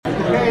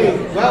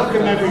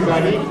Welcome,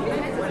 everybody.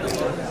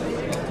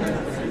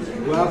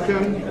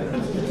 Welcome.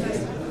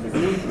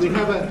 We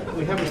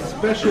have a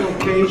special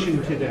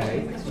occasion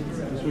today,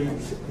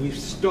 because we've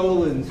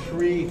stolen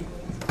 3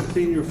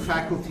 senior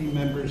faculty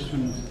members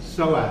from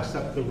SOAS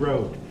up the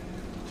road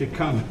to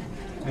come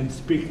and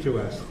speak to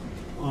us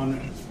on,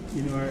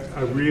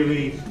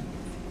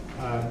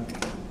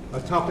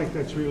 a topic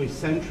that's really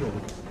central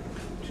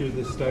to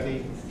the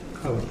study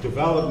of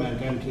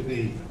development and to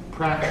the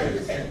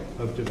practice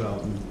of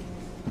development.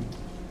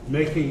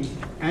 Making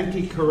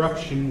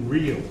anti-corruption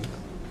real.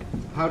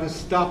 How to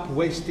stop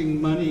wasting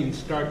money and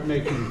start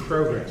making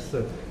progress.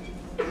 So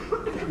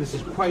this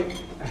is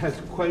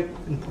has quite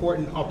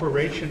important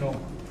operational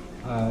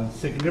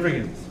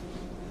significance.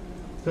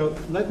 So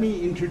let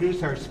me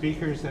introduce our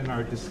speakers and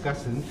our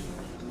discussants.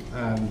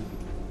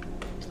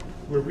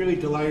 We're really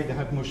delighted to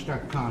have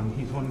Mushtaq Khan.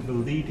 He's one of the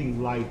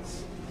leading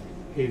lights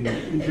in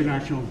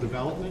international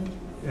development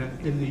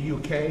in the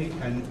UK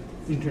and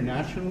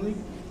internationally.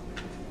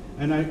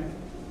 And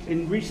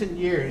in recent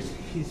years,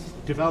 he's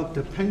developed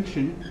a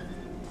penchant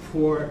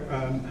for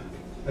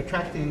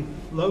attracting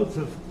loads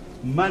of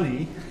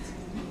money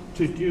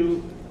to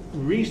do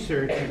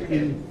research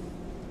in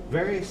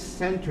various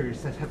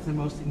centers that have the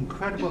most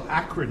incredible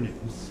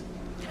acronyms.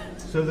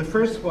 So the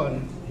first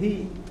one,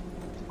 he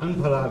and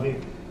Pallavi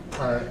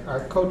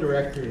are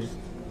co-directors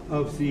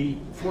of the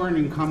Foreign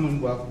and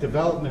Commonwealth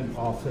Development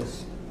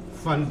Office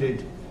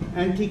funded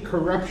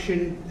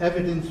Anti-Corruption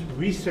Evidence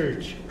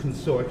Research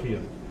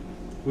Consortium,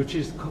 which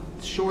is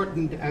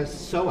shortened as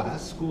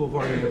SOAS, School of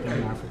Oriental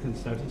and African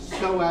Studies,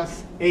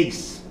 SOAS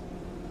ACE.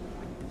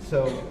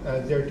 So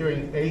they're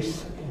doing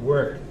ACE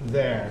work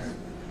there.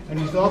 And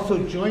he's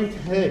also joint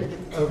head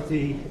of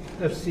the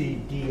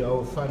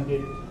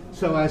FCDO-funded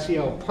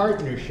SOAS-Yale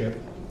Partnership.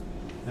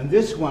 And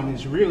this one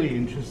is really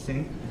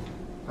interesting.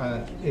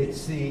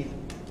 It's the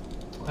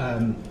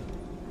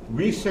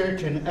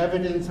Research and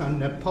Evidence on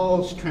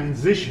Nepal's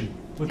Transition,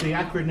 with the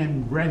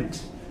acronym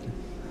RENT.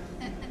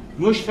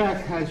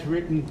 Mushtaq has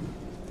written,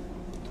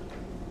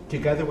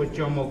 together with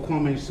Jomo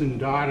Kwame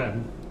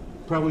Sundaram,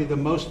 probably the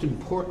most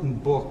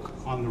important book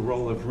on the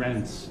role of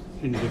rents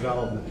in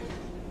development.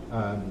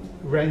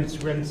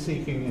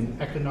 Rent-seeking and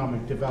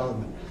economic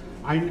development.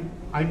 I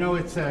know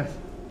it's a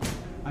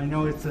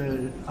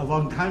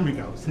long time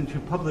ago since you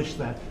published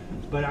that,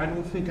 but I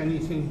don't think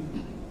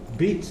anything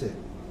beats it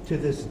to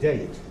this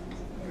date.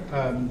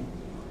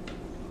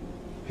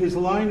 His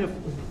line of,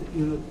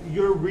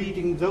 you're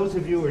reading, those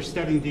of you who are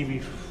studying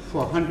DV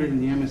 400 in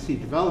the MSc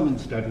Development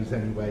Studies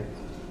anyway,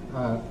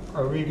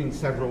 are reading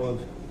several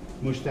of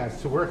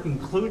Mushtaq's work,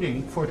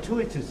 including,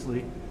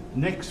 fortuitously,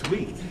 next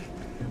week,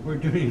 we're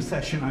doing a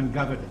session on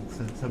governance,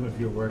 and some of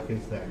your work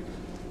is there.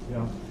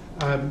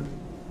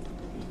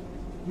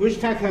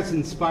 Mushtaq has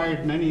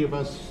inspired many of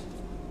us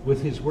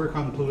with his work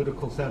on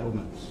political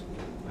settlements,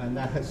 and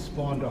that has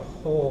spawned a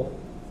whole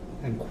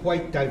and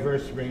quite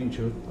diverse range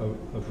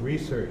of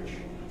research.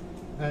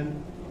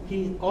 And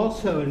he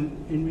also,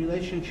 in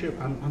relationship,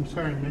 I'm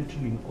sorry I'm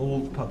mentioning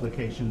old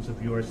publications of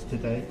yours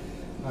today,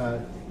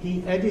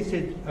 he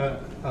edited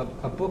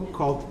a book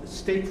called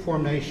State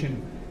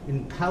Formation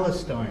in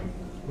Palestine,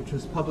 which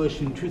was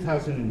published in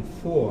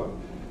 2004.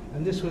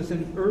 And this was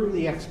an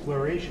early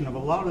exploration of a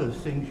lot of the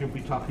things you'll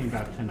be talking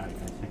about tonight,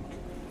 I think.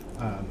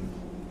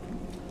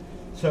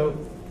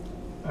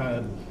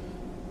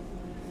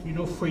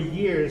 For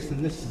years,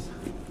 and this is,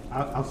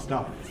 I'll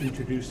stop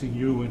introducing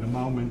you in a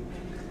moment,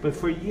 but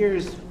for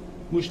years,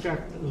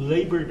 Mushtaq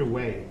labored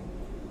away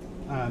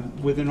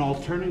with an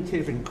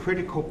alternative and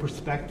critical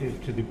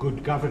perspective to the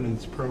good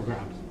governance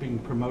programs being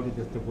promoted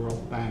at the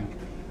World Bank,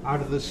 out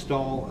of the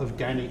stall of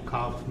Danny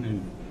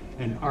Kaufman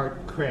and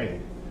Art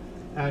Craig.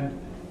 And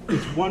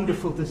it's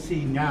wonderful to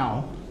see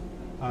now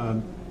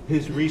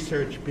his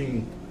research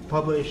being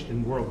published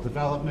in World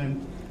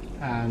Development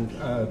and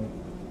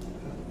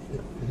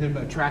him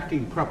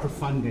attracting proper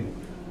funding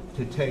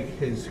to take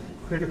his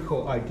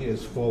critical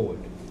ideas forward.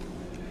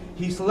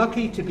 He's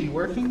lucky to be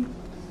working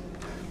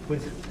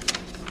with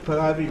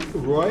Pallavi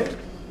Roy,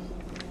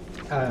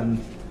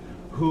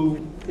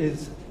 who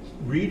is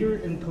reader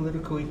in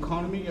political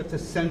economy at the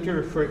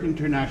Center for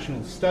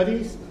International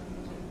Studies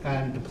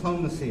and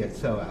Diplomacy at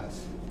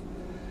SOAS.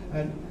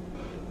 And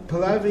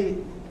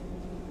Pallavi,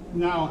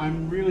 now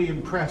I'm really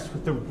impressed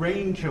with the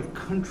range of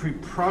country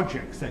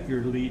projects that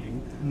you're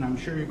leading, and I'm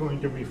sure you're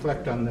going to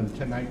reflect on them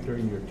tonight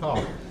during your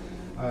talk.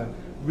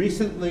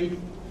 Recently,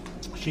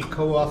 she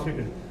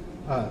co-authored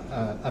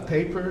a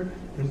paper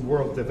in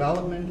World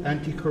Development,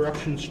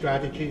 Anti-Corruption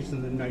Strategies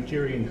in the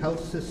Nigerian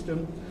Health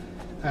System,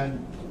 and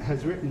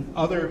has written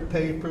other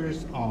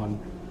papers on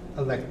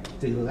the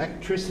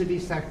electricity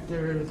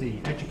sector, the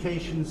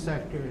education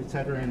sector, et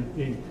cetera,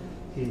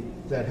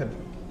 that have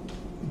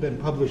been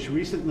published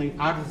recently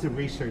out of the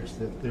research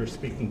that they're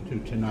speaking to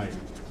tonight.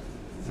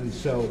 And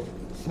so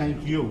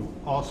thank you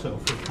also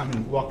for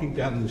coming, walking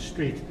down the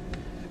street.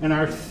 And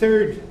our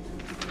third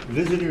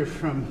visitor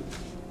from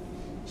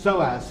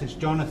SOAS is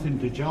Jonathan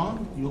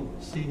DeJong. You'll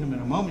see him in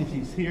a moment.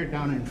 He's here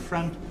down in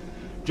front.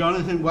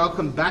 Jonathan,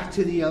 welcome back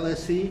to the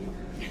LSE.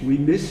 We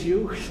miss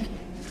you.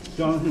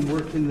 Jonathan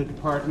worked in the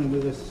department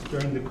with us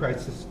during the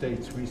Crisis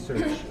States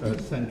Research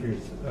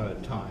Center's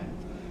time.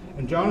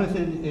 And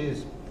Jonathan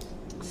is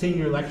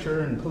senior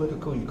lecturer in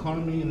political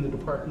economy in the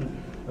Department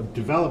of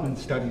Development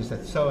Studies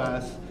at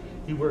SOAS.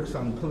 He works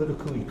on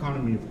political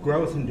economy of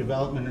growth and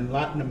development in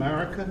Latin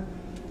America,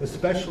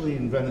 especially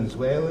in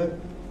Venezuela.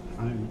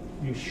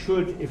 You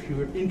should, if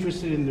you're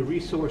interested in the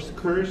resource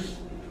curse,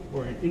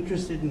 or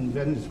interested in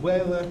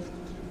Venezuela,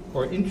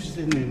 or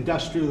interested in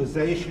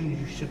industrialization,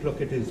 you should look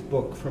at his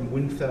book, From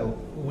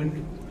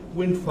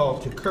Windfall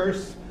to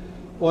Curse,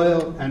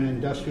 Oil and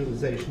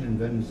Industrialization in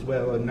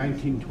Venezuela,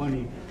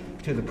 1920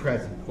 to the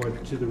present, or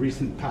to the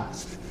recent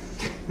past.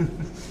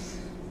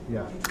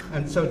 Yeah,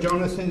 and so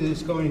Jonathan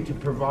is going to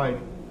provide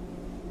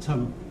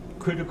some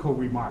critical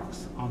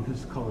remarks on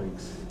his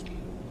colleagues'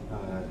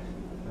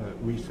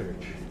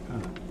 research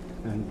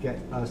and get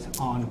us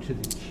on to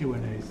the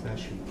Q&A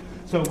session.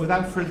 So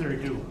without further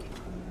ado,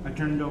 I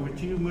turn it over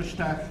to you,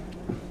 Mushtaq.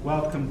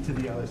 Welcome to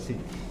the LSE.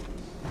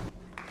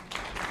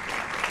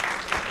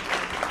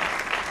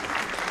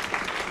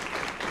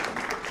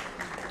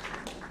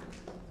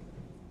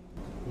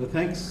 Well,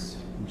 thanks,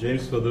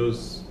 James, for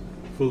those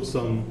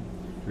fulsome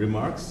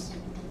remarks,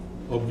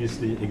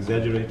 obviously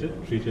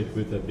exaggerated, treated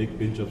with a big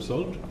pinch of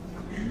salt.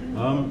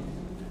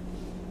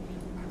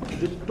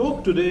 The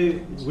talk today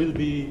will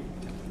be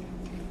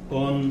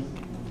on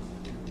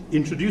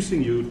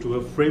introducing you to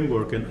a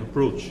framework and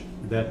approach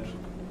that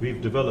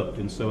we've developed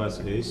in SOAS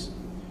ACE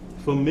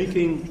for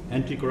making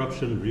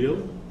anti-corruption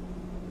real,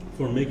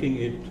 for making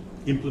it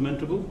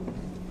implementable,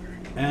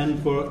 and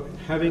for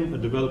having a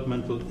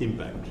developmental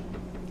impact.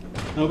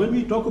 Now, when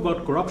we talk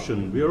about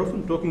corruption, we are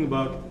often talking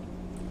about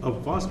a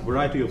vast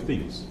variety of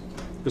things,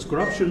 because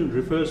corruption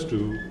refers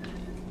to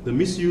the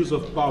misuse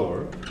of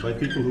power by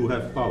people who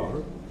have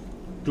power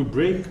to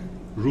break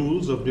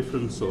rules of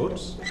different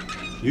sorts,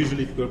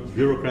 usually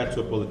bureaucrats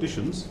or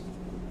politicians,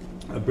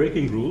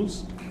 breaking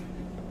rules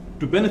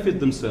to benefit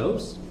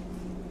themselves,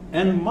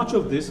 and much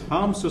of this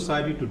harms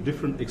society to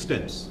different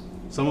extents.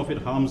 Some of it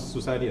harms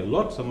society a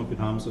lot, some of it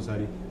harms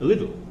society a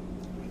little.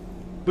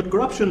 But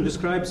corruption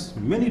describes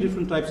many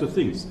different types of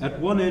things. At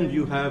one end,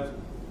 you have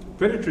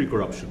predatory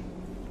corruption,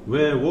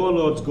 where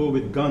warlords go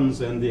with guns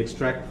and they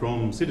extract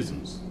from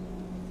citizens.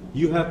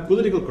 You have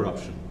political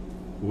corruption,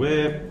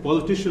 where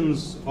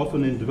politicians,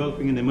 often in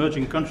developing and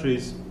emerging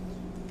countries,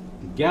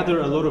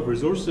 gather a lot of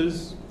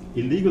resources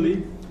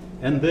illegally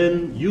and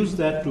then use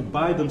that to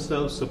buy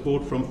themselves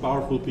support from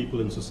powerful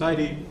people in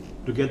society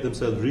to get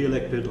themselves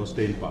re-elected or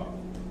stay in power.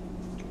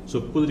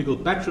 So political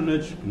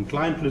patronage and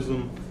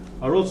clientelism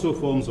are also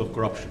forms of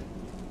corruption.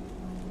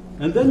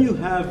 And then you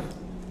have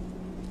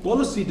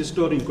policy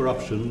distorting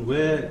corruption,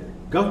 where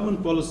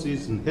government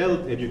policies in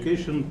health,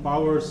 education,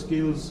 power,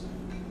 skills,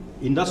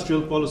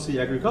 industrial policy,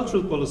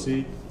 agricultural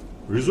policy,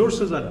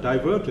 resources are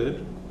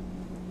diverted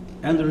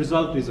and the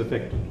result is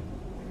affected.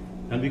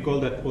 And we call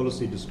that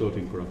policy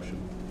distorting corruption.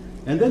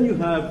 And then you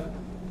have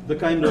the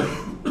kind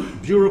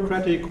of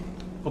bureaucratic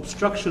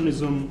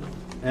obstructionism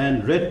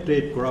and red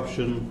tape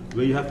corruption,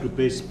 where you have to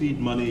pay speed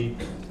money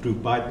to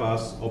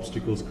bypass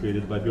obstacles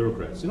created by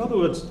bureaucrats. In other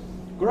words,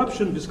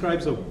 corruption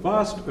describes a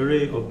vast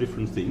array of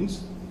different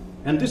things,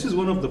 and this is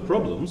one of the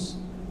problems.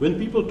 When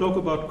people talk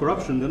about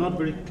corruption, they're not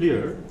very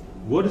clear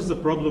what is the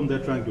problem they're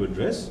trying to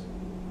address,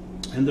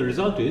 and the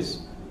result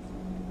is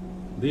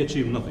they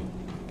achieve nothing.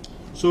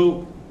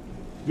 So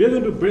we are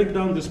going to break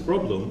down this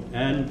problem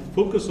and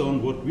focus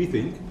on what we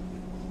think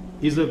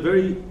is a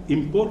very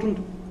important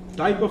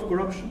type of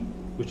corruption,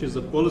 which is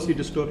the policy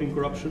distorting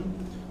corruption,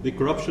 the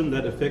corruption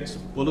that affects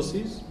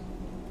policies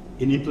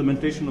in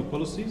implementation of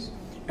policies.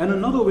 And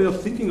another way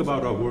of thinking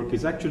about our work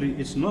is actually,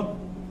 it's not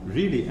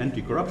really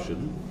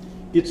anti-corruption,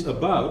 it's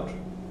about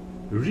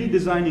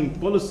redesigning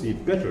policy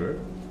better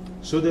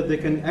so that they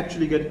can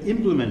actually get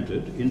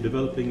implemented in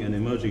developing and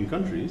emerging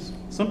countries,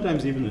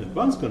 sometimes even in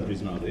advanced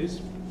countries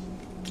nowadays,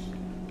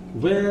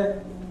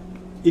 where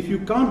if you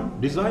can't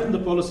design the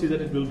policy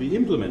that it will be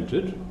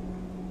implemented,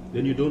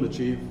 then you don't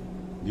achieve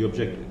the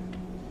objective.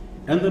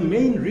 And the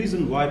main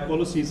reason why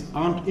policies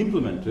aren't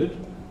implemented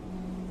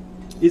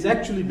is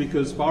actually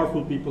because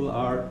powerful people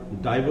are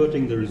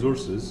diverting the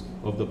resources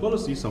of the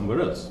policy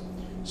somewhere else.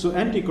 So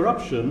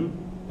anti-corruption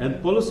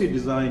and policy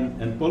design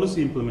and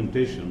policy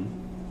implementation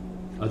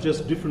are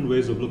just different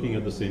ways of looking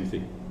at the same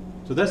thing.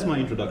 So that's my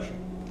introduction.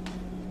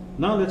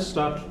 Now let's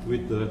start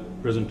with the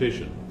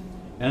presentation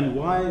and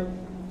why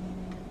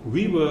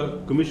we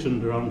were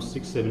commissioned around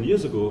 6-7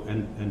 years ago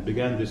and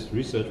began this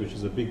research, which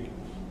is a big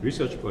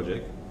research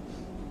project.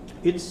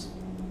 Its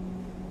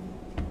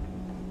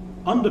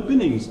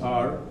underpinnings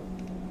are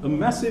a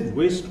massive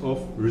waste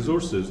of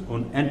resources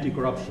on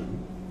anti-corruption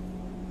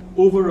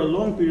over a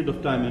long period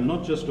of time, and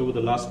not just over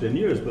the last 10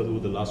 years, but over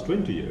the last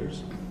 20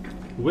 years,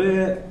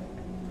 where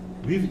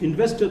we've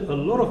invested a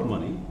lot of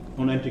money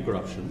on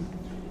anti-corruption,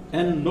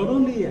 and not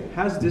only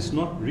has this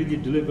not really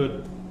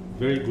delivered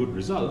very good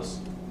results,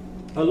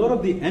 a lot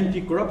of the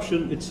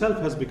anti-corruption itself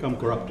has become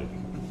corrupted.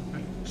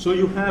 So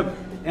you have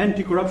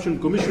anti-corruption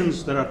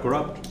commissions that are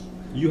corrupt.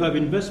 You have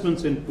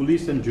investments in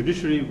police and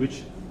judiciary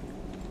which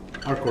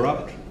are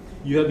corrupt.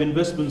 You have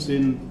investments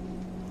in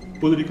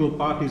political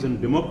parties and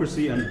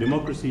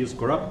democracy is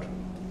corrupt.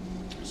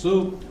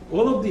 So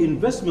all of the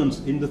investments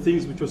in the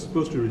things which were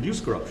supposed to reduce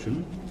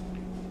corruption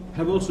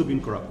have also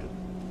been corrupted.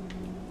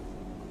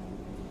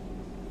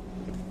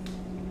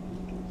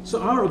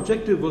 So our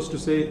objective was to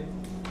say,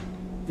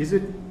 is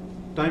it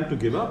time to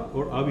give up,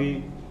 or are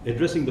we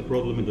addressing the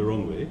problem in the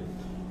wrong way?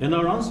 And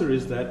our answer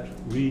is that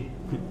we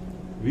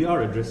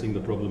are addressing the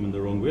problem in the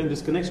wrong way, and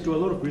this connects to a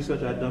lot of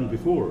research I had done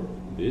before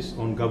this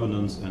on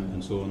governance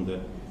and so on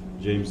that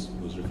James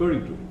was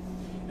referring to.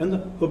 And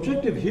the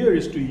objective here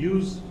is to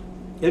use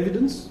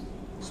evidence.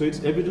 So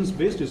it's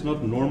evidence-based, it's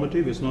not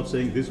normative, it's not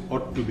saying this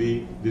ought to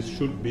be, this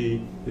should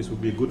be, this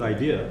would be a good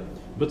idea,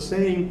 but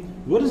saying,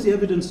 what does the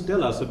evidence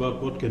tell us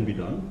about what can be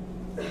done?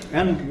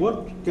 And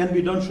what can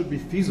be done should be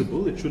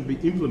feasible, it should be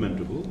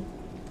implementable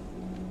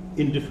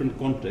in different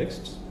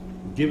contexts,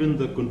 given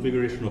the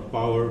configuration of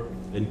power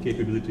and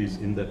capabilities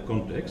in that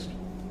context.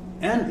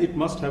 And it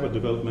must have a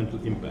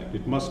developmental impact.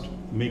 It must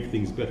make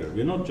things better.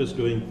 We're not just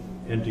doing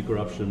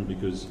anti-corruption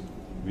because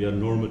we are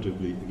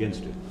normatively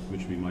against it,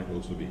 which we might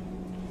also be.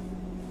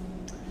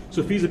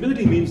 So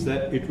feasibility means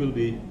that it will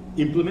be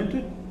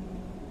implemented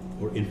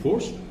or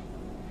enforced.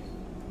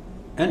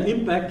 And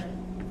impact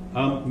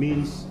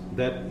means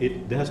that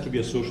there has to be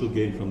a social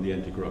gain from the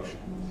anti-corruption.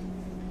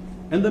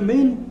 And the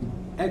main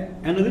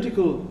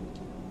analytical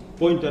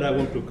point that I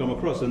want to come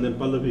across, and then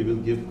Pallavi will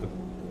give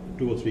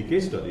 2 or 3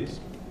 case studies,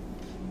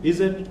 is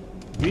that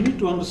we need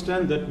to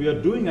understand that we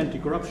are doing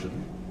anti-corruption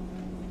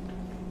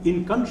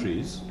in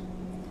countries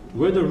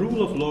where the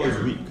rule of law is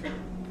weak.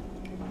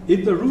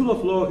 If the rule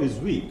of law is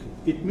weak,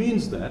 it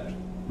means that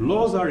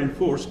laws are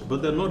enforced,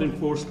 but they're not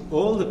enforced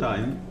all the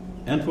time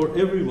and for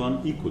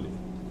everyone equally.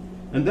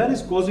 And that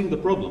is causing the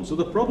problem. So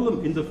the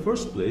problem in the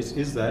first place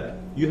is that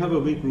you have a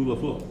weak rule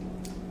of law.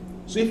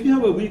 So if you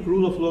have a weak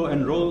rule of law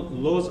and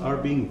laws are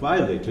being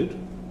violated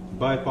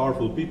by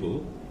powerful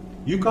people,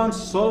 you can't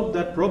solve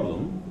that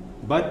problem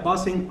by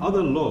passing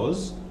other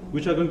laws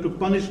which are going to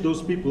punish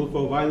those people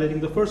for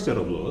violating the first set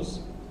of laws,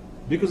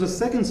 because the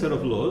second set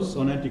of laws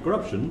on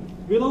anti-corruption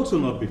will also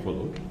not be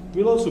followed,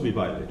 will also be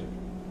violated.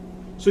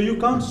 So you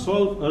can't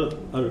solve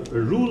a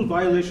rule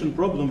violation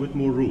problem with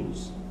more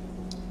rules.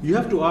 You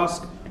have to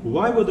ask,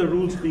 why were the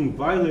rules being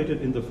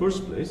violated in the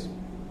first place?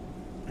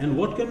 And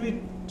what can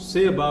we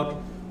say about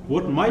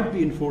what might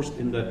be enforced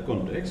in that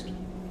context?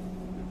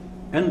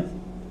 And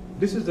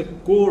this is the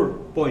core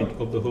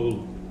point of the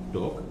whole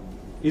talk,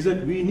 is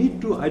that we need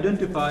to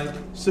identify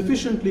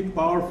sufficiently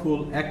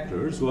powerful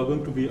actors who are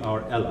going to be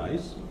our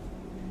allies,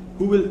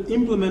 who will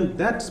implement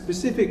that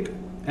specific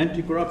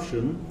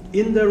anti-corruption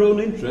in their own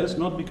interest,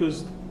 not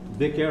because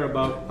they care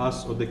about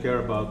us or they care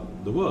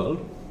about the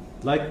world.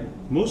 Like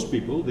most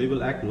people, they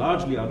will act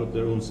largely out of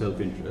their own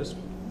self-interest.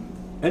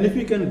 And if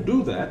we can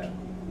do that,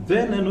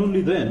 then and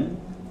only then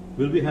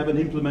will we have an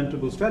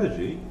implementable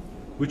strategy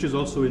which is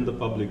also in the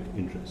public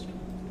interest.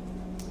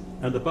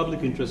 And the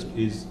public interest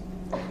is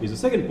the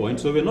second point.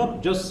 So we're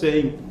not just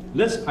saying,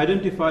 let's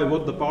identify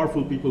what the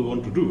powerful people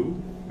want to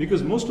do,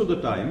 because most of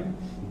the time,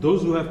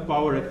 those who have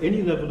power at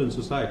any level in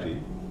society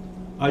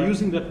are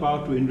using that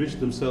power to enrich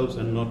themselves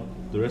and not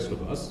the rest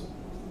of us.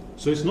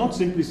 So it's not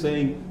simply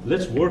saying,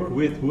 let's work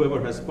with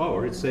whoever has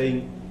power. It's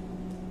saying,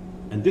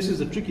 and this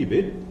is a tricky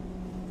bit,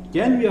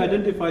 can we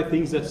identify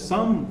things that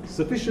some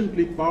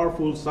sufficiently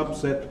powerful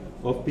subset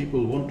of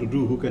people want to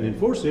do who can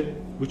enforce it,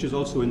 which is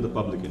also in the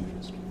public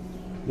interest?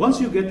 Once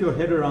you get your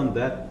head around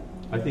that,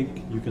 I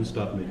think you can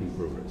start making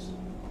progress.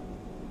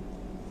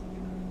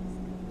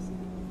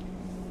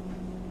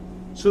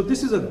 So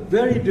this is a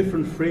very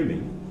different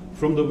framing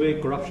from the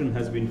way corruption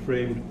has been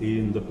framed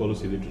in the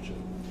policy literature.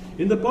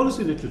 In the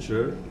policy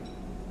literature,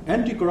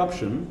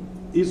 anti-corruption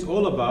is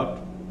all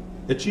about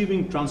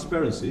achieving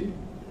transparency,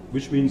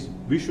 which means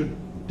we should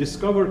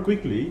discover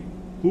quickly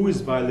who is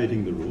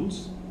violating the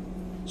rules.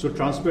 So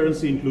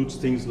transparency includes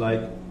things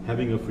like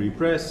having a free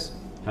press,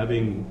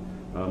 having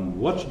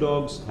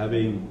watchdogs,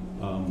 having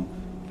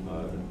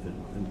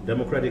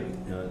democratic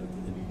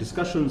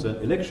discussions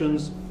and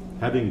elections,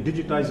 having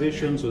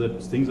digitization so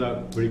that things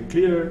are very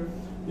clear.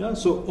 Yeah,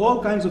 so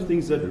all kinds of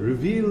things that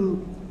reveal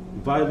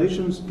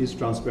violations is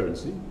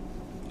transparency.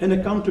 And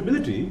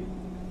accountability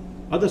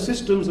are the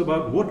systems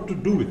about what to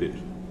do with it.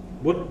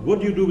 What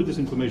do you do with this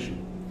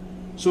information?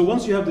 So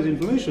once you have this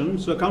information,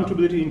 so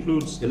accountability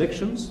includes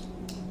elections.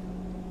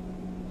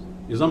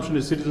 The assumption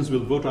is citizens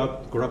will vote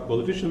out corrupt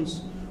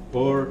politicians,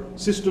 or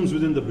systems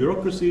within the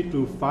bureaucracy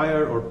to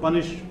fire or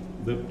punish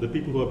the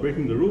people who are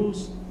breaking the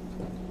rules.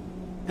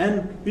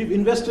 And we've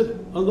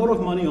invested a lot of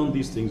money on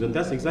these things, and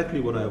that's exactly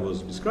what I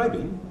was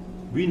describing.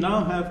 We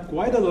now have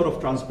quite a lot of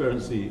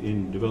transparency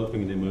in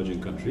developing and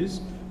emerging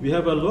countries. We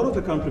have a lot of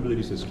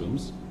accountability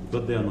systems,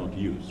 but they are not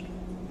used.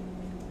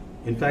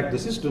 In fact, the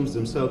systems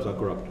themselves are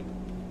corrupted.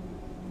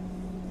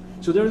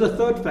 So there is a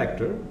third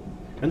factor,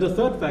 and the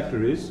third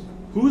factor is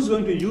who is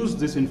going to use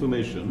this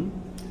information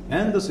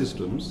and the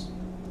systems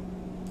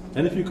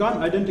And if you can't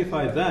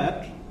identify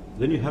that,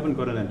 then you haven't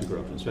got an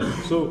anti-corruption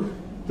strategy. So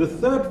the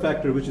third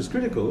factor, which is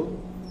critical,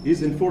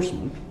 is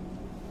enforcement.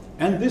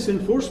 And this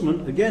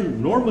enforcement,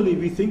 again, normally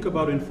we think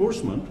about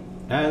enforcement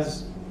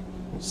as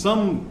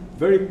some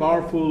very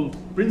powerful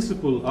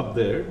principle up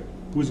there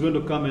who's going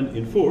to come and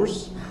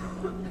enforce.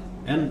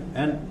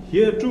 And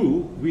here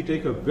too, we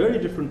take a very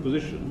different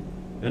position,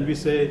 and we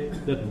say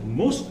that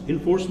most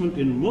enforcement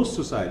in most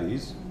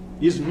societies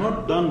is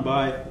not done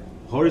by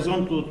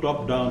horizontal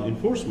top-down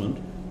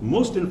enforcement.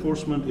 Most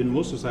enforcement in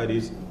most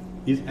societies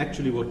is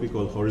actually what we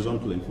call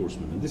horizontal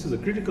enforcement. And this is a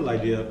critical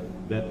idea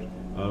that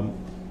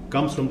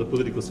comes from the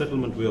political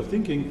settlement way of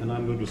thinking, and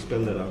I'm going to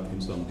spell that out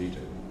in some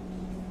detail.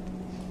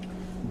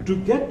 To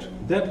get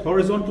that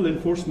horizontal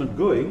enforcement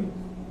going,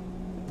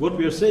 what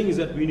we are saying is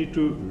that we need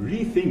to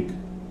rethink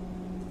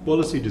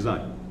policy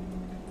design.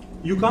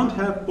 You can't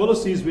have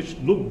policies which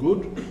look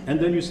good, and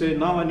then you say,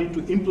 now I need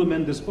to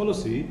implement this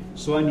policy,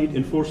 so I need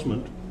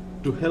enforcement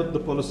to help the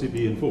policy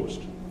be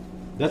enforced.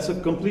 That's a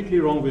completely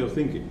wrong way of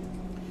thinking.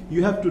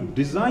 You have to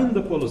design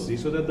the policy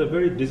so that the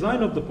very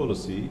design of the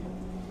policy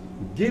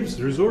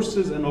gives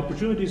resources and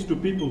opportunities to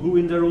people who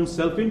in their own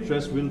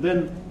self-interest will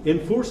then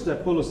enforce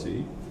that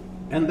policy,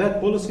 and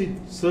that policy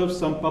serves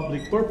some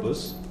public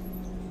purpose.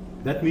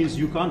 That means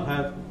you can't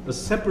have a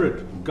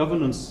separate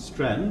governance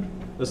strand,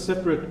 a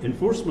separate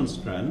enforcement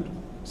strand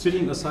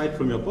sitting aside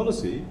from your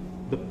policy.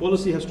 The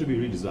policy has to be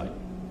redesigned.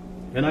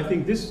 And I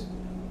think this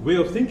way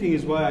of thinking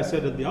is why I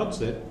said at the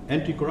outset,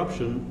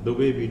 anti-corruption, the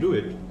way we do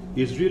it,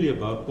 is really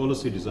about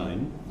policy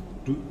design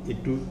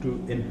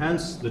to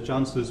enhance the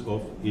chances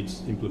of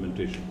its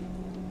implementation.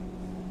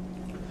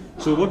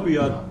 So what we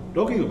are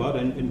talking about,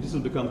 and this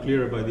will become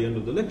clearer by the end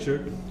of the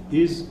lecture,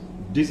 is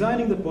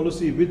designing the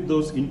policy with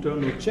those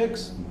internal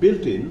checks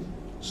built in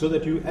so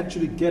that you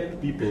actually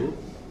get people,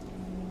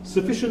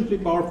 sufficiently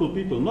powerful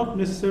people, not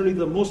necessarily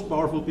the most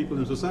powerful people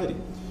in society.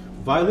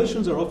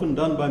 Violations are often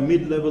done by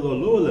mid-level or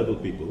lower-level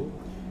people,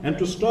 and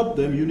to stop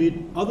them you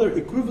need other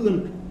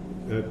equivalent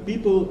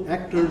people,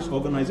 actors,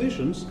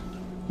 organizations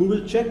who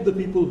will check the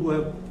people who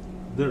have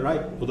the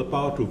right or the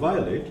power to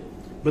violate,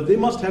 but they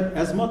must have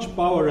as much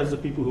power as the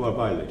people who are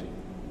violating.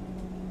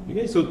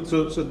 Okay, so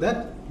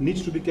that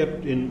needs to be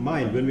kept in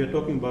mind when we are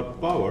talking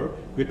about power.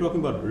 We're talking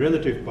about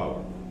relative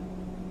power.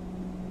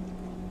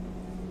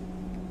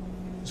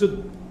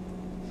 So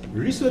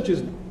research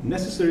is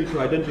necessary to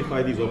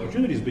identify these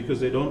opportunities because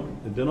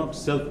they're not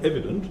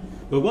self-evident.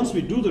 But once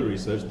we do the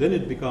research, then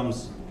it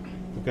becomes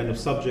a kind of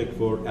subject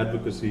for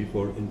advocacy,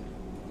 for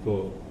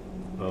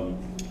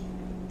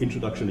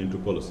introduction into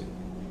policy.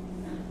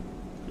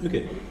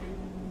 Okay,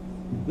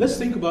 let's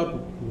think about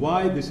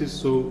why this is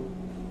so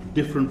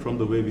different from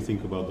the way we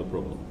think about the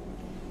problem.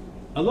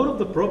 A lot of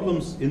the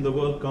problems in the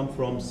world come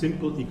from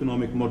simple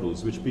economic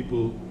models which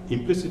people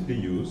implicitly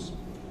use,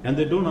 and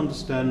they don't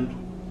understand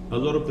a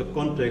lot of the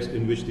context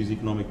in which these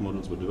economic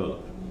models were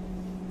developed.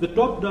 The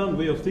top-down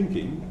way of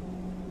thinking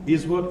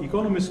is what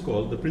economists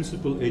call the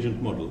principal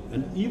agent model.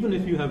 And even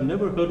if you have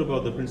never heard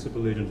about the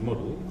principal agent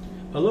model,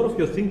 a lot of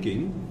your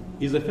thinking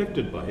is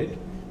affected by it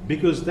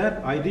because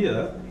that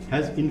idea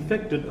has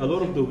infected a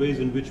lot of the ways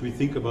in which we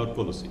think about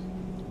policy.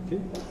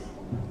 Okay?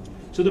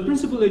 So the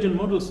principal agent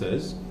model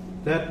says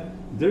that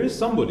there is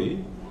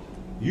somebody,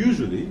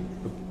 usually,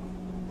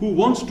 who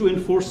wants to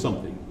enforce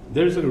something.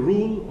 There is a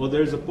rule, or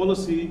there is a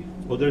policy,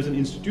 or there is an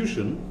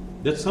institution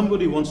that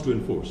somebody wants to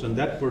enforce, and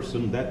that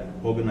person, that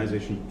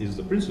organization is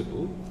the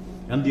principal.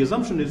 And the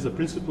assumption is the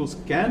principals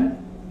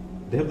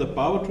they have the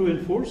power to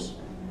enforce,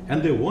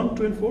 and they want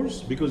to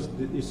enforce because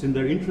it's in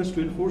their interest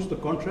to enforce the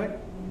contract,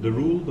 the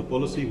rule, the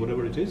policy,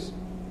 whatever it is.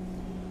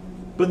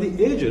 But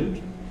the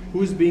agent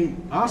who is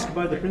being asked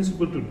by the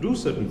principal to do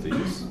certain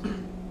things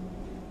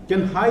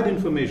can hide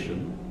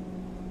information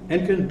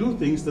and can do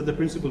things that the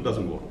principal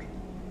doesn't want.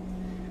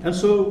 And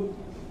so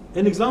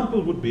an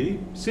example would be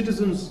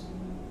citizens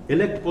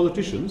elect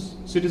politicians.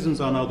 Citizens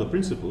are now the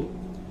principal.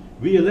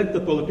 We elect the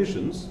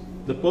politicians.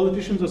 The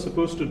politicians are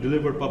supposed to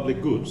deliver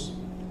public goods.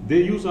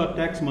 They use our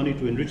tax money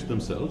to enrich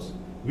themselves.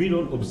 We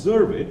don't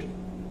observe it,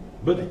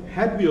 but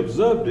had we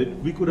observed it,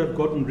 we could have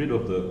gotten rid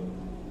of the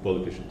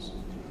politicians.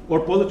 Or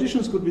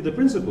politicians could be the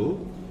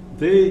principal.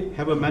 They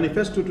have a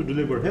manifesto to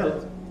deliver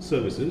health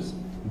services.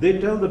 They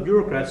tell the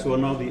bureaucrats, who are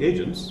now the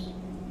agents,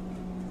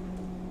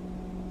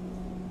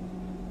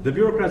 the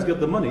bureaucrats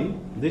get the money,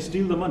 they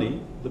steal the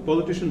money, the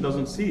politician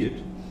doesn't see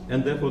it,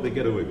 and therefore they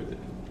get away with it.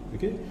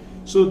 Okay?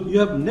 So you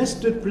have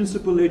nested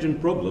principal-agent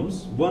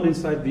problems, one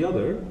inside the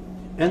other,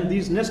 and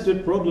these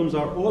nested problems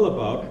are all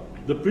about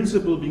the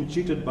principal being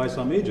cheated by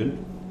some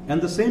agent,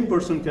 and the same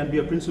person can be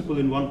a principal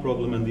in one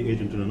problem and the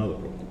agent in another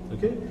problem.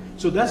 Okay?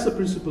 So that's the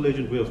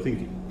principal-agent way of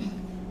thinking.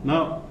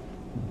 Now,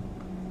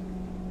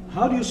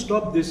 how do you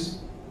stop this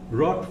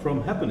rot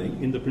from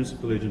happening in the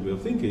principal-agent way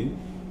of thinking?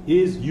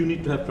 Is you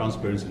need to have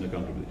transparency and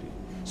accountability.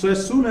 So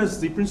as soon as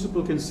the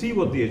principal can see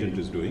what the agent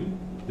is doing,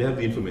 they have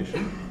the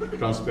information,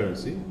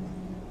 transparency,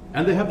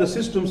 and they have the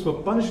systems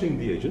for punishing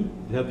the agent,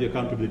 they have the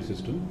accountability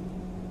system,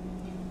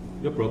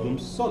 your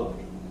problem's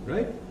solved,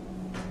 right?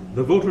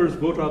 The voters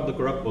vote out the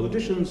corrupt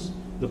politicians,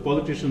 the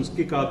politicians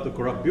kick out the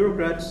corrupt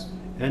bureaucrats,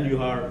 and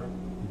you are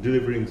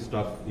delivering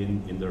stuff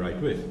in the right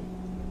way.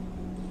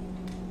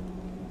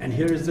 And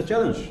here is the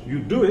challenge. You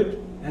do it,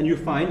 and you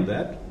find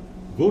that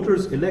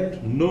voters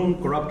elect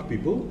known corrupt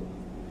people,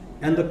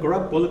 and the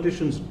corrupt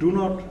politicians do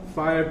not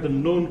fire the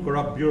known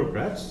corrupt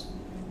bureaucrats.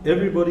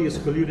 Everybody is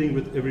colluding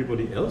with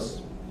everybody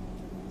else.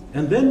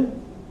 And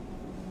then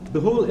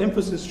the whole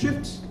emphasis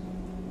shifts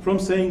from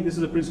saying this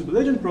is a principal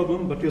agent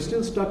problem, but you're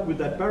still stuck with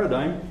that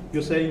paradigm.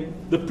 You're saying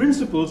the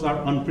principles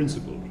are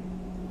unprincipled.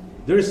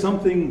 There is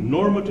something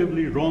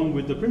normatively wrong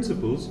with the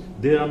principles.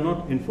 They are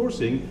not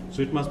enforcing,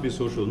 so it must be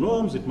social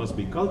norms, it must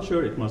be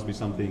culture, it must be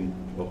something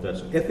of that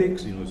sort.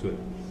 Ethics, so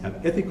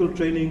have ethical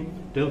training,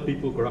 tell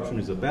people corruption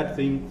is a bad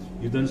thing.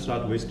 You then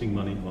start wasting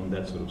money on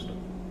that sort of stuff.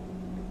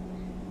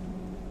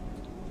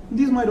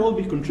 These might all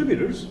be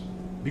contributors,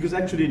 because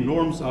actually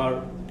norms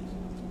are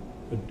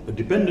a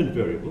dependent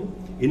variable.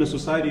 In a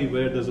society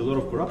where there's a lot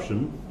of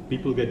corruption,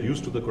 people get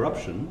used to the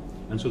corruption,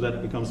 and so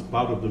that becomes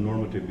part of the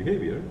normative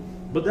behavior.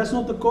 But that's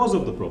not the cause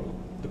of the problem.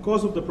 The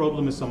cause of the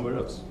problem is somewhere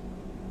else.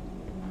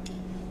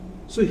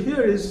 So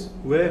here is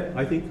where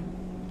I think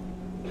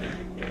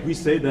we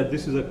say that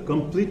this is a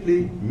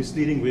completely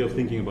misleading way of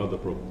thinking about the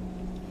problem.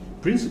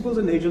 Principles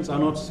and agents are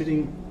not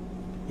sitting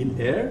in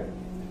air.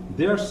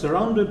 They are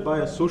surrounded by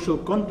a social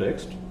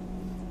context,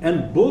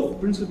 and both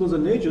principles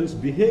and agents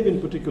behave in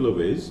particular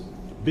ways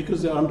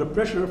because they are under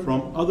pressure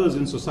from others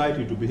in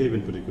society to behave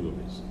in particular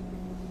ways.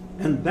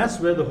 And that's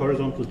where the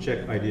horizontal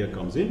check idea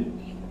comes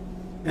in.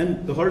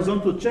 And the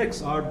horizontal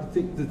checks are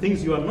the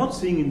things you are not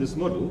seeing in this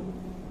model,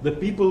 the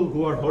people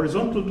who are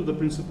horizontal to the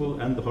principal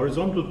and the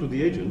horizontal to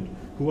the agent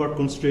who are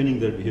constraining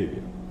their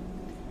behavior.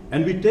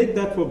 And we take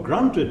that for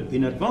granted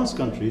in advanced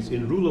countries,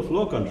 in rule of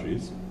law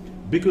countries,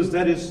 because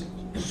that is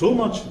so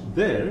much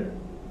there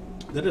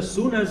that as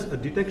soon as a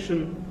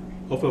detection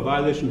of a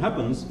violation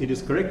happens, it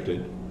is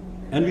corrected.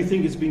 And we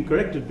think it's being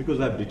corrected because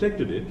I've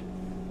detected it,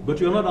 but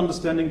you're not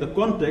understanding the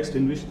context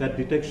in which that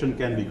detection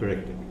can be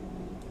corrected.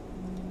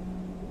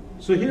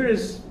 So here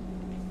is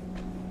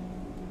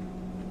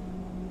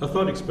a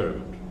thought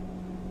experiment.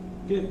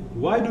 Okay,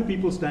 why do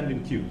people stand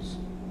in queues?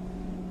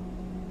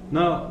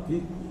 Now,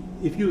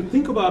 if you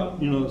think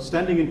about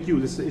standing in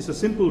queues, it's a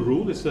simple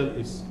rule. It's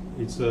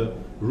a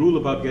rule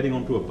about getting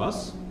onto a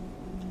bus.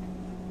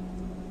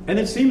 And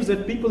it seems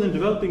that people in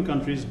developing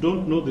countries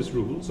don't know this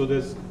rule, so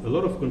there's a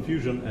lot of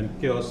confusion and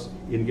chaos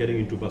in getting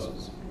into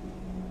buses.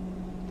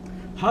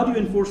 How do you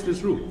enforce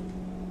this rule?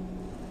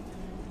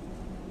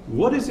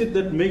 What is it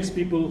that makes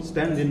people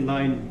stand in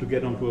line to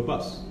get onto a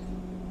bus?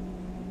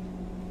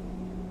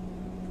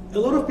 A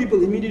lot of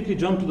people immediately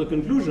jump to the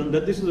conclusion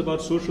that this is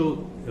about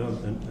social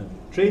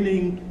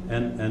training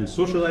and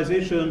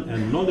socialization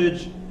and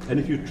knowledge, and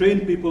if you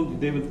train people,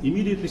 they will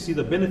immediately see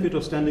the benefit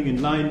of standing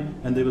in line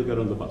and they will get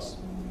on the bus.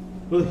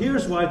 Well,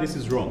 here's why this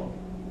is wrong.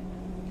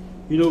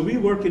 We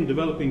work in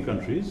developing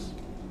countries,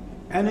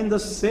 and in the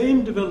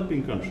same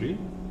developing country,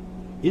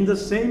 in the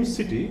same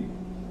city,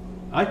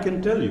 I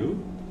can tell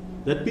you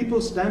that people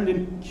stand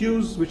in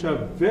queues which are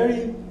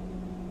very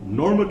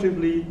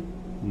normatively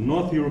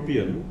North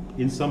European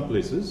in some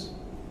places,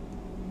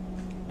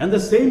 and the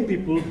same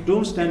people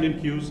don't stand in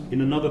queues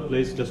in another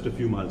place just a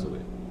few miles away.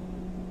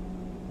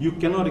 You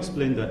cannot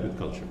explain that with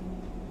culture.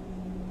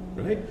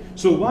 Right?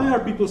 So why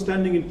are people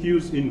standing in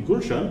queues in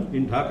Gulshan,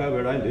 in Dhaka,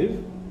 where I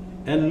live,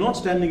 and not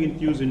standing in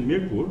queues in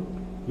Mirpur,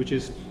 which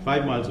is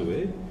 5 miles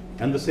away,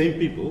 and the same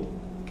people,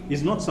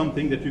 is not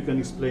something that you can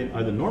explain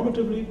either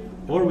normatively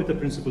or with a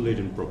principal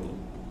agent problem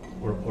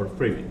or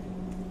framing.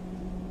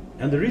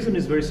 And the reason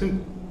is very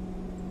simple.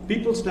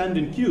 People stand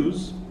in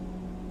queues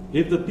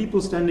if the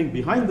people standing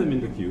behind them in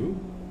the queue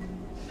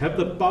have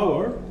the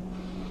power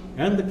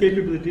and the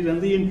capabilities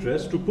and the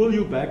interest to pull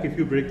you back if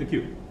you break the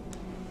queue.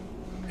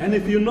 And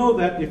if you know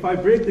that if I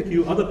break the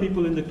queue, other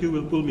people in the queue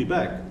will pull me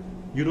back,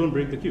 you don't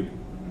break the queue.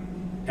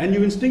 And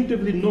you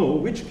instinctively know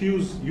which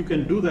queues you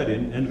can do that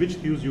in and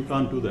which queues you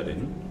can't do that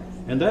in.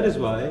 And that is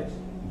why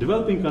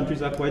developing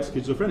countries are quite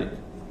schizophrenic.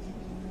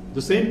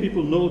 The same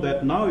people know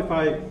that now if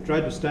I try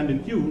to stand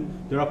in queue,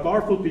 there are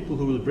powerful people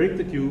who will break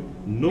the queue,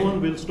 no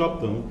one will stop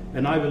them,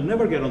 and I will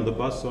never get on the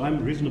bus, so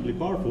I'm reasonably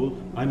powerful,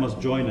 I must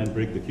join and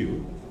break the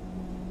queue.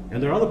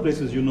 And there are other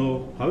places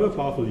however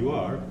powerful you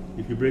are,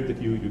 if you break the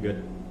queue, you get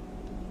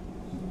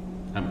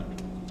hammered,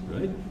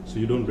 right? So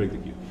you don't break the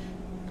queue.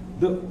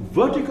 The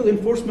vertical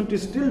enforcement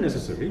is still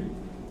necessary.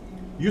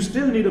 You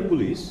still need a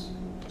police.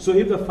 So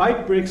if the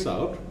fight breaks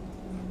out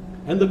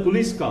and the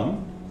police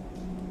come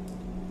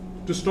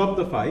to stop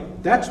the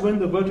fight, that's when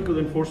the vertical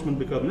enforcement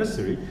becomes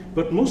necessary.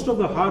 But most of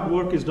the hard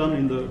work is done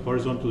in the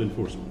horizontal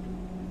enforcement,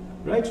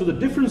 right? So the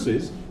difference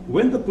is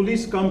when the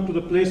police come to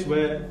the place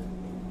where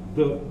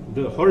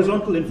the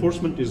horizontal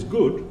enforcement is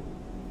good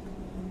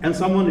and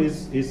someone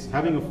is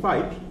having a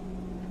fight,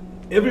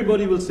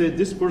 everybody will say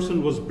this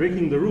person was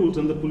breaking the rules,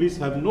 and the police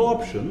have no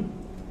option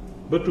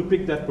but to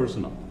pick that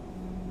person up.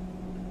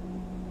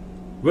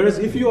 Whereas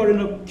if you are in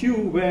a queue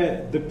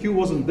where the queue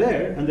wasn't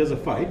there and there's a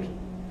fight,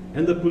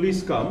 and the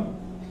police come,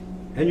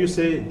 and you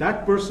say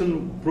that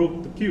person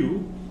broke the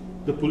queue,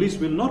 the police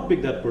will not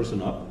pick that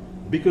person up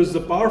because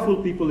the powerful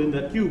people in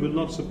that queue will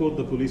not support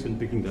the police in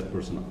picking that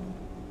person up.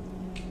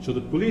 So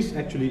the police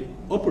actually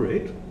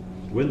operate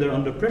when they're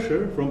under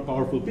pressure from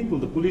powerful people.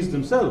 The police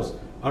themselves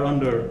are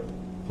under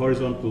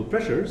horizontal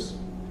pressures,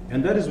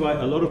 and that is why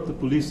a lot of the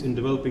police in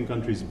developing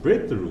countries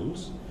break the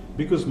rules,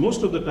 because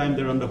most of the time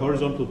they're under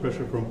horizontal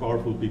pressure from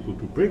powerful people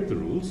to break the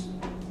rules,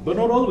 but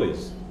not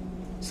always.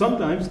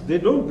 Sometimes they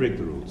don't break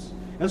the rules.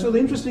 And so the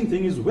interesting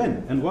thing is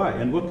when and why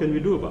and what can we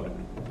do about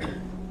it.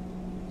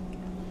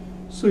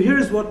 So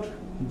here's what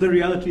the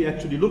reality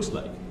actually looks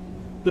like.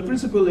 The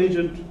principal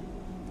agent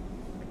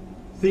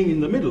thing in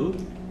the middle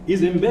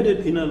is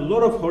embedded in a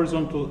lot of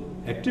horizontal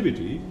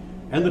activity,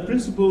 and the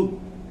principal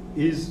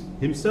is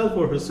himself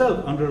or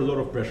herself under a lot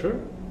of pressure,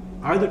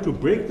 either to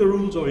break the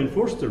rules or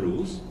enforce the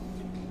rules,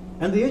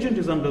 and the agent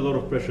is under a lot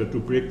of pressure to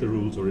break the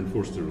rules or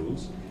enforce the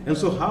rules. And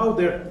so how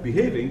they're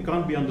behaving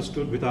can't be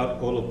understood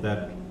without all of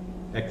that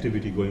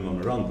activity going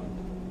on around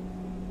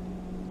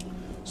them.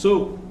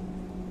 So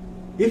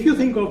if you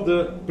think of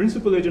the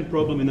principal agent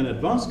problem in an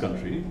advanced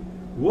country,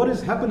 what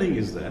is happening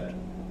is that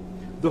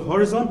the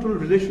horizontal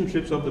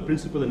relationships of the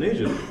principal and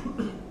agent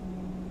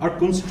are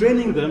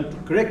constraining them to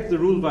correct the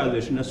rule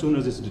violation as soon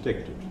as it's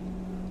detected.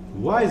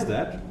 Why is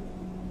that?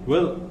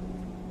 Well,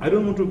 I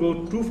don't want to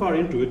go too far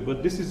into it,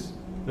 but this is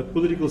a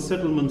political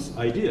settlements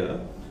idea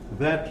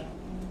that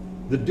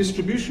the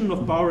distribution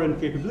of power and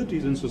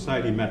capabilities in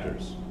society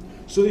matters.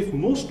 So if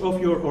most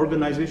of your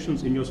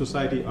organizations in your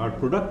society are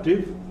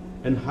productive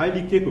and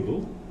highly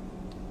capable,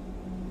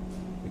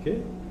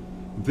 okay,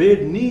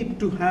 they need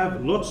to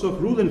have lots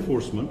of rule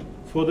enforcement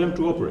for them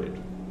to operate.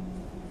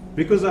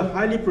 Because a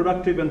highly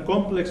productive and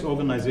complex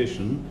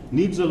organization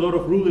needs a lot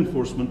of rule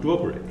enforcement to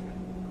operate.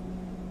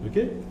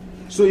 Okay?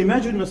 So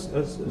imagine a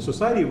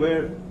society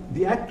where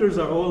the actors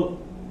are all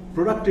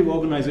productive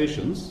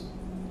organizations,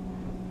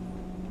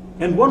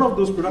 and one of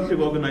those productive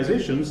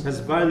organizations has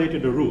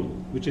violated a rule,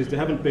 which is they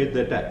haven't paid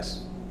their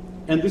tax.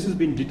 And this has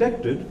been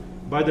detected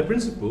by the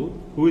principal,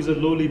 who is a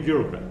lowly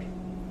bureaucrat.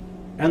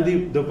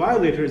 And the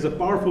violator is a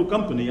powerful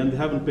company and they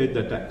haven't paid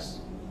their tax.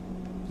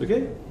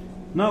 Okay?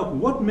 Now,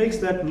 what makes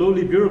that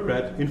lowly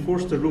bureaucrat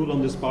enforce the rule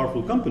on this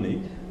powerful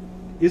company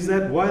is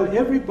that while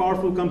every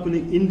powerful company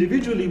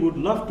individually would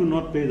love to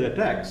not pay their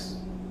tax,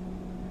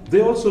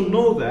 they also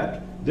know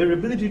that their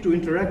ability to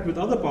interact with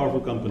other powerful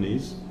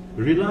companies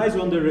relies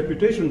on their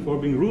reputation for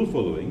being rule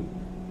following.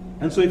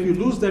 And so if you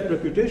lose that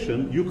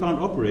reputation, you can't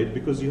operate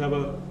because you have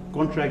a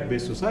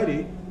contract-based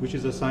society, which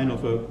is a sign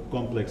of a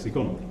complex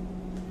economy.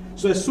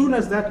 So as soon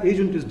as that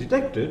agent is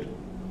detected,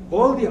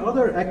 all the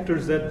other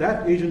actors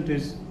that agent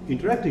is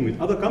interacting with,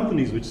 other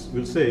companies which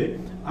will say,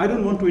 I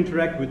don't want to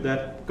interact with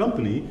that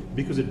company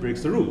because it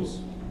breaks the rules,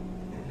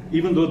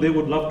 even though they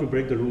would love to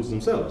break the rules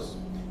themselves.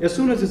 As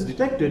soon as it's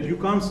detected, you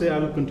can't say, I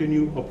will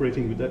continue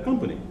operating with that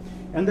company.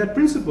 And that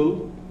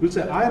principal will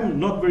say, I am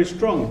not very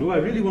strong. Do I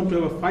really want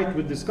to have a fight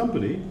with this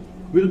company?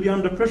 Will be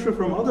under pressure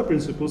from other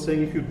principals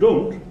saying, if you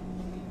don't,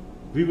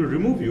 we will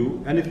remove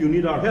you, and if you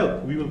need our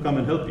help, we will come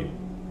and help you.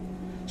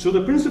 So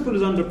the principal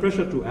is under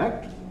pressure to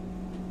act,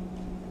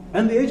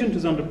 and the agent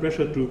is under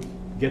pressure to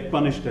get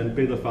punished and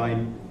pay the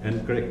fine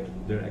and correct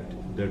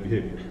their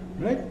behavior,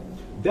 right?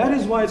 That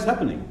is why it's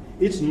happening.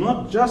 It's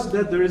not just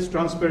that there is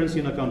transparency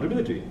and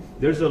accountability.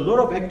 There's a lot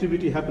of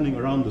activity happening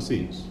around the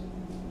scenes.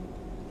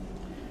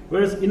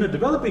 Whereas in a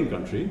developing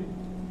country,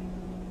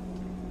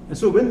 and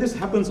so when this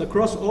happens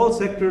across all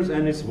sectors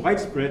and it's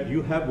widespread,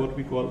 you have what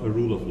we call a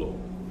rule of law.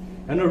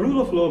 And a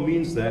rule of law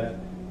means that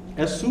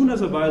as soon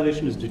as a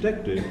violation is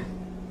detected,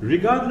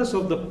 regardless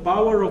of the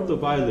power of the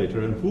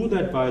violator and who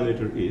that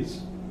violator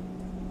is,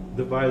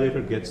 the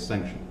violator gets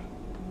sanctioned.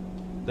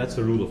 That's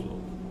a rule of law.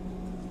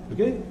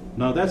 Okay?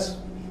 Now that's,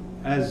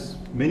 as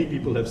many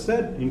people have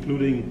said,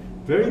 including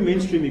very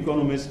mainstream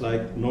economists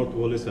like North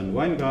Wallis and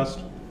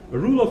Weingast, a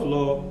rule of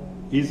law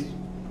is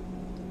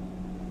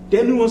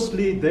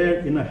tenuously there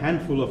in a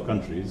handful of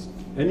countries,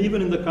 and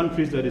even in the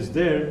countries that is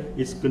there,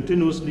 it's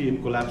continuously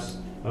in collapse,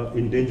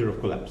 in danger of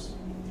collapse.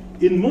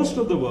 In most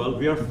of the world,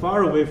 we are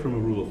far away from a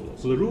rule of law.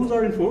 So the rules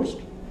are enforced,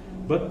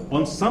 but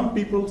on some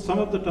people, some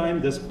of the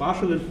time, there's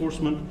partial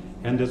enforcement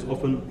and there's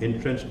often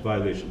entrenched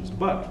violations.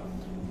 But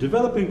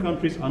developing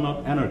countries are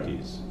not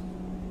anarchies.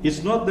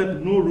 It's not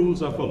that no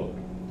rules are followed.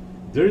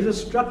 There is a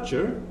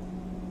structure,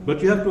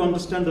 but you have to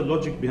understand the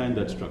logic behind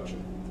that structure.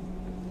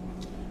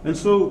 And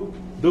so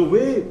the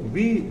way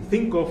we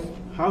think of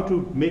how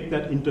to make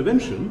that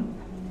intervention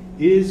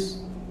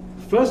is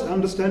first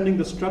understanding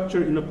the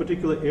structure in a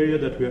particular area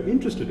that we are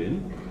interested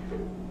in,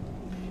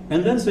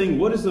 and then saying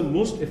what is the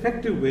most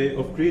effective way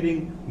of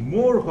creating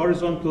more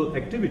horizontal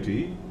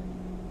activity,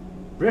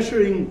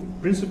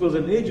 pressuring principals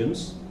and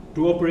agents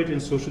to operate in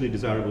socially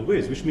desirable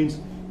ways, which means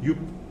you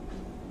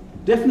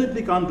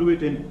definitely can't do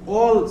it in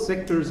all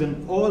sectors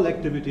and all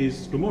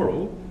activities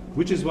tomorrow,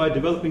 which is why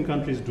developing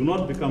countries do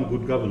not become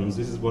good governance.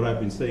 This is what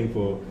I've been saying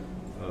for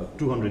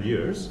 200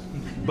 years.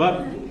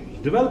 But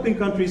developing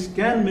countries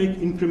can make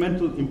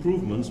incremental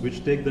improvements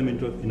which take them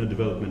in a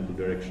developmental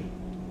direction.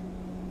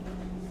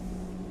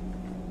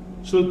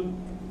 So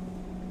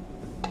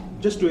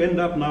just to end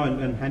up now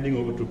and handing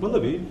over to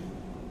Pallavi,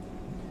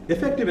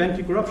 effective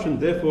anti-corruption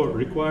therefore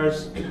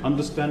requires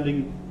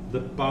understanding the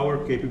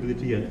power,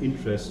 capability, and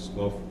interests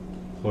of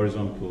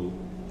horizontal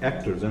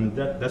actors, and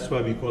that's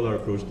why we call our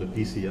approach the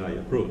PCI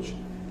approach.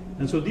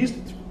 And so these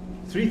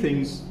three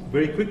things,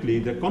 very quickly,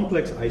 they're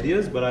complex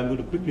ideas, but I'm going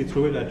to quickly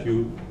throw it at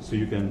you so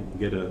you can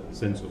get a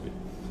sense of it.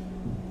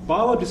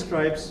 Power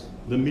describes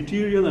the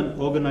material and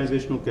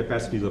organizational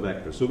capacities of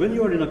actors. So when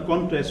you are in a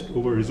contest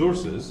over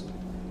resources,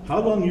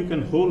 how long you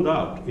can hold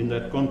out in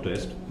that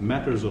contest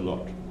matters a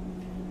lot.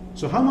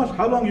 So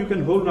how long you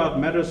can hold out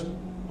matters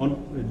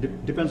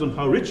depends on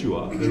how rich you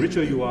are. The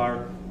richer you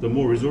are, the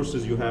more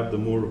resources you have, the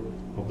more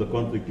of the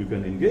conflict you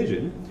can engage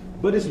in.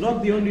 But it's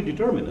not the only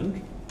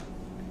determinant.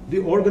 The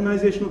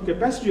organizational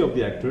capacity of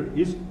the actor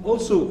is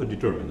also a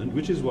determinant,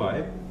 which is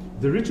why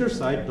the richer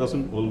side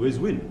doesn't always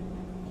win.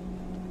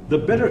 The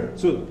better,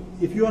 so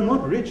if you are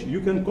not rich, you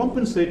can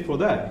compensate for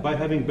that by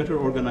having better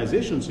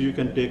organization, so you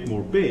can take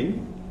more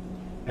pain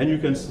and you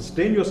can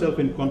sustain yourself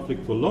in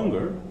conflict for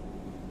longer.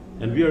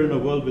 And we are in a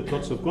world with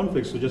lots of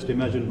conflicts, so just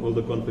imagine all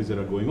the conflicts that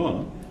are going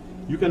on.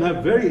 You can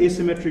have very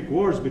asymmetric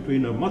wars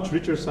between a much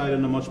richer side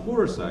and a much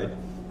poorer side,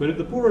 but if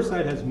the poorer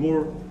side has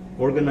more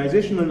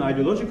organizational and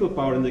ideological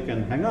power and they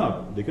can hang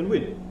out, they can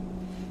win.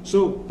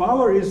 So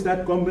power is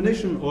that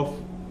combination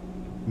of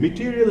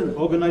material and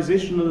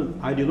organizational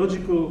and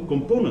ideological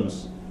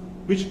components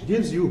which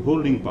gives you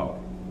holding power.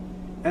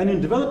 And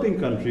in developing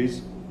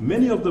countries,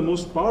 many of the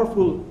most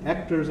powerful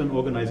actors and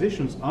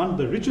organizations aren't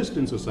the richest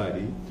in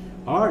society,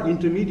 are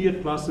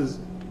intermediate classes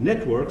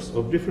networks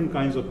of different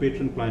kinds of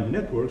patron-client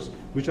networks,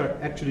 which are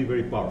actually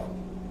very powerful.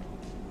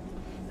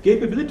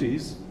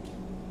 Capabilities,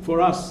 for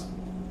us,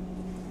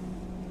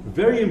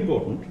 very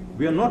important.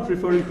 We are not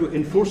referring to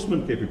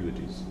enforcement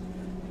capabilities.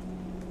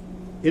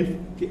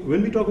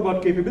 When we talk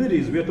about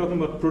capabilities, we are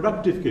talking about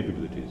productive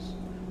capabilities.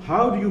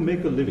 How do you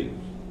make a living?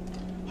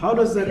 How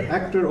does that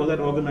actor or that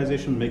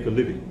organization make a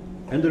living?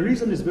 And the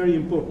reason is very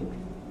important.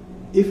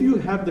 If you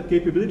have the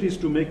capabilities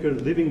to make a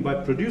living by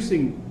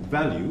producing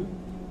value,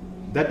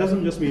 that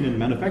doesn't just mean in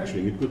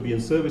manufacturing. It could be in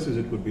services,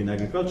 it could be in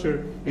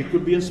agriculture, it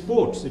could be in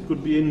sports, it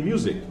could be in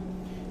music.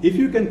 If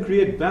you can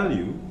create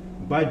value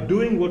by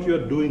doing what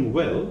you're doing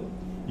well,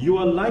 you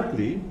are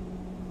likely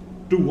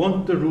to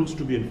want the rules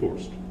to be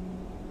enforced.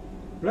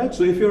 Right?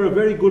 So if you're a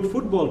very good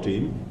football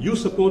team, you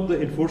support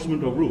the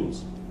enforcement of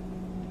rules.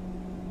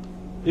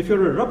 If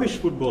you're a rubbish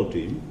football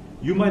team,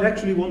 you might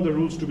actually want the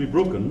rules to be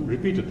broken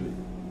repeatedly.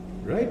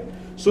 Right?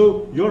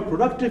 So your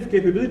productive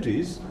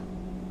capabilities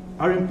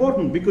are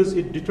important because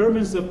it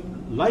determines the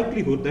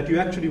likelihood that you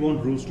actually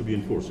want rules to be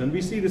enforced. And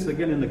we see this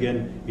again and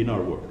again in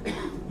our work.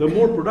 The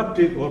more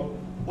productive or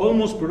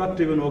almost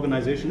productive an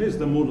organization is,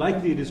 the more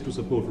likely it is to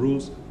support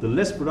rules. The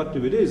less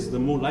productive it is, the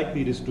more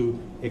likely it is to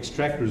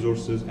extract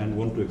resources and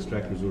want to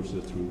extract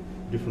resources through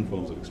different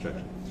forms of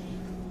extraction.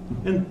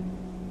 And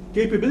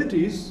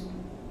capabilities,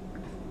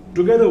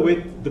 together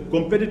with the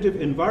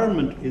competitive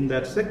environment in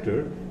that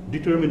sector,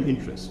 determine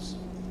interests.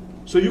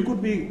 So you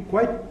could be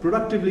quite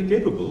productively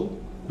capable,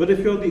 but if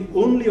you're the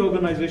only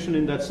organization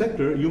in that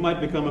sector, you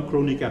might become a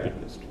crony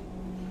capitalist.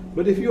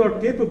 But if you are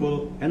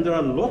capable and there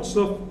are lots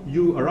of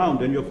you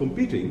around and you're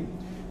competing,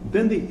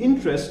 then the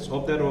interests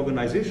of that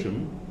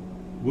organization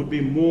would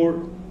be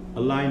more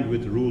aligned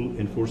with rule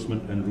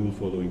enforcement and rule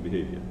following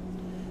behavior.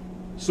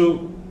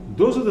 So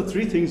those are the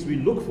three things we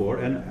look for,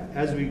 and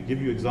as we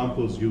give you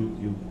examples,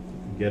 you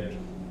get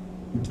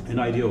an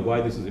idea of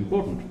why this is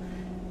important.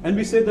 And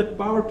we say that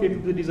power,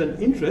 capabilities,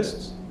 and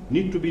interests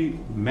need to be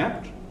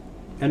mapped,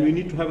 and we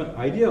need to have an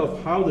idea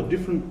of how the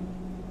different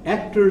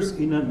actors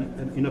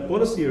in a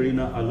policy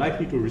arena are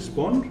likely to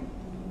respond.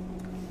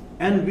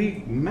 And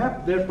we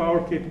map their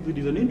power,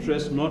 capabilities, and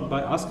interests not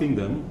by asking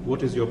them,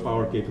 what is your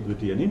power,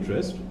 capability, and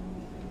interest?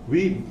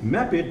 We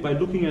map it by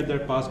looking at their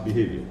past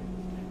behavior.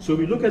 So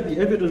we look at the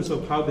evidence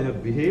of how they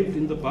have behaved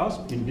in the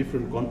past in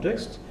different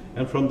contexts,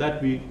 and from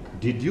that we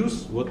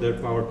deduce what their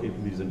power,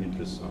 capabilities, and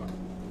interests are.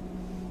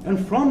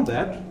 And from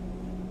that,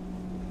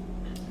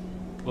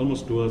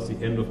 almost towards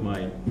the end of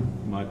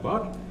my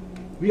part,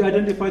 we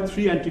identified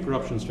three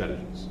anti-corruption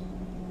strategies.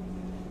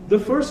 The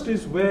first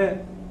is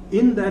where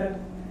in that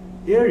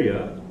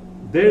area,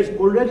 there's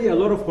already a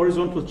lot of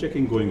horizontal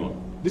checking going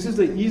on. This is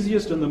the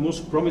easiest and the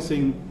most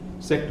promising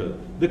sector.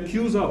 The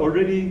queues are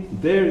already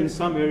there in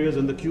some areas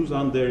and the queues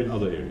aren't there in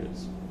other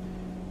areas.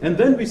 And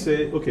then we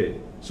say, okay,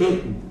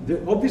 so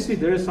obviously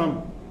there is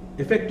some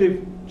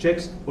effective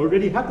checks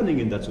already happening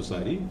in that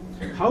society.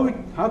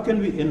 How can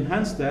we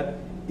enhance that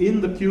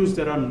in the queues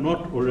that are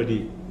not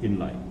already in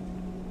line?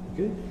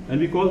 Okay? And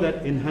we call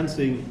that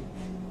enhancing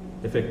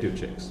effective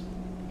checks.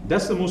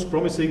 That's the most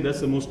promising,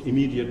 that's the most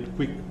immediate,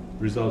 quick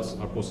results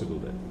are possible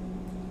there.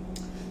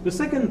 The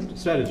second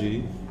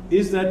strategy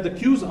is that the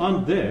queues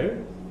aren't there,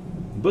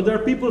 but there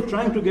are people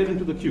trying to get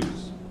into the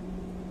queues.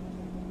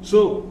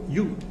 So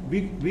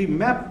we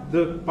map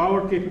the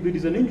power,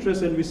 capabilities, and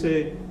interests, and we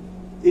say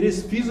it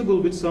is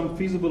feasible with some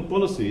feasible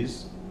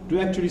policies to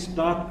actually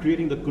start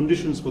creating the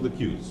conditions for the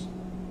queues.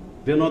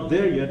 They're not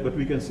there yet, but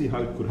we can see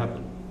how it could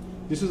happen.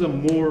 This is a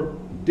more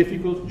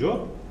difficult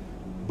job,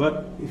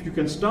 but if you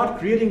can start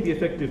creating the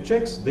effective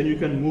checks, then you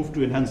can move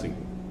to enhancing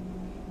them.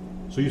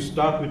 So you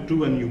start with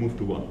 2 and you move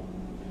to 1.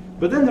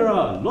 But then there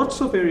are lots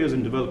of areas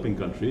in developing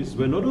countries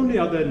where not only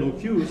are there no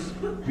queues,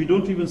 we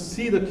don't even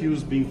see the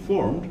queues being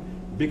formed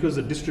because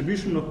the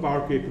distribution of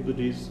power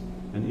capabilities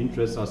and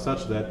interests are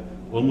such that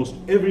almost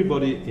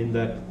everybody in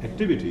that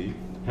activity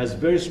has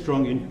very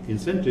strong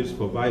incentives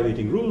for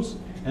violating rules,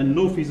 and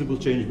no feasible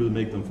change will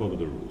make them follow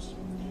the rules.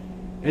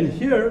 And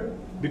here,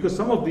 because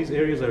some of these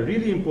areas are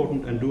really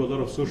important and do a lot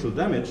of social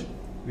damage,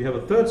 we have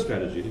a third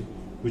strategy,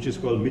 which is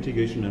called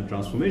mitigation and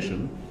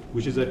transformation,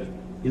 which is that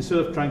instead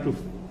of trying to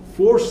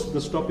force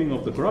the stopping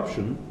of the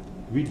corruption,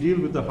 we deal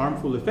with the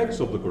harmful effects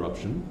of the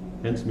corruption,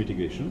 hence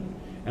mitigation.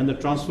 And the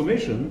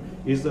transformation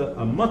is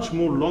a much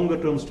more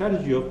longer-term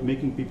strategy of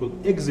making people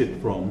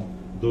exit from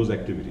those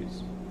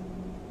activities.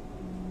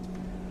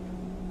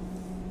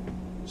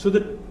 So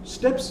the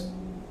steps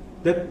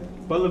that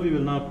Pallavi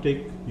will now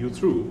take you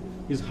through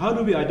is how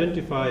do we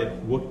identify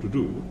what to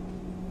do.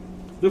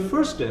 The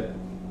first step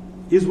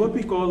is what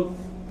we call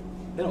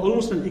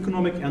almost an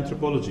economic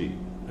anthropology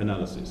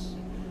analysis.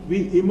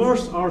 We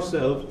immerse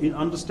ourselves in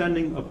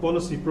understanding a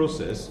policy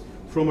process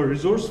from a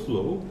resource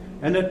flow,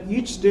 and at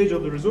each stage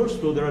of the resource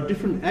flow, there are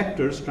different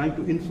actors trying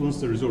to influence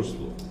the resource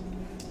flow.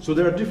 So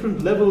there are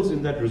different levels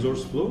in that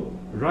resource flow,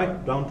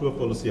 right down to a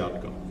policy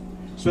outcome.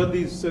 So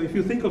if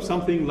you think of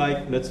something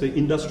like, let's say,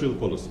 industrial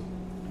policy.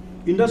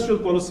 Industrial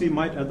policy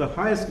might, at the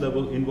highest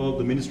level, involve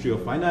the Ministry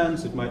of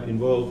Finance, it might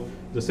involve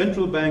the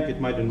central bank, it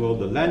might involve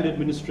the land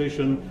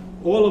administration,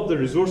 all of the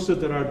resources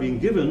that are being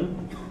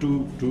given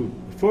to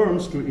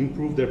firms to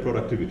improve their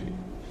productivity.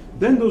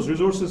 Then those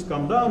resources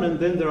come down, and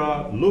then there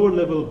are lower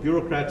level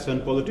bureaucrats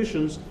and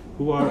politicians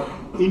who are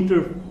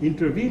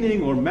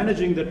intervening or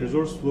managing that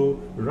resource flow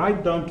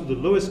right down to the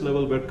lowest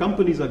level where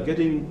companies are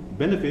getting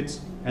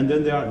benefits, and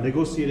then they are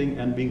negotiating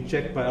and being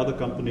checked by other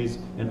companies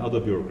and other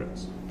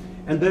bureaucrats.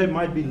 And there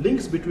might be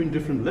links between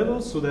different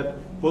levels so that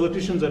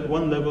politicians at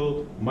one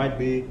level might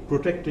be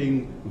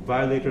protecting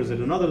violators at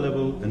another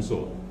level, and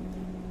so on.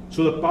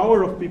 So the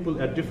power of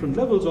people at different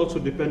levels also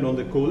depend on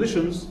the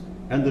coalitions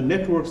and the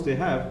networks they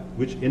have,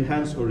 which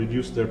enhance or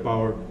reduce their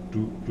power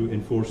to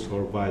enforce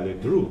or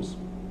violate the rules.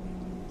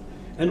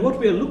 And what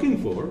we are looking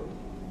for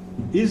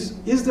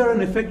is there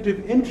an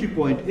effective entry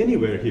point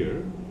anywhere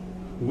here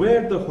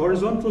where the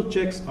horizontal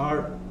checks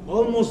are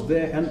almost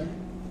there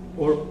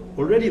or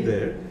already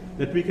there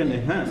that we can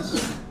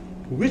enhance,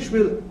 which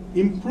will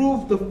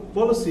improve the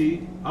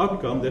policy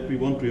outcome that we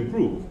want to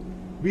improve.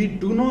 We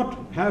do not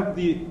have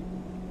the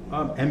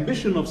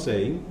ambition of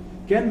saying,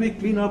 can we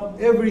clean up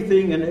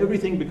everything and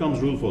everything becomes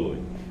rule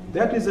following?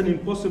 That is an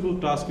impossible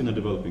task in a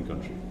developing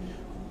country.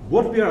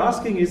 What we are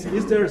asking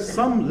is there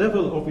some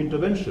level of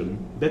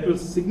intervention that will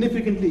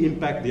significantly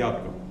impact the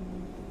outcome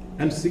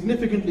and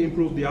significantly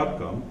improve the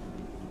outcome,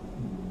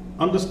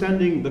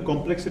 understanding the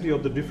complexity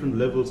of the different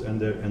levels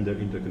and their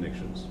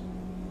interconnections.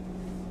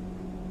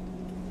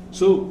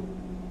 So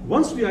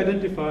once we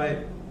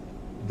identify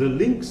the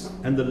links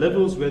and the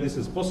levels where this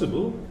is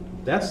possible,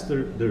 that's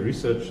the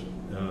research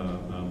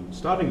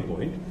starting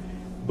point.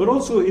 But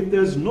also, if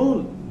there's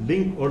no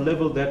link or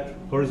level that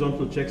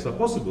horizontal checks are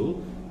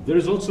possible, there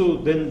is also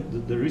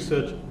then the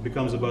research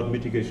becomes about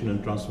mitigation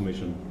and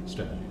transformation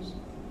strategies.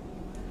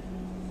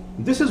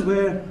 This is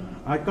where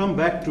I come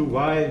back to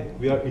why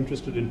we are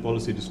interested in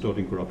policy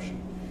distorting corruption.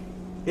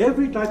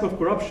 Every type of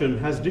corruption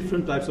has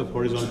different types of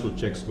horizontal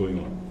checks going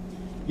on.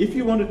 If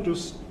you wanted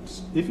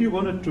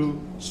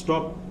to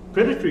stop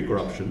predatory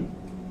corruption,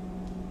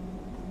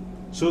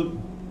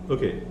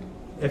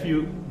 if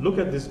you look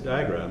at this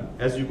diagram,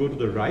 as you go to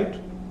the right,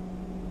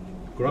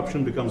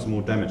 corruption becomes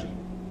more damaging.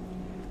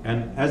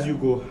 And as you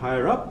go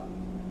higher up,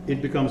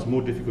 it becomes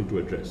more difficult to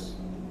address.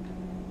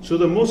 So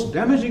the most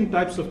damaging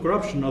types of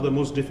corruption are the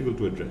most difficult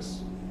to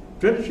address.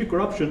 Predatory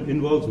corruption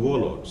involves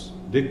warlords.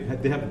 They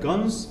have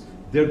guns,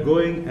 they're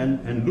going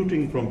and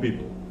looting from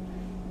people.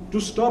 To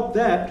stop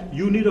that,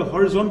 you need a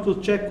horizontal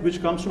check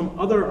which comes from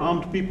other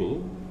armed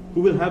people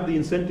who will have the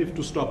incentive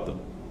to stop them.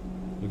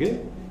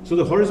 Okay? So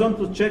the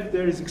horizontal check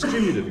there is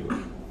extremely difficult.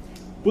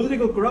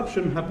 Political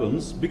corruption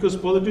happens because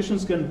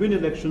politicians can win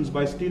elections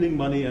by stealing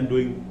money and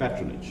doing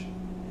patronage.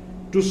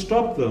 To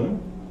stop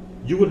them,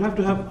 you will have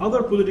to have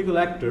other political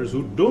actors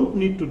who don't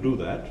need to do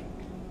that,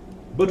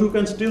 but who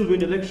can still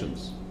win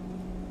elections.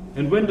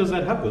 And when does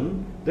that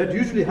happen? That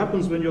usually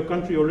happens when your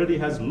country already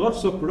has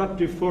lots of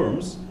productive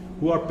firms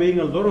who are paying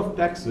a lot of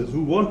taxes,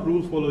 who want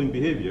rule-following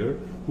behavior,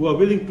 who are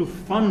willing to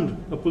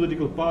fund a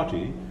political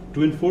party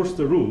to enforce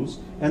the rules,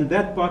 and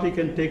that party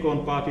can take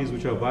on parties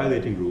which are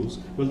violating rules.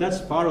 Well, that's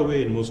far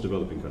away in most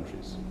developing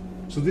countries.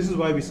 So this is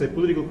why we say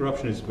political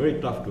corruption is very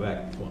tough to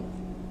act on.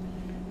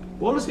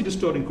 Policy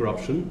distorting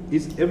corruption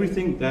is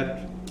everything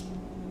that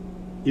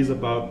is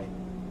about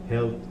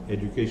health,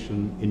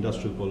 education,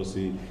 industrial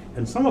policy,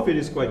 and some of it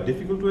is quite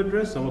difficult to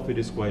address, some of it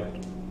is quite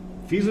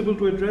feasible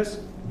to address.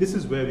 This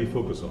is where we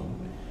focus on.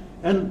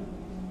 And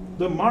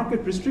the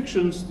market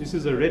restrictions, this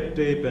is a red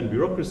tape and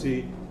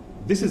bureaucracy,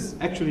 this is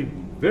actually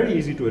very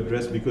easy to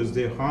address because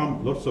they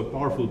harm lots of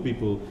powerful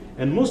people,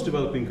 and most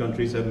developing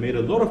countries have made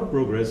a lot of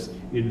progress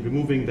in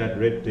removing that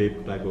red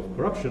tape type of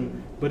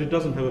corruption, but it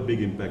doesn't have a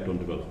big impact on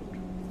development.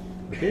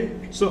 Okay?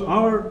 So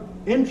our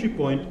entry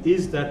point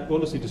is that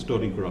policy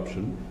distorting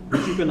corruption,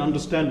 which you can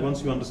understand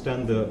once you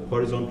understand the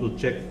horizontal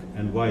check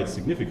and why it's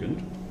significant.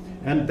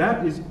 And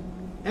that is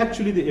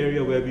actually the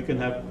area where we can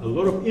have a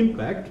lot of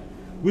impact,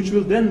 which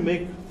will then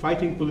make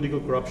fighting political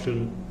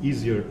corruption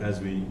easier as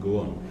we go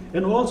on.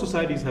 And all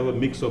societies have a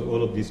mix of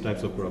all of these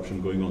types of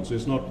corruption going on. So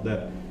it's not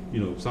that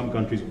some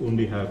countries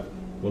only have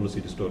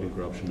policy distorting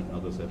corruption and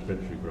others have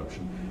predatory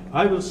corruption.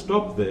 I will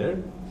stop there,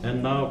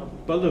 and now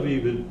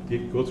Pallavi will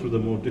go through the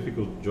more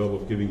difficult job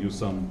of giving you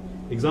some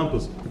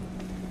examples.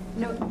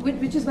 No,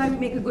 which is why we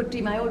make a good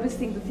team. I always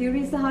think the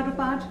theory is the harder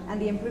part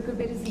and the empirical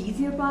bit is the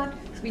easier part.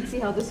 So we'll see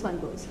how this one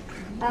goes.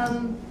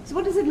 So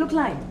what does it look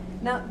like?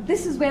 Now,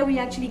 this is where we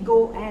actually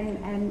go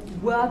and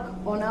work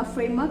on our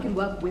framework and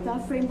work with our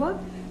framework.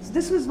 So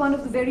this was one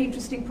of the very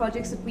interesting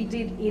projects that we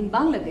did in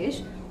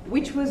Bangladesh,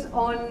 which was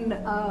on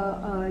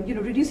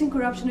reducing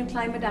corruption and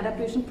climate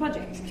adaptation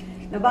projects.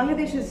 Now,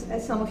 Bangladesh,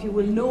 as some of you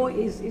will know,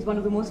 is one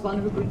of the most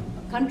vulnerable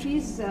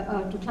countries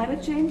to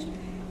climate change.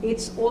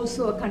 It's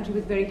also a country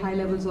with very high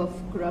levels of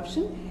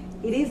corruption.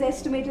 It is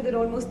estimated that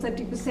almost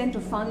 30%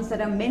 of funds that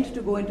are meant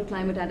to go into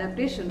climate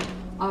adaptation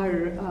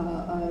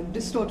are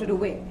distorted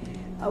away.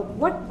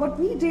 What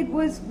we did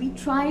was we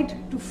tried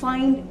to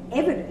find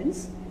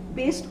evidence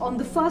based on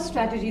the first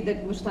strategy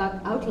that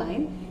Mushtaq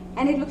outlined,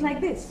 and it looked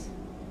like this.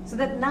 So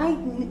that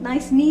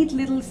nice, neat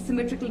little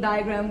symmetrical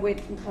diagram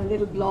with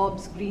little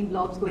blobs, green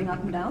blobs going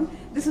up and down.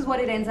 This is what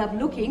it ends up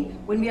looking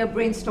when we are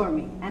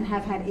brainstorming and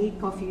have had 8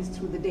 coffees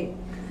through the day.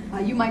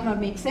 You might not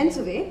make sense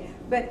of it,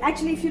 but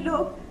actually if you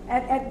look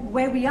at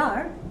where we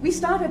are, we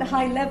start at a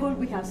high level.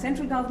 We have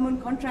central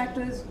government,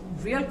 contractors,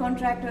 real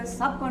contractors,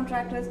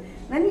 subcontractors.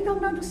 Then we come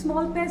down to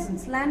small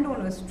peasants,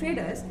 landowners,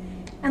 traders,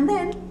 and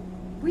then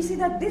we see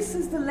that this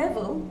is the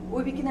level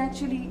where we can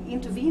actually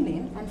intervene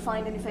in and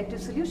find an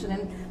effective solution.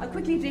 And I'll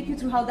quickly take you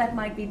through how that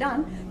might be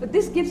done, but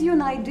this gives you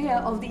an idea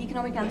of the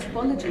economic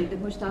anthropology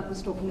that Mushtaq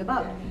was talking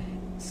about.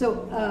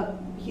 So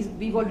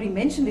we've already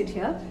mentioned it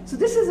here. So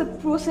this is a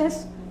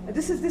process.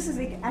 This is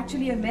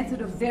actually a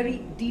method of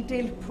very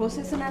detailed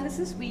process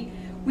analysis.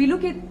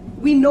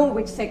 We know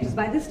which sectors.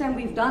 By this time,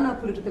 we've done our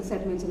political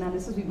settlements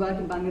analysis. We work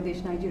in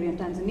Bangladesh, Nigeria, and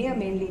Tanzania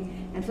mainly.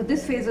 And for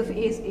this phase of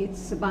ACE,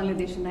 it's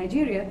Bangladesh and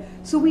Nigeria.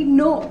 So we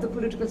know the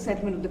political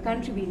settlement of the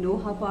country. We know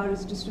how power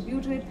is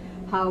distributed,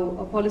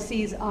 how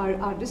policies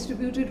are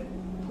distributed,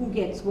 who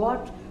gets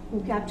what,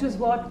 who captures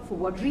what, for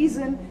what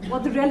reason,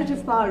 what the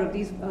relative power of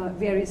these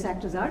various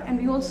actors are, and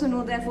we also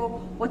know, therefore,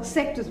 what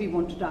sectors we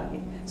want to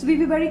target. So we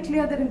were very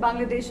clear that in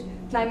Bangladesh,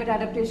 climate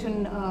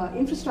adaptation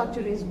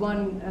infrastructure is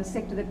one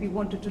sector that we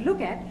wanted to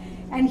look at,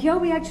 and here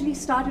we actually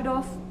started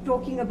off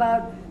talking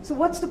about, so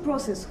what's the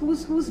process,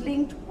 who's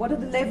linked, what are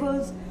the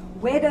levels,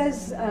 where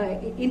does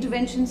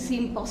intervention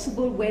seem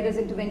possible, where does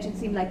intervention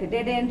seem like a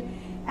dead end,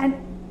 and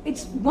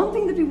it's one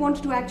thing that we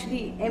wanted to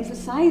actually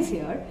emphasize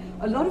here.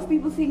 A lot of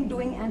people think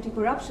doing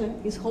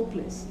anti-corruption is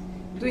hopeless.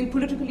 Doing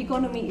political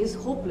economy is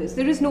hopeless.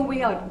 There is no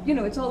way out.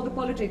 It's all the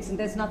politics, and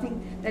there's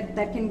nothing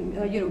that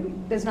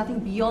can, there's nothing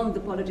beyond the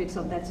politics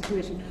of that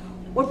situation.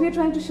 What we're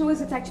trying to show is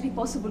it's actually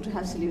possible to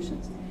have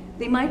solutions.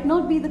 They might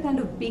not be the kind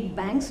of big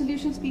bang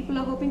solutions people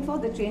are hoping for,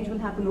 that change will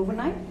happen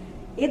overnight.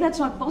 A, that's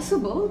not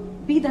possible.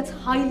 B, that's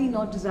highly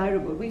not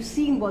desirable. We've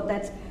seen what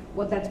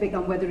that's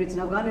become, whether it's in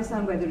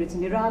Afghanistan, whether it's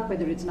in Iraq,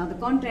 whether it's in other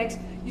contexts.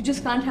 You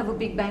just can't have a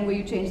big bang where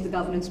you change the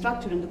governance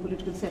structure and the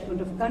political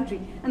settlement of a country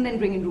and then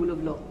bring in rule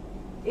of law.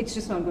 It's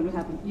just not going to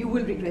happen. You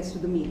will regress to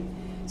the mean.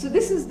 So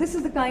this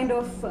is the kind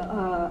of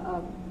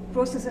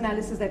process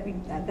analysis that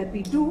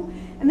we do,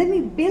 and then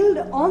we build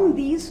on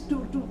these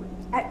to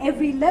at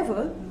every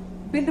level,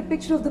 build a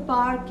picture of the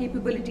power,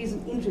 capabilities,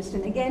 and interest.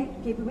 And again,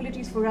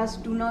 capabilities for us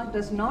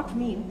does not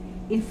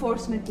mean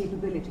enforcement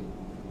capability.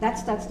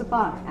 That's the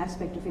power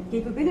aspect of it.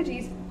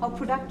 Capabilities, how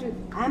productive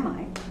am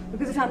I?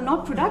 Because if I'm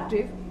not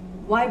productive,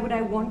 why would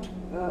I want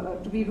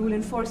to be rule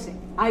enforcing?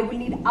 I will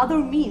need other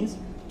means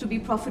to be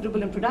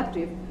profitable and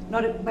productive.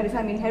 But if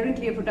I'm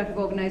inherently a productive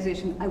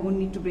organization, I won't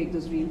need to break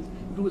those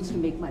rules to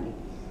make money.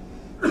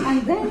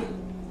 And then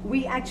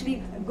we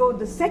actually go,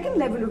 the second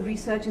level of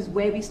research is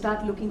where we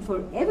start looking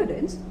for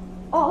evidence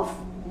of,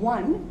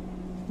 one,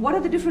 what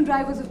are the different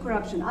drivers of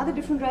corruption? Are there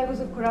different drivers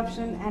of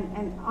corruption,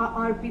 and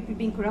are people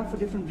being corrupt for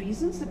different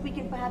reasons that we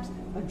can perhaps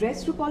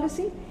address through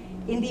policy?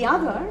 In the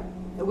other,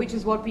 which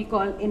is what we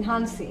call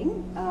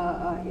enhancing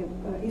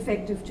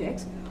effective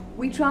checks,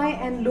 we try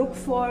and look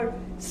for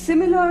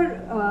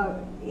similar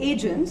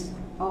agents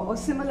or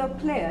similar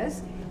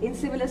players in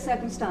similar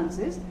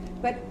circumstances,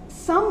 but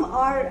some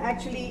are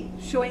actually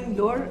showing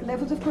lower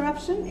levels of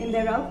corruption in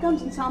their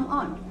outcomes and some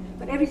aren't.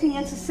 But everything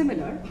else is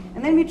similar.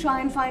 And then we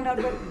try and find out,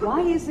 well,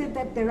 why is it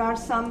that there are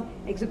some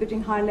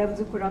exhibiting higher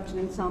levels of corruption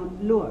and some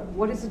lower?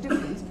 What is the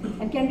difference?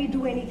 And can we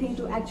do anything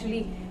to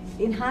actually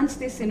enhance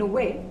this in a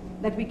way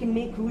that we can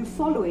make rule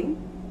following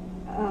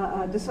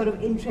the sort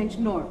of entrenched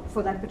norm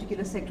for that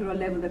particular sector or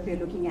level that we're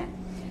looking at.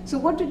 So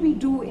what did we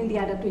do in the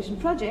adaptation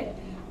project?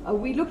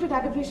 We looked at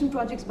adaptation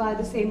projects by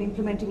the same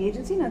implementing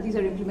agency. Now these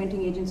are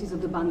implementing agencies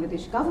of the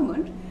Bangladesh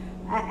government.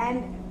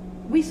 And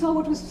we saw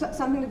what was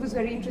something that was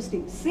very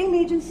interesting. Same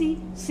agency,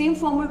 same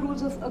formal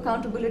rules of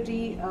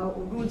accountability,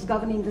 rules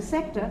governing the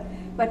sector,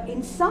 but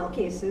in some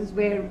cases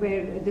where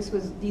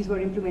these were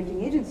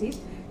implementing agencies,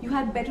 you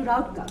had better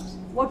outcomes.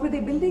 What were they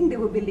building? They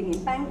were building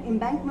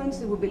embankments,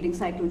 they were building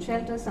cyclone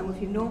shelters. Some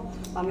of you know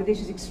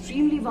Bangladesh is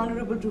extremely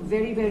vulnerable to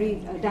very, very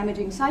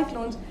damaging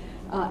cyclones.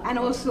 And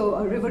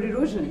also river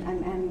erosion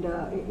and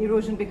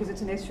erosion because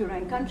it's an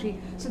estuarine country.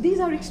 So these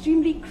are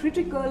extremely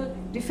critical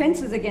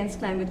defenses against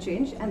climate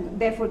change, and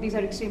therefore these are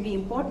extremely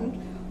important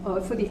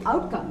for the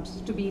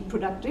outcomes to be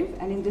productive.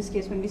 And in this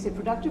case, when we say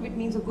productive, it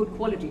means of good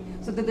quality,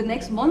 so that the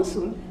next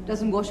monsoon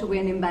doesn't wash away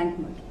an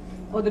embankment,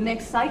 or the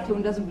next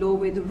cyclone doesn't blow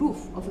away the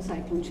roof of a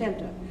cyclone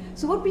shelter.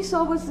 So what we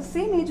saw was the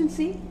same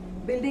agency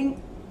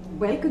building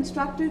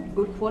well-constructed,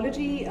 good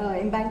quality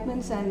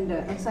embankments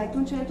and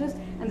cyclone shelters,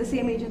 and the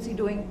same agency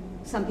doing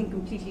something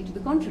completely to the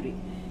contrary.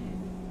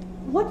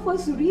 What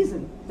was the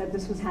reason that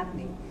this was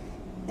happening?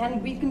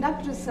 And we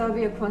conducted a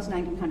survey across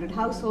 1,900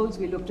 households.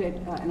 We looked at,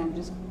 and I'm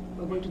just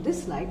going to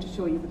this slide to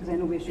show you because I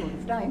know we're short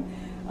of time.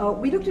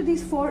 We looked at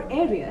these 4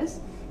 areas,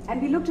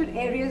 and we looked at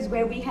areas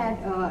where we had,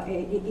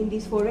 in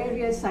these 4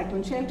 areas,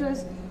 cyclone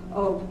shelters,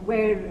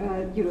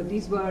 where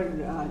these were,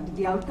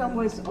 the outcome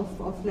was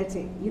of let's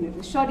say, it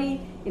was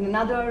shoddy. In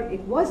another,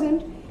 it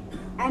wasn't.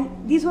 And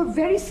these were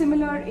very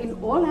similar in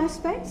all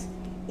aspects,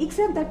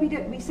 except that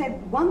we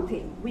said one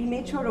thing. We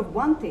made sure of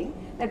one thing,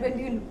 that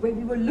when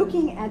we were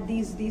looking at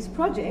these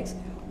projects,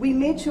 we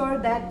made sure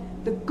that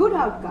the good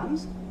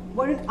outcomes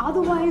were in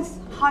otherwise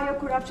higher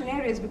corruption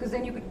areas, because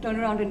then you could turn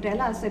around and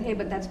tell us that, hey,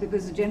 but that's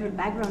because the general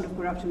background of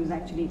corruption was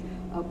actually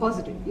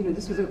positive.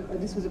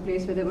 This was a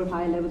place where there were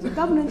higher levels of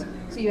governance,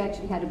 so you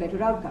actually had a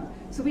better outcome.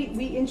 So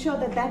we ensured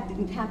that that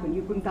didn't happen.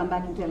 You couldn't come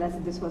back and tell us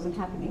that this wasn't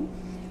happening.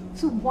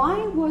 So why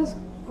was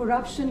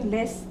corruption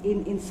less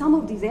in some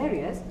of these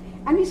areas?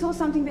 And we saw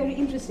something very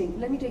interesting.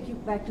 Let me take you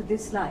back to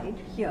this slide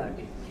here.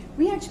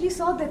 We actually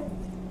saw that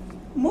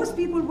most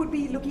people would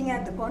be looking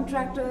at the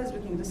contractors,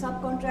 looking at the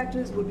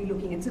subcontractors, would be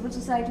looking at civil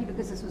society,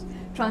 because this was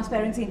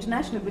Transparency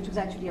International, which was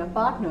actually our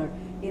partner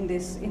in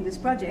this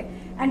project,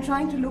 and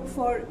trying to look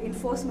for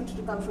enforcement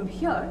to come from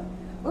here.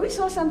 But we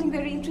saw something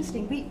very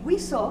interesting. We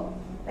saw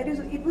that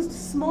it was the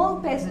small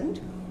peasant.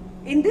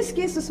 In this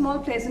case, the small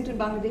peasant in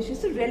Bangladesh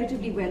is a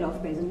relatively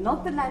well-off peasant,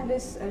 not the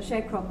landless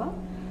sharecropper,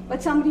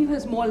 but somebody who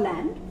has more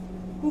land,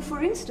 who,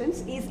 for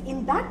instance, is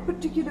in that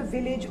particular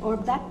village or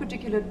that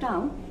particular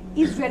town,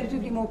 is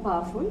relatively more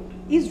powerful,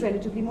 is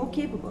relatively more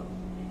capable.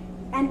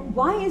 And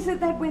why is it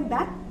that when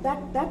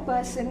that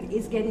person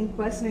is getting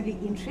personally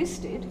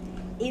interested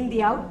in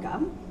the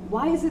outcome,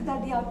 why is it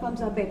that the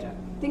outcomes are better?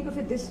 Think of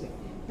it this way.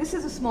 This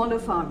is a smaller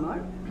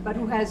farmer, but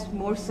who has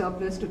more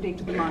surplus to take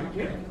to the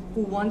market,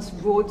 who wants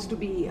roads to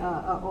be,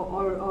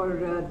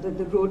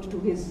 the road to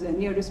his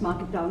nearest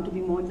market town to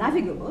be more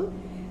navigable.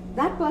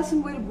 That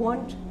person will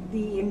want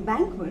the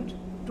embankment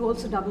to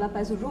also double up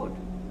as a road.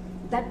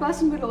 That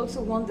person will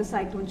also want the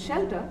cyclone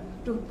shelter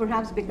to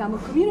perhaps become a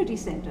community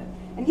center.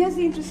 And here's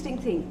the interesting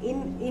thing.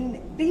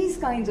 In these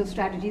kinds of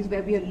strategies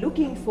where we are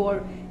looking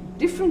for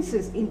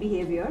differences in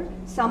behavior,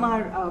 some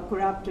are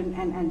corrupt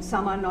and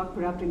some are not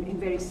corrupt in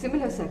very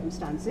similar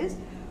circumstances,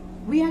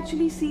 we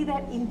actually see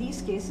that in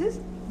these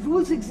cases,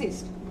 rules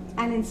exist.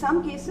 And in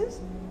some cases,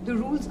 the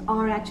rules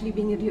are actually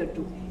being adhered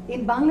to.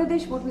 In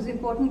Bangladesh, what was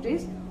important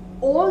is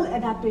all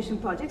adaptation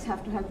projects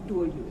have to have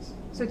dual use.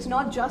 So it's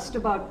not just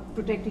about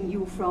protecting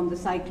you from the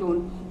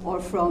cyclone or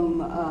from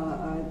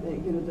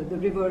the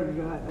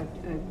river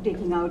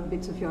taking out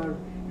bits of your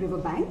river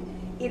bank.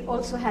 It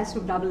also has to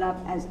double up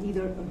as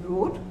either a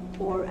road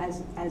or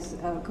as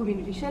a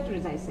community shelter,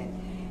 as I said.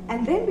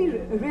 And then we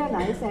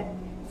realize that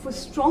for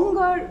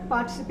stronger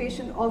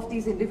participation of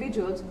these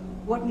individuals,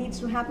 what needs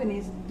to happen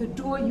is the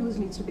dual use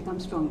needs to become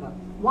stronger.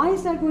 Why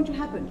is that going to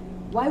happen?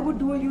 Why would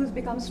dual use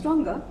become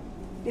stronger?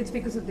 It's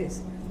because of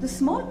this. The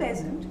small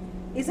peasant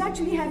is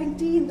actually having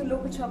tea in the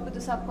local shop with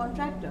the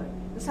subcontractor.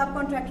 The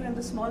subcontractor and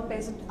the small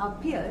peasant are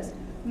peers,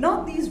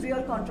 not these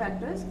real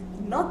contractors,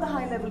 not the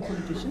high-level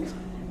politicians.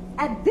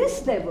 At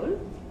this level,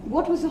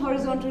 what was the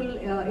horizontal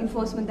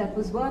enforcement that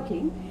was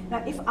working?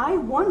 Now, if I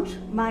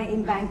want my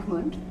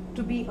embankment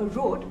to be a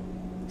road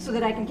so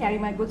that I can carry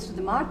my goods to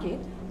the market,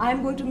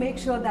 I'm going to make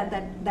sure that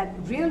that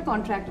real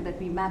contractor that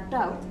we mapped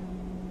out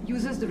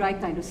uses the right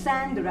kind of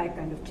sand, the right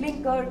kind of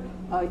clinker,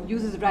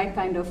 uses the right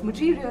kind of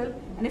material.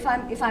 And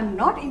if I'm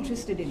not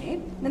interested in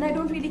it, then I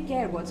don't really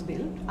care what's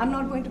built. I'm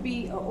not going to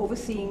be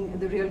overseeing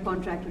the real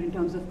contractor in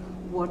terms of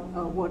what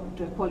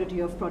quality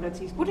of products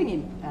he's putting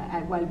in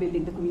while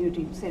building the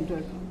community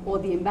center or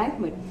the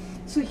embankment.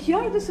 So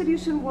here the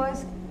solution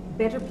was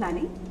better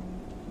planning,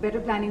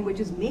 which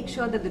is make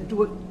sure that the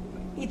dual,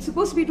 it's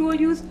supposed to be dual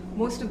use.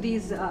 Most of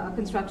these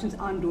constructions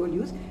aren't dual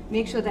use.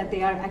 Make sure that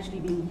they are actually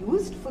being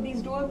used for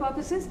these dual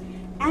purposes,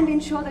 and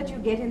ensure that you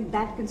get in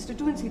that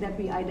constituency that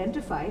we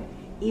identified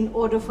in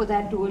order for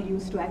that dual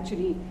use to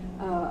actually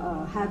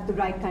have the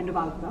right kind of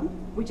outcome,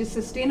 which is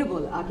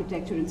sustainable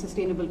architecture and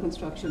sustainable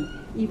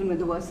construction, even when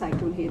the worst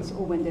cyclone hits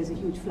or when there's a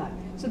huge flood.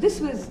 So this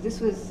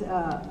was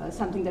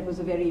something that was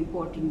a very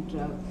important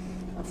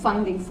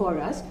finding for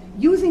us,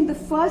 using the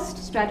first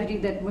strategy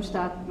that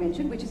Mushtaq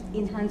mentioned, which is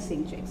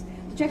enhancing checks.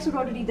 The checks were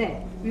already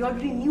there. We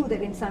already knew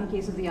that in some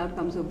cases the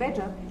outcomes were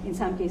better, in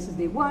some cases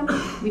they weren't.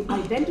 We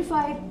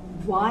identified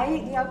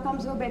why the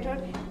outcomes were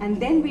better, and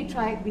then we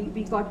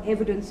got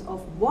evidence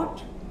of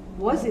what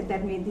was it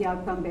that made the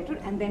outcome better,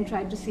 and then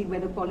tried to see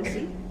whether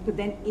policy could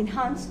then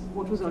enhance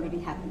what was already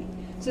happening.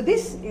 So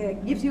this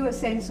gives you a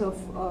sense of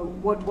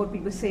what we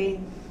were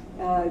saying,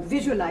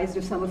 visualized,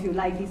 if some of you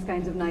like these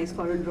kinds of nice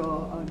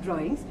CorelDRAW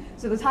drawings.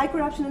 So there was high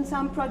corruption in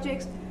some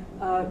projects.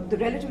 The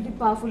relatively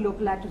powerful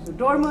local actors were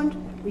dormant.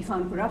 We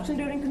found corruption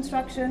during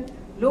construction,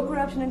 low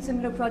corruption in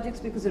similar projects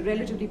because the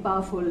relatively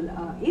powerful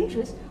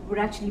interests were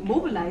actually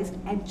mobilized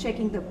and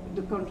checking the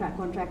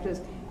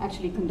contractors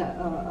actually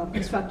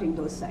constructing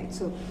those sites.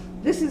 So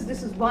this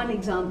is one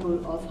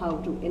example of how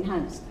to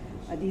enhance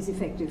these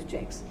effective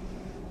checks.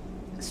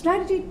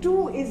 Strategy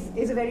 2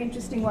 is a very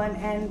interesting one,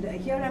 and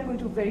here I'm going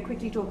to very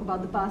quickly talk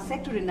about the power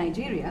sector in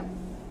Nigeria.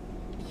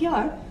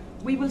 Here,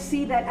 we will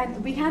see that,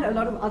 and we had a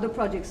lot of other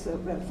projects.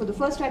 For the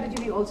first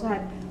strategy, we also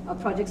had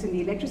projects in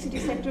the electricity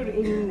sector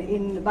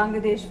in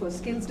Bangladesh, for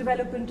skills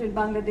development in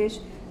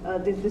Bangladesh,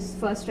 this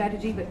first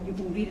strategy, but you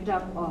can read it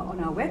up on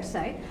our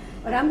website.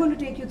 But I'm going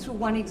to take you through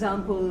one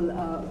example,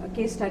 a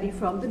case study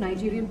from the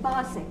Nigerian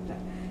power sector.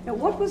 Now,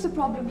 what was the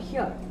problem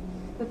here?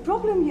 The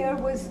problem here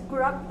was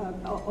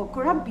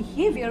corrupt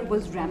behavior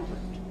was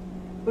rampant.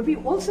 But we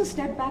also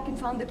stepped back and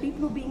found that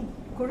people were being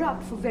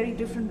corrupt for very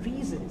different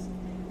reasons.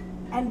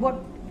 And what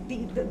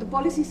the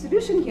policy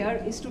solution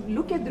here is to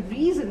look at the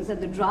reasons and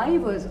the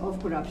drivers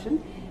of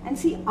corruption and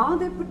see, are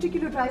there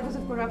particular drivers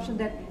of corruption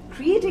that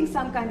creating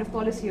some kind of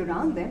policy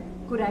around them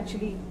could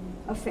actually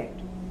affect?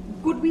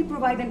 Could we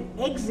provide an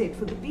exit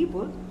for the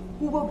people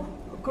who were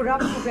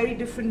corrupt for very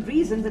different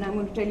reasons? And I'm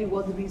going to tell you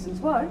what the reasons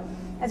were.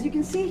 As you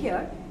can see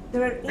here,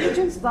 there are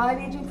agents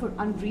violating for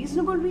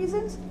unreasonable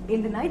reasons.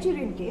 In the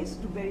Nigerian case,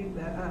 to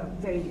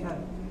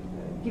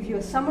give you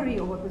a summary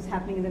of what was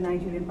happening in the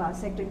Nigerian power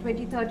sector, in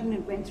 2013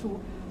 it went through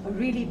a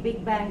really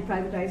big bang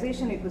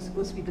privatization. It was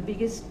supposed to be the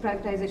biggest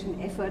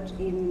privatization effort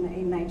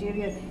in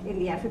Nigeria in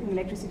the African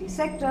electricity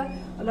sector.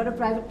 A lot of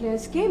private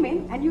players came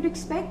in, and you'd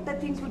expect that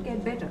things would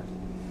get better.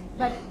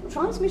 But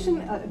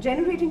transmission,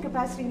 generating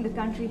capacity in the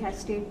country has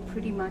stayed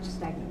pretty much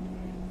stagnant.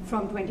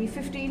 From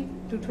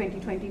 2015 to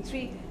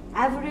 2023,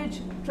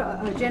 average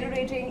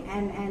generating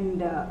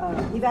and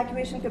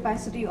evacuation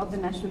capacity of the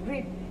national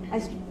grid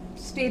has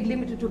stayed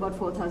limited to about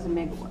 4,000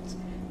 megawatts.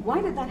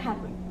 Why did that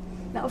happen?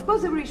 Now, of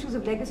course, there were issues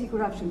of legacy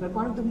corruption, but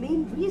one of the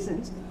main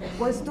reasons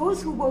was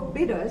those who were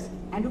bidders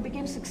and who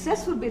became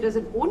successful bidders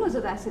and owners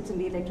of assets in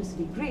the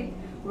electricity grid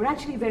were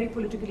actually very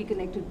politically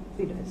connected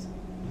bidders.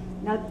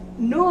 Now,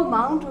 no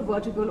amount of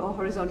vertical or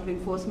horizontal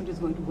enforcement is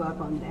going to work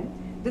on them.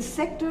 The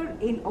sector,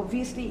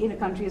 obviously in a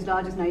country as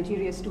large as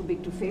Nigeria, is too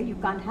big to fail. You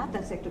can't have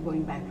that sector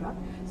going bankrupt.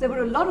 So there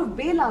were a lot of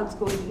bailouts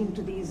going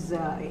into these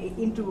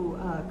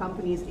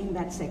companies in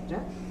that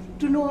sector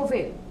to no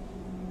avail.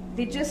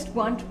 They just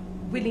weren't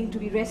willing to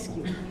be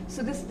rescued.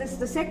 So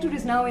the sector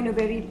is now in a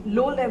very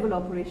low-level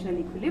operational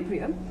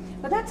equilibrium,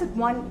 but that's at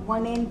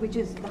one end, which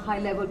is the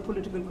high-level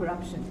political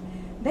corruption.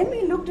 Then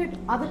we looked at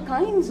other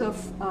kinds of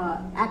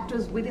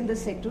actors within the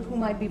sector who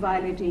might be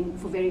violating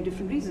for very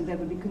different reasons. There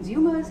would be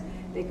consumers,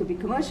 there could be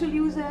commercial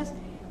users,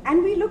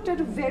 and we looked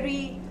at a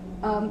very,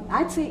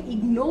 I'd say,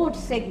 ignored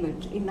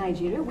segment in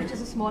Nigeria, which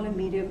is a small and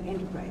medium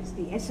enterprise,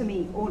 the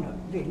SME owner,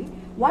 really.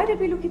 Why did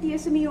we look at the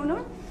SME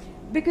owner?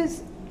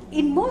 Because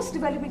in most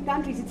developing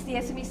countries, it's the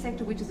SME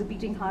sector which is the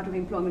beating heart of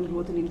employment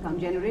growth and income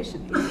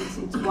generation.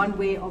 It's one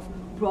way of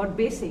broad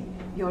basing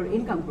your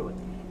income growth.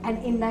 And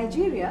in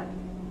Nigeria,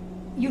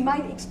 you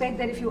might expect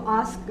that if you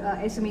ask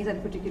SMEs at a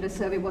particular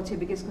survey, what's your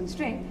biggest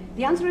constraint?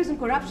 The answer isn't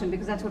corruption,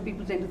 because that's what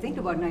people tend to think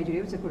about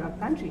Nigeria. It's a corrupt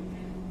country.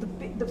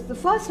 The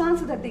first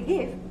answer that they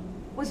gave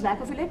was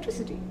lack of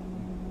electricity.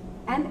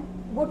 And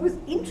what was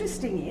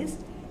interesting is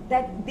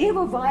that they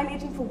were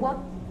violating for what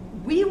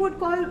we would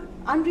call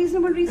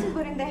unreasonable reasons,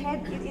 but in their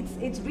head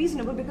it's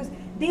reasonable because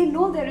they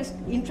know there is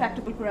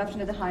intractable corruption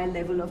at the higher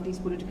level of these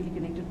politically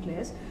connected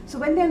players. So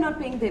when they're not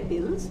paying their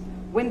bills,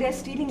 when they're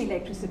stealing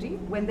electricity,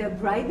 when they're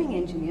bribing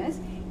engineers,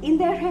 in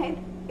their head,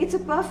 it's a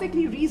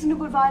perfectly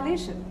reasonable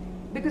violation.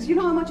 Because you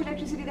know how much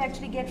electricity they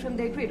actually get from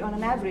their grid on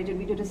an average, and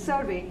we did a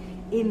survey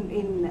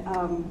in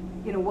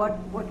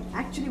what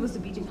actually was the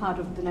beating heart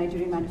of the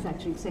Nigerian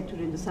manufacturing sector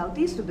in the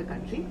southeast of the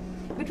country.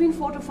 Between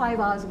 4 to 5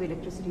 hours of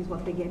electricity is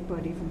what they get per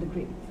day from the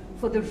grid.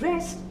 For the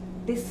rest,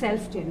 they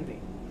self-generate.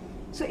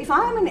 So if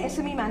I'm an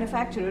SME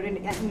manufacturer, and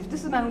if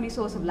this is my only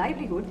source of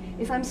livelihood,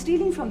 if I'm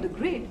stealing from the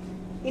grid,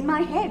 in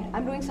my head,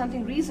 I'm doing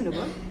something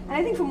reasonable. And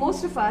I think for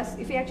most of us,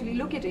 if we actually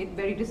look at it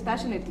very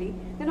dispassionately,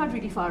 they're not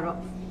really far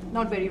off,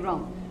 not very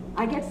wrong.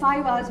 I get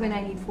 5 hours when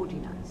I need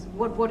 14 hours.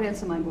 What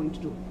else am I going to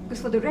do?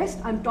 Because for the rest,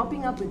 I'm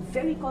topping up with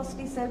very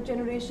costly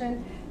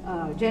self-generation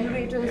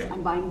generators,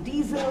 I'm buying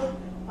diesel,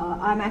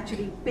 I'm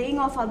actually paying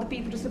off other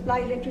people to supply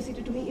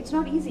electricity to me. It's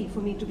not easy for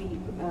me to be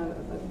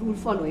rule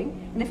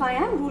following. And if I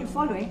am rule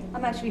following,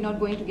 I'm actually not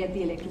going to get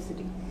the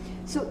electricity.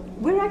 So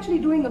we're actually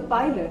doing a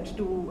pilot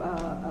to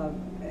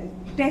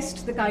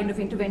test the kind of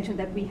intervention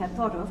that we had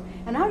thought of.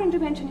 And our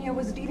intervention here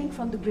was dealing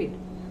from the grid.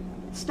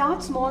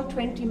 Start small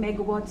 20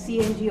 megawatt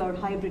CNG or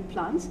hybrid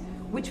plants,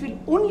 which will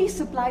only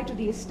supply to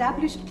the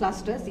established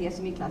clusters, the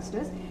SME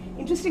clusters.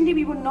 Interestingly,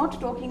 we were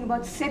not talking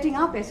about setting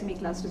up SME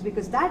clusters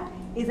because that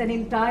is an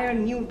entire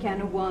new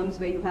can of worms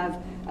where you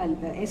have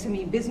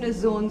SME business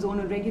zones,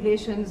 zonal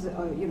regulations,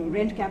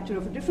 rent capture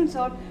of a different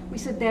sort. We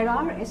said there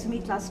are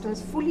SME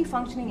clusters, fully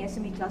functioning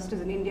SME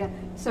clusters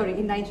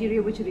in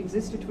Nigeria, which have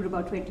existed for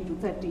about 20 to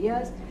 30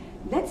 years.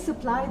 Let's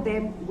supply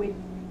them with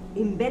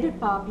embedded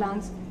power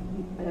plants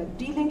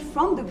dealing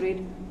from the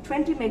grid,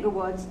 20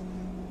 megawatts,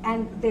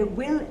 and there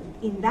will,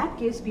 in that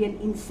case, be an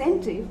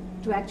incentive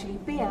to actually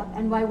pay up.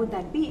 And why would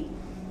that be?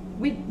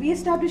 We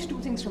established two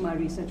things from our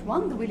research.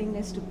 One, the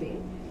willingness to pay,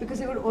 because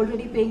they were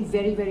already paying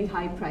very, very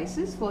high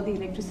prices for the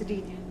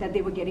electricity that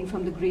they were getting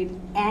from the grid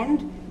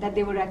and that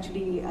they were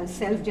actually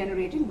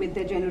self-generating with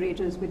their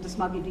generators, with the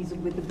smuggled diesel,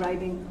 with the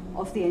bribing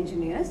of the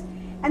engineers.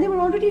 And they were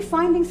already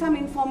finding some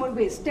informal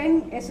ways.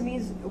 10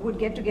 SMEs would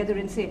get together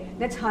and say,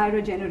 let's hire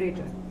a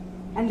generator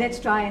and let's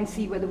try and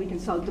see whether we can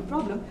solve the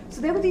problem.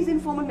 So there were these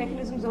informal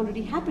mechanisms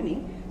already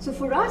happening. So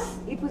for us,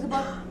 it was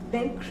about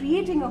then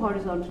creating a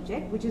horizontal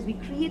check, which is we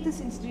create this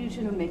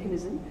institutional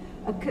mechanism,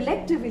 a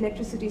collective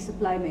electricity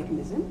supply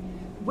mechanism,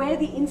 where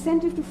the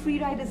incentive to free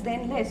ride is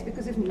then less,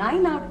 because if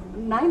nine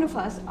of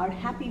us are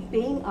happy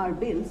paying our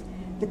bills,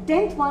 the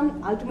 10th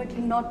one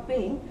ultimately not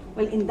paying,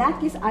 well, in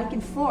that case, I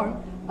can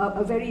form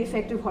a very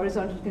effective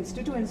horizontal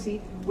constituency,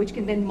 which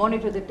can then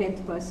monitor the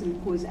 10th person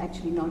who is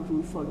actually not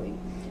rule following.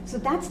 So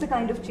that's the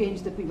kind of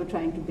change that we were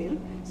trying to build.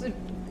 So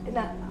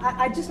now,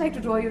 I'd just like to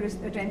draw your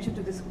attention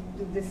to this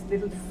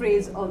little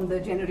phrase on the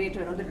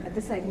generator, or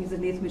this I think is a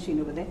lathe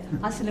machine over there,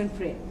 hustle and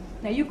pray.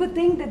 Now you could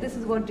think that this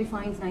is what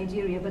defines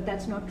Nigeria, but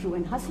that's not true.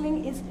 And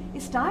hustling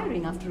is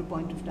tiring after a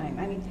point of time.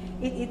 I mean,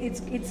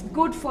 it's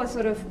good for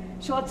sort of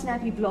short,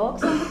 snappy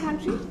blogs on the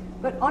country,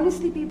 but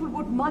honestly, people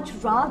would much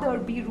rather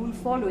be rule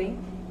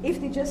following if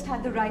they just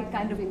had the right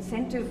kind of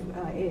incentive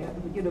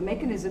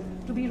mechanism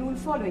to be rule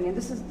following. And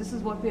this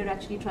is what we're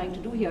actually trying to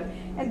do here.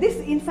 And this,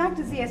 in fact,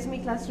 is the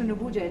SME cluster in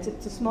Abuja.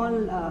 It's a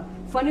small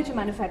furniture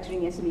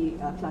manufacturing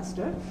SME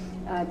cluster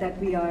that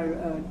we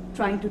are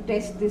trying to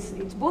test this.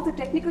 It's both a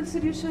technical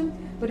solution,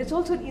 but it's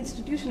also an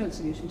institutional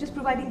solution. Just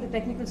providing the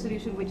technical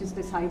solution, which is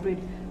this hybrid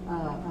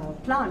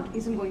plant,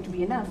 isn't going to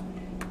be enough.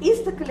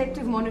 Is the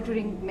collective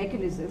monitoring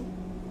mechanism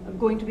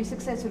going to be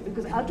successful?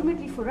 Because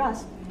ultimately for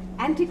us,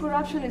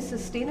 anti-corruption is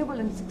sustainable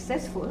and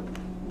successful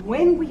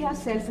when we have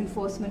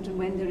self-enforcement and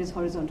when there is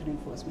horizontal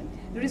enforcement.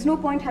 There is no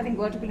point having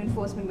vertical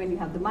enforcement when you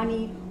have the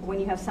money, or when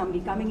you have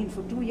somebody coming in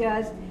for 2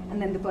 years, and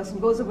then the person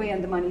goes away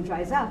and the money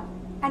dries up,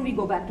 and we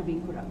go back to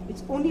being corrupt.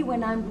 It's only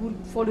when I'm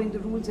following the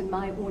rules in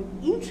my own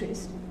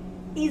interest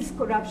is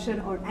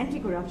corruption or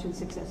anti-corruption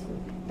successful.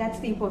 That's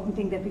the important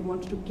thing that we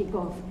wanted to kick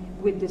off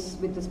with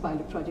this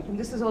pilot project. And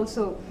this is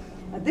also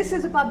this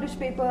is a published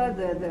paper,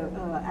 the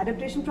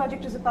adaptation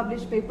project is a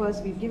published paper,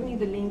 so we've given you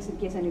the links in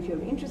case any of you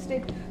are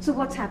interested. So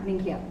what's happening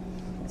here?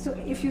 So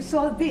if you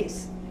saw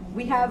this,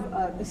 we have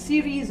a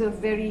series of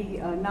very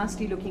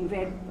nasty looking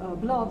red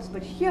blobs,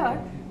 but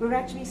here we're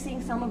actually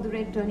seeing some of the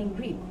red turning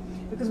green.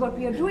 Because what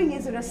we are doing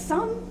is there are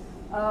some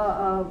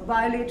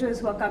violators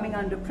who are coming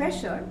under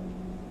pressure,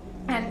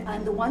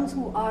 and the ones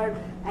who are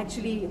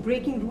actually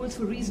breaking rules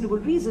for reasonable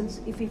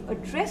reasons, if we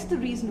address the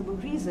reasonable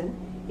reason,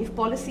 if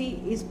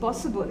policy is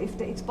possible, if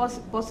it's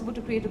possible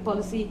to create a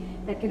policy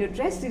that can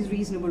address these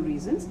reasonable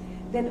reasons,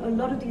 then a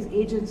lot of these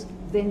agents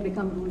then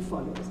become rule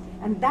followers.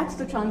 And that's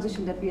the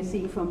transition that we are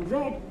seeing from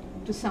red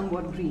to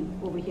somewhat green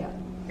over here.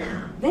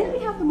 Then we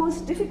have the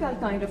most difficult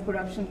kind of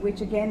corruption,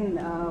 which again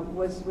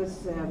was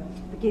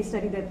the case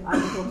study that I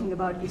was talking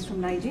about is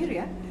from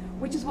Nigeria,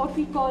 which is what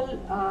we call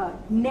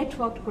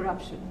networked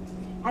corruption.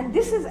 And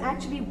this is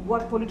actually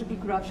what political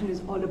corruption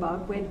is all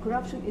about, when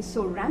corruption is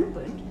so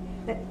rampant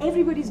that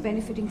everybody's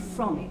benefiting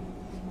from it.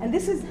 And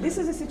this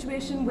is a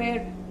situation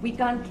where we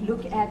can't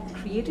look at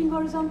creating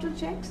horizontal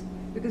checks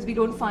because we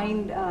don't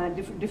find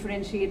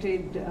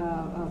differentiated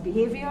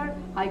behavior,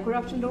 high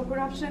corruption, low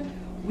corruption.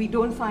 We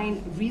don't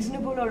find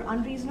reasonable or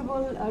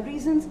unreasonable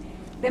reasons.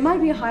 There might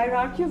be a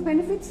hierarchy of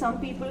benefits.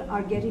 Some people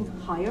are getting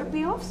higher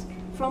payoffs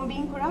from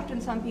being corrupt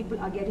and some people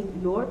are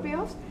getting lower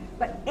payoffs.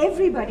 But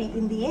everybody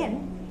in the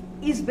end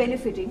is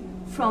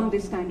benefiting from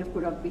this kind of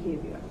corrupt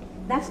behavior.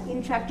 That's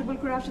intractable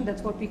corruption.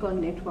 That's what we call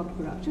networked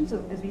corruption.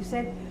 So as we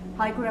said,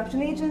 high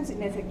corruption agents,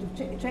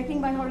 ineffective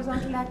checking by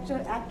horizontal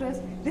actors.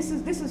 This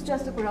is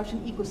just a corruption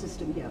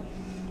ecosystem here.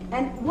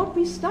 And what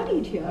we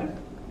studied here,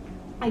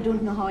 I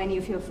don't know how any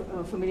of you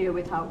are familiar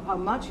with, how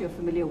much you're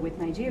familiar with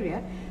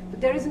Nigeria,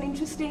 but there is an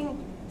interesting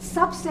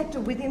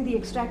subsector within the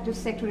extractive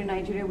sector in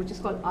Nigeria, which is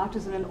called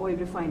artisanal oil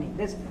refining.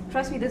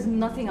 Trust me, there's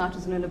nothing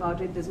artisanal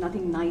about it, there's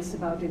nothing nice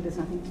about it, there's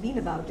nothing clean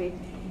about it.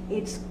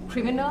 It's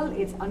criminal,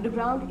 it's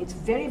underground, it's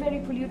very, very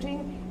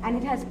polluting, and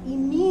it has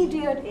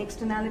immediate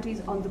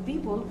externalities on the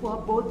people who are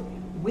both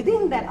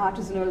within that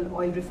artisanal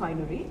oil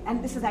refinery,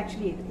 and this is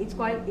actually,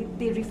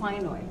 they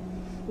refine oil.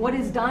 What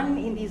is done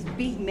in these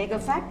big mega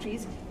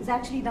factories is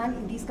actually done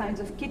in these kinds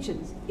of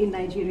kitchens in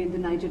Nigeria, in the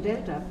Niger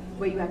Delta,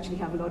 where you actually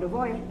have a lot of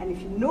oil. And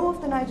if you know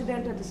of the Niger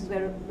Delta, this is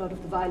where a lot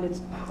of the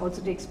violence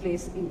also takes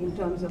place in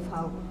terms of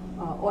how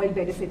oil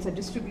benefits are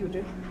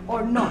distributed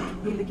or not,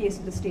 in the case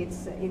of the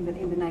states in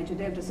the Niger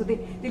Delta. So they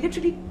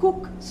literally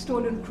cook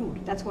stolen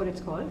crude, that's what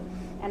it's called.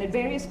 And at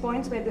various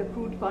points where the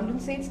crude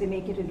condensates, they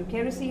make it into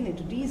kerosene,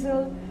 into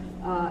diesel,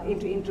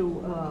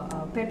 into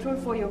petrol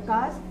for your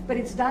cars, but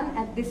it's done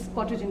at this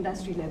cottage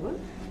industry level.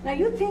 Now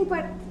you think,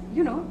 but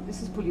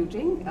this is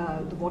polluting,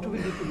 the water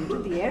will be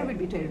polluted, the air will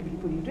be terribly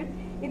polluted.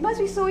 It must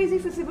be so easy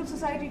for civil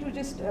society to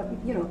just,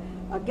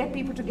 get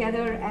people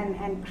together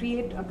and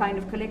create a kind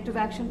of collective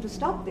action to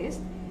stop this.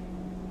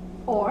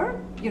 Or,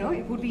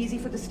 it would be easy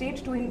for the state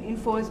to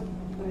enforce,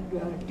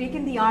 take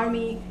in the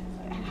army,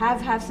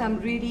 have some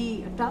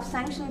really tough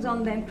sanctions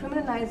on them,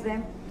 criminalize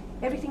them.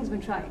 Everything's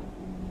been tried.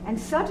 And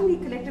certainly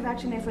collective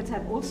action efforts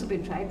have also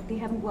been tried, they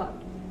haven't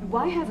worked.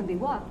 Why haven't they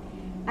worked?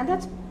 And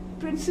that's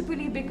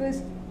principally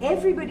because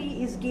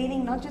everybody is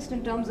gaining not just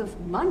in terms of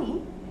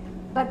money,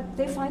 but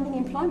they're finding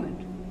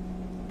employment.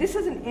 This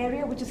is an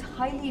area which is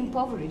highly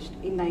impoverished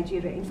in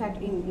Nigeria, in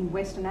fact in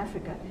Western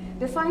Africa.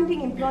 They're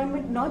finding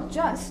employment not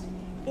just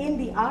in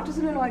the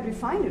artisanal oil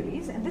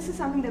refineries, and this is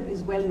something that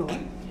is well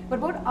known, but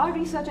what our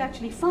research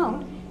actually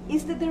found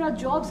is that there are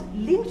jobs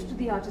linked to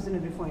the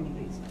artisanal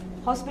refineries.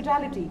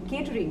 Hospitality,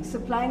 catering,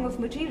 supplying of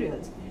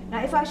materials.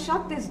 Now, if I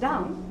shut this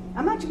down,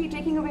 I'm actually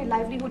taking away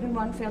livelihood in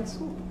one fell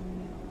swoop.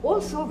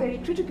 Also, very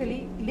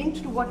critically,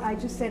 linked to what I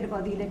just said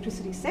about the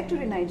electricity sector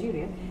in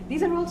Nigeria,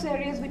 these are also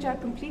areas which are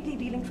completely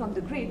dealing from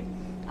the grid.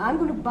 I'm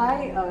going to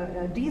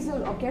buy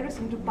diesel or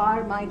kerosene to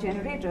power my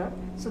generator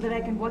so that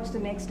I can watch the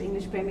next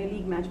English Premier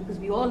League match, because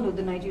we all know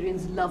the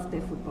Nigerians love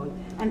their football.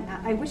 And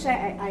I wish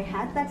I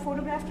had that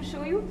photograph to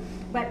show you,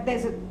 but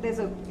there's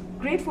a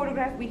great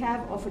photograph we have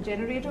of a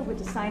generator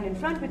with a sign in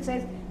front which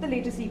says the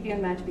latest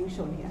EPL match being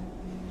shown here.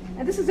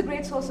 And this is a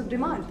great source of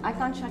demand. I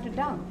can't shut it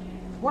down.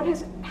 What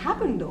has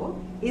happened though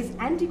is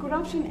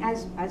anti-corruption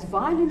as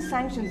violent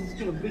sanctions,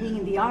 bringing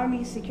in the army,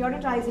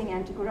 securitizing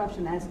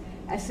anti-corruption as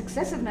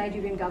successive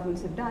Nigerian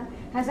governments have done,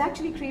 has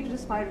actually created a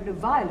spiral of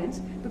violence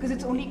because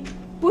it's only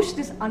pushed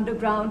this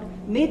underground,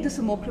 made this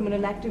a more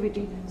criminal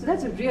activity. So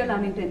that's a real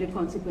unintended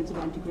consequence of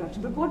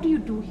anti-corruption. But what do you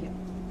do here?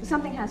 So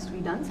something has to be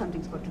done,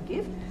 something's got to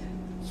give.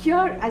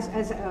 Here, as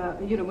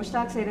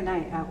Mushtaq said, and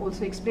I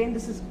also explained,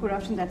 this is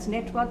corruption that's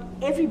networked.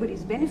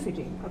 Everybody's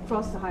benefiting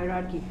across the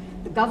hierarchy.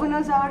 The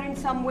governors are in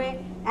some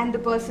way, and the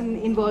person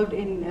involved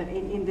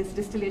in this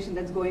distillation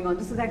that's going on.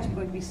 This is actually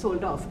going to be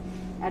sold off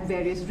at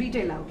various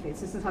retail outlets.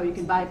 This is how you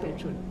can buy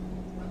petrol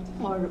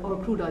or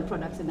crude oil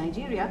products in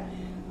Nigeria.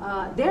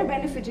 They're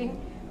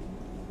benefiting.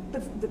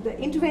 The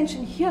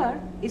intervention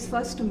here is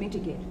first to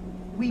mitigate.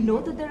 We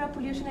know that there are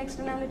pollution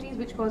externalities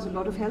which cause a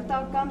lot of health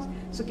outcomes,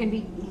 so can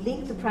we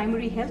link the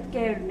primary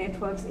healthcare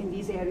networks in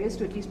these areas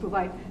to at least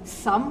provide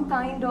some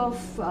kind of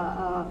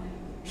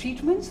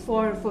treatments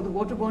for the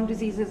waterborne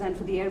diseases and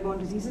for the airborne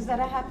diseases that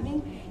are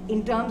happening,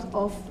 in terms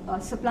of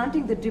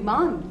supplanting the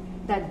demand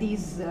that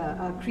these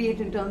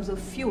create in terms of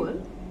fuel?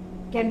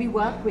 Can we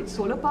work with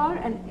solar power?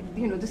 And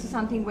this is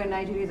something where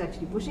Nigeria is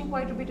actually pushing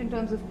quite a bit in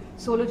terms of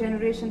solar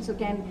generation. So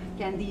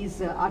can these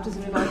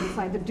artisanal oil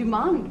refineries, the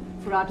demand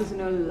for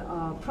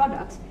artisanal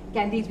products,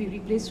 can these be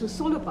replaced through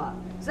solar power?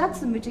 So that's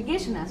the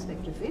mitigation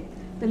aspect of it.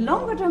 The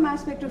longer term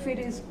aspect of it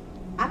is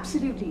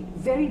absolutely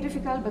very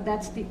difficult, but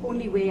that's the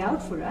only way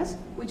out for us,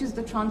 which is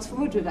the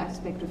transformative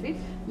aspect of it,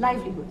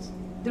 livelihoods.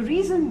 The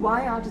reason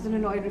why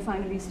artisanal oil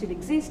refineries still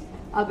exist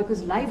are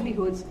because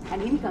livelihoods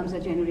and incomes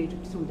are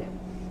generated through them.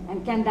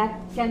 And can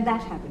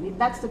that happen?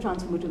 That's the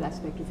transformative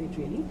aspect of it,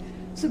 really.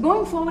 So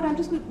going forward, I'm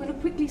just going to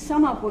quickly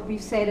sum up what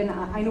we've said, and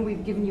I know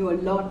we've given you a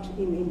lot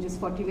in just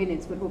 40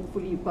 minutes, but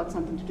hopefully you've got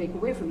something to take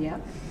away from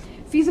here.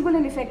 Feasible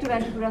and effective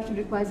anti-corruption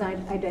requires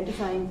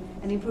identifying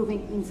and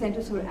improving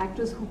incentives for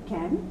actors who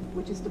can,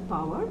 which is the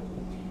power,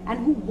 and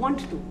who want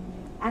to.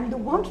 And the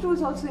want to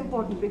is also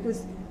important,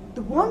 because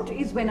the want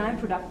is when I'm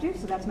productive,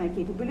 so that's my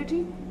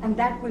capability, and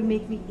that will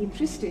make me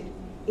interested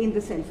in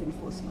the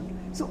self-enforcement.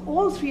 So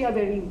all three are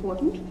very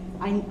important.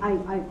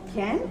 I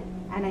can,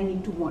 and I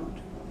need to want.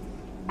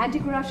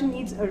 Anti-corruption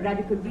needs a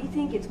radical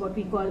rethink. It's what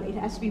we call, it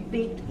has to be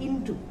baked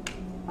into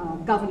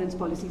governance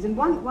policies. And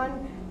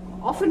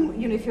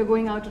often, if you're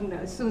going out,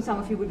 and soon some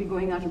of you will be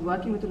going out and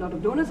working with a lot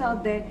of donors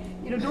out there,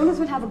 donors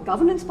will have a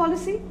governance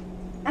policy,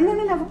 and then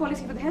they'll have a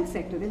policy for the health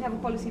sector, they'll have a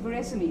policy for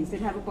SMEs,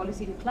 they'll have a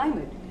policy for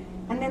climate.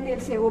 And then they'll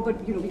say, oh,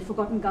 but we've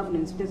forgotten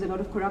governance, there's a lot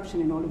of corruption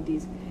in all of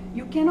these.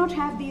 You cannot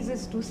have these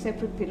as two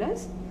separate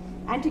pillars.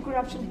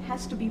 Anti-corruption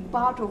has to be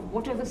part of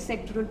whatever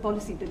sectoral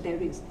policy that there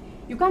is.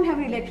 You can't have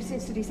an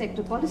electricity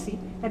sector policy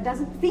that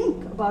doesn't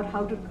think about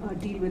how to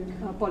deal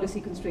with policy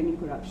constraining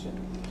corruption.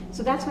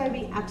 So that's why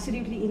we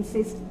absolutely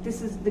insist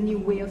this is the new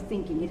way of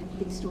thinking.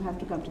 These two have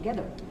to come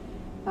together.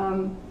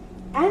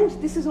 And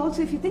this is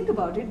also, if you think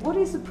about it, what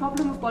is the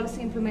problem of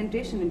policy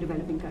implementation in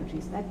developing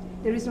countries? That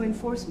there is no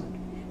enforcement.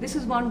 This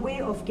is one way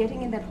of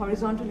getting in that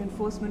horizontal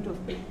enforcement, of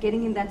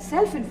getting in that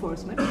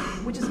self-enforcement,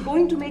 which is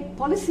going to make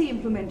policy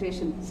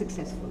implementation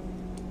successful.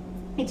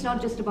 It's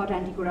not just about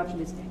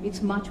anti-corruption,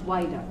 it's much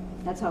wider.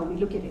 That's how we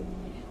look at it.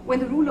 When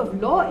the rule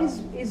of law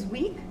is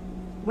weak,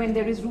 when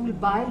there is rule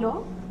by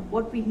law,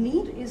 what we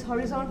need is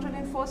horizontal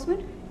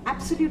enforcement.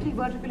 Absolutely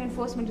vertical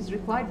enforcement is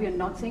required. We are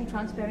not saying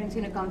transparency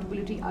and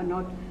accountability are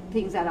not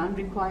things that are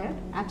unrequired.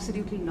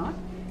 Absolutely not.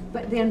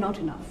 But they are not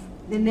enough.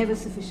 They're never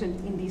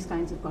sufficient in these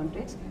kinds of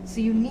contexts.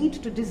 So you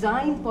need to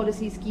design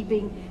policies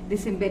keeping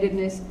this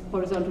embeddedness,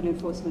 horizontal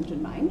enforcement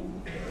in mind.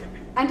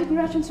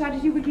 Anti-corruption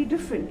strategy will be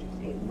different.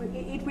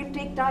 It will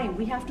take time.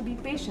 We have to be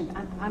patient.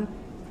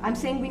 I'm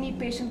saying we need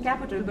patient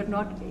capital, but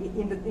not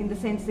in the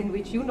sense in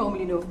which you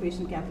normally know of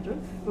patient capital.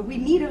 But we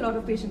need a lot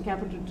of patient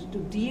capital to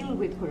deal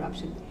with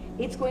corruption.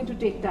 It's going to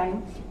take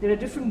time. There are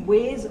different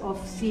ways of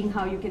seeing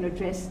how you can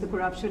address the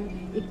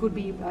corruption. It could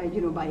be,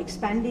 by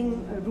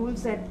expanding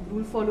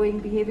rule-following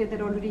behavior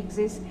that already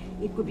exists.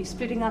 It could be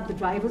splitting up the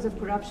drivers of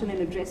corruption and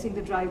addressing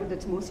the driver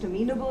that's most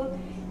amenable.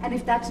 And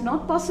if that's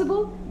not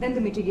possible, then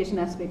the mitigation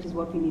aspect is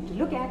what we need to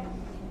look at.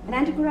 And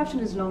anti-corruption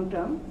is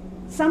long-term.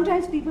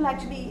 Sometimes people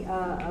actually,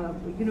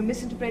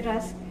 misinterpret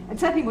us, and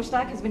certainly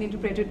Mushtaq has been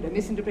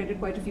misinterpreted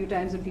quite a few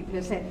times, and people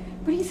have said,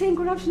 but he's saying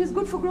corruption is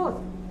good for growth.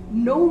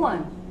 No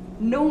one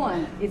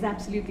is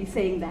absolutely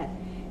saying that.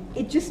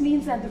 It just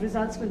means that the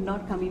results will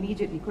not come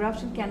immediately.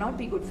 Corruption cannot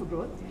be good for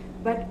growth,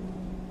 but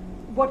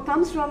what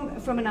comes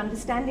from an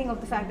understanding of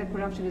the fact that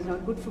corruption is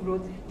not good for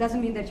growth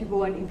doesn't mean that you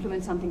go and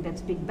implement something that's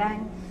big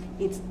bang.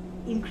 It's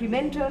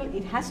incremental,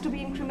 it has to be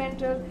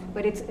incremental,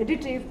 but it's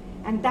additive,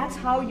 and that's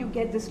how you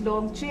get this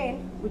long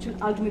chain, which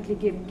will ultimately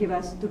give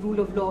us the rule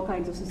of law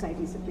kinds of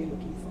societies that we're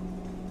looking for.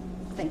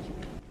 Thank you.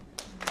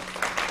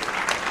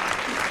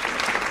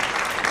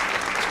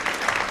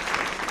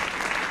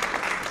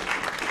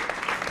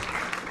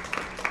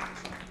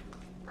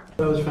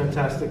 That was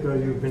fantastic.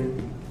 You've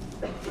been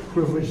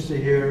privileged to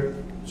hear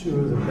two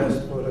of the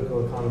best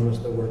political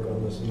economists that work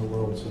on this in the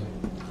world. So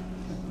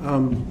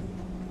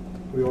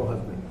we all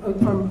have been.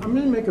 I'm going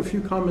to make a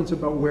few comments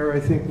about where I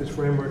think this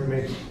framework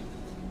makes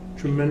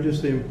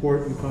tremendously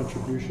important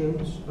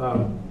contributions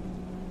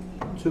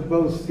to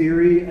both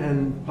theory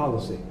and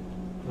policy.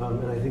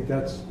 And I think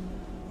that's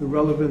the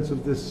relevance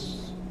of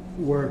this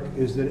work,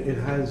 is that it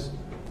has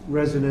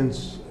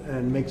resonance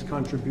and makes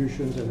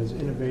contributions and is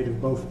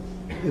innovative both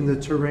in the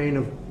terrain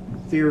of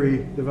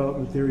theory,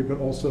 development theory, but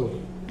also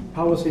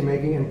policy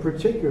making, and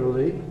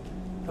particularly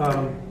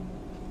how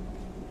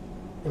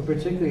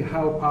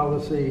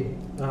policy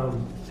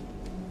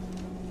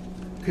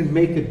can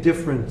make a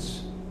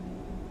difference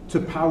to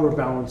power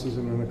balances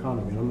in an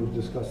economy. And I'm going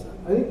to discuss that.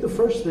 I think the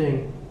first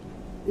thing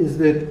is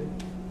that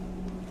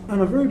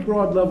on a very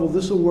broad level,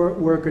 this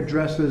work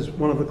addresses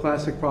one of the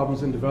classic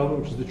problems in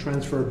development, which is the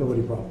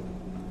transferability problem.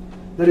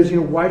 That is,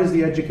 why does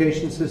the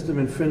education system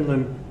in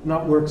Finland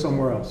not work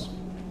somewhere else?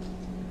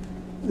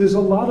 There's a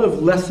lot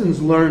of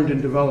lessons learned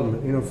in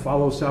development.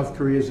 Follow South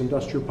Korea's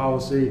industrial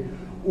policy,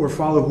 or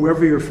follow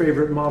whoever your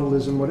favorite model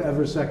is in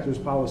whatever sector's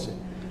policy.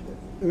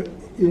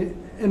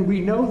 And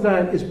we know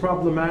that is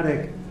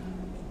problematic,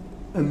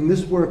 and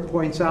this work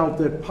points out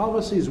that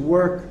policies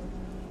work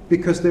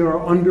because there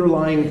are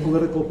underlying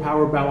political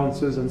power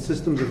balances and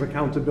systems of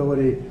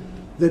accountability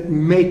that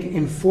make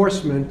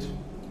enforcement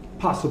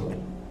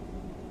possible.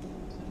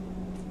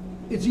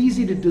 It's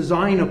easy to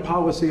design a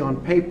policy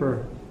on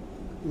paper.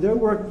 Their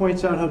work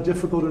points out how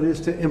difficult it is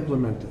to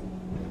implement it.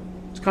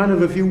 It's kind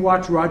of, if you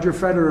watch Roger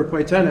Federer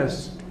play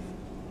tennis,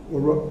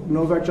 or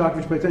Novak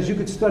Djokovic play tennis, you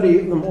could study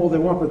them all they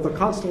want, but the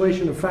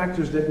constellation of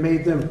factors that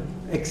made them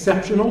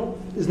exceptional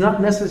is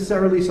not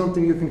necessarily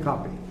something you can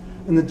copy.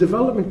 And the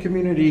development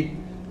community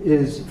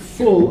is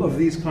full of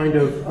these kind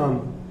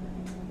of,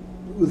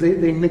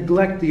 they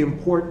neglect the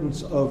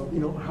importance of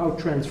how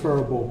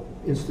transferable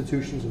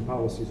institutions and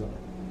policies are.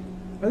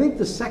 I think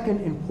the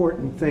second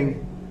important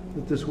thing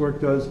that this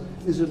work does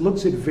is it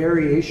looks at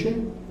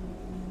variation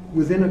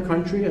within a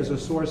country as a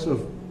source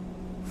of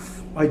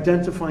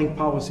identifying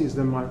policies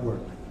that might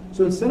work.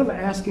 So instead of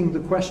asking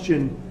the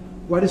question,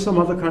 why does some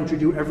other country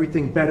do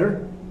everything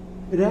better?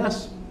 It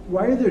asks,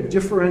 why are there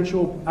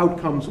differential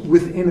outcomes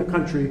within a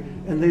country?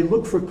 And they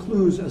look for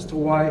clues as to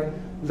why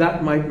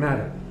that might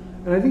matter.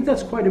 And I think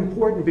that's quite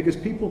important because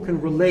people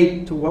can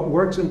relate to what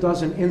works and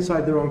doesn't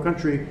inside their own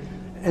country.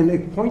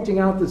 And pointing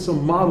out that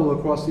some model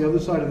across the other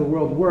side of the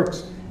world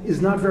works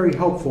is not very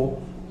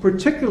helpful,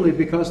 particularly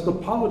because the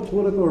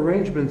political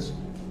arrangements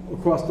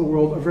across the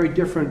world are very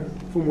different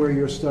from where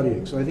you're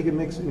studying. So I think it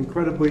makes an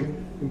incredibly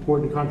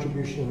important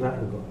contribution in that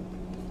regard.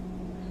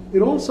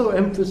 It also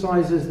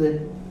emphasizes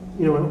that,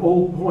 an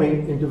old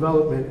point in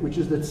development, which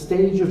is that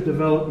stage of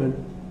development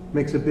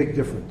makes a big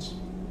difference.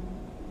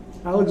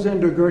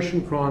 Alexander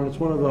Gerschenkron, it's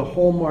one of the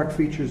hallmark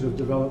features of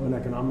development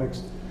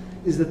economics,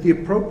 is that the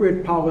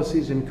appropriate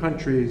policies in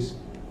countries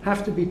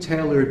have to be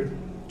tailored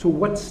to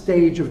what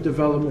stage of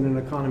development an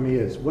economy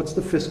is. What's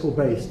the fiscal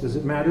base? Does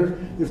it matter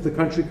if the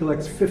country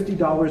collects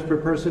 $50 per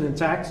person in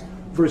tax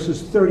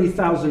versus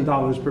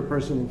 $30,000 per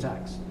person in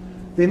tax?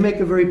 They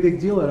make a very big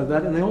deal out of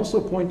that, and they also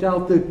point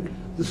out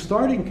that the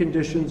starting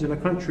conditions in a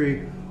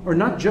country are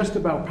not just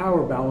about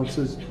power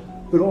balances,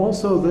 but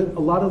also that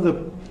a lot of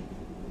the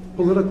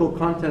political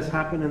contests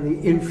happen in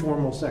the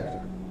informal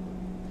sector.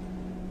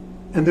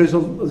 And there's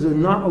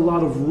not a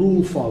lot of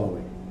rule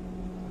following.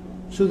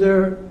 So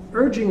they're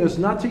urging us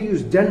not to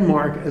use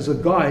Denmark as a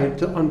guide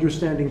to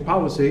understanding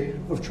policy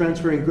of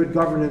transferring good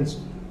governance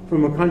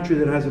from a country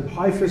that has a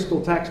high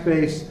fiscal tax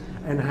base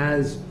and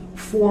has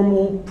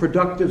formal,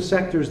 productive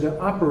sectors that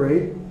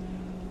operate.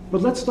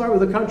 But let's start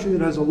with a country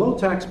that has a low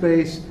tax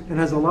base and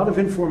has a lot of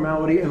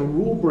informality, and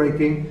rule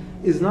breaking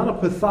is not a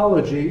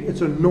pathology,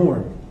 it's a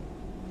norm.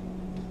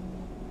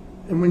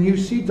 And when you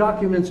see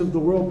documents of the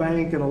World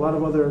Bank and a lot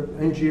of other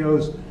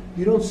NGOs,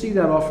 you don't see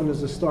that often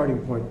as a starting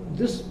point.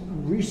 This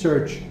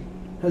research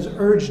has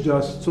urged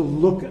us to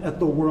look at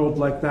the world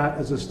like that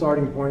as a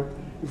starting point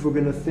if we're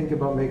going to think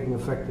about making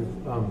effective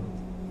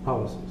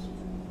policies.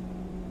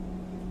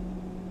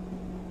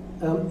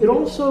 It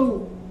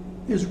also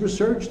is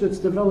research that's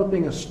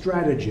developing a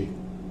strategy.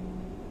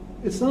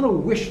 It's not a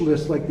wish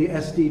list like the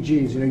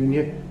SDGs.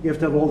 You have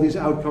to have all these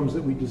outcomes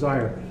that we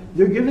desire.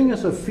 They're giving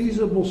us a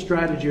feasible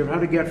strategy of how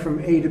to get from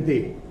A to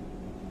B.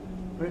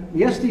 Right?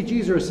 The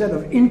SDGs are a set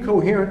of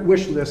incoherent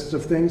wish lists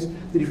of things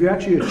that if you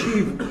actually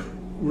achieve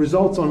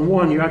results on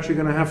one, you're actually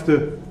going to have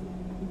to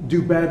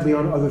do badly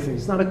on other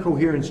things. It's not a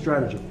coherent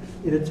strategy.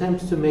 It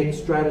attempts to make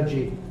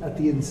strategy at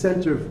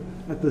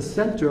the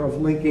center of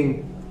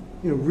linking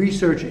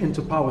research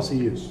into policy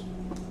use.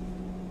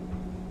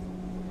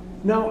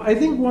 Now, I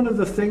think one of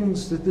the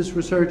things that this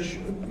research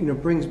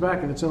brings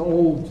back, and it's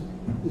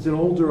an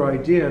older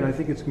idea, and I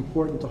think it's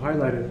important to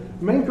highlight it.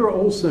 Menker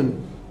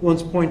Olson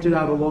once pointed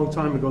out a long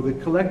time ago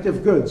that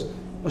collective goods,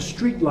 a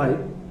street light,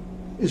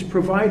 is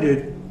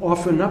provided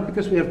often not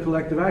because we have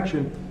collective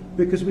action,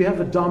 because we have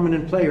a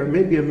dominant player,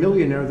 maybe a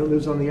millionaire that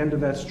lives on the end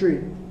of that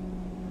street,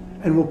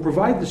 and will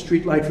provide the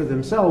street light for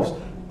themselves,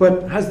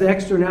 but has the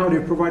externality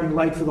of providing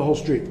light for the whole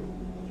street.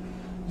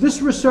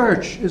 This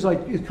research is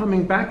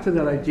coming back to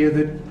that idea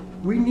that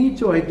we need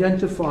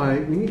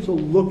to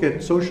look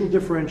at social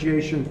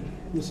differentiation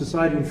in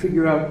society and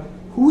figure out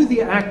who are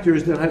the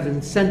actors that have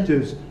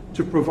incentives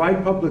to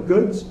provide public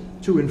goods,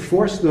 to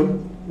enforce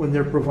them when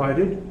they're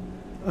provided.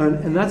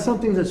 And that's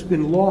something that's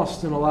been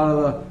lost in a lot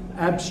of the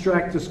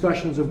abstract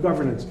discussions of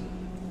governance.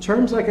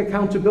 Terms like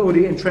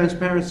accountability and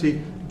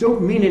transparency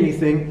don't mean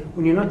anything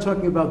when you're not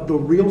talking about the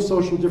real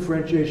social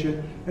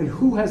differentiation and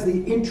who has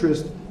the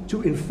interest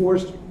to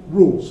enforce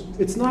rules.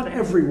 It's not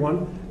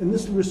everyone, and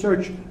this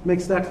research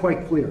makes that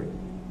quite clear.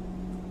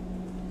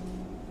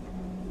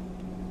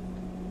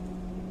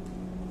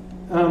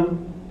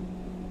 And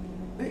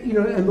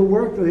the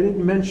work, I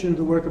didn't mention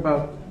the work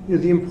about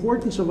the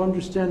importance of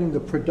understanding the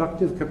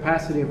productive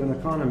capacity of an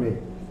economy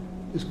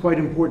is quite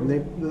important.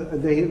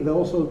 They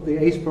also,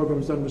 the ACE program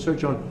has done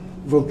research on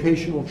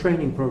vocational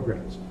training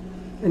programs.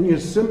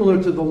 And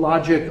similar to the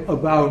logic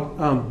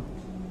about,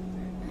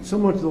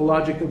 similar to the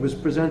logic that was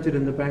presented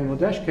in the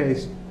Bangladesh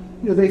case,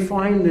 they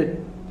find that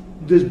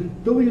there's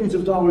billions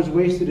of dollars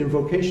wasted in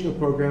vocational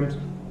programs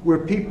where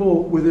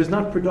there's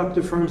not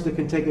productive firms that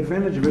can take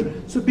advantage of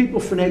it, so people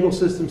finagle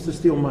systems to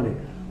steal money.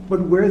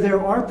 But where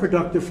there are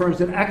productive firms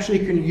that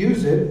actually can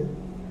use it,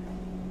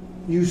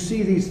 you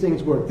see these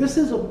things work. This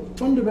is a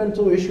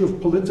fundamental issue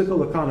of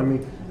political economy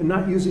and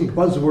not using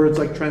buzzwords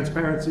like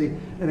transparency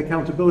and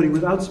accountability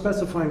without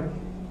specifying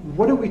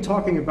what are we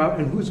talking about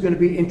and who's going to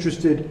be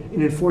interested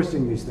in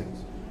enforcing these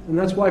things. And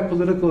that's why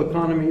political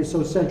economy is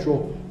so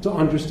central to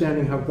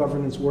understanding how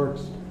governance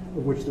works,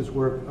 of which this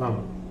work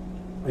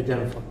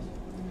identifies.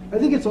 I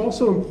think it's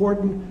also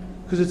important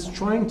because it's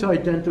trying to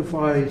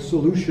identify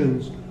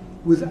solutions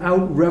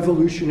without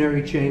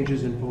revolutionary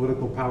changes in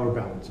political power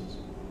balances.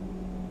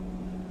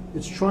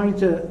 It's trying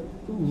to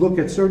look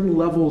at certain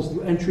levels,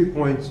 entry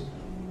points,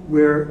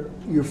 where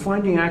you're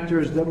finding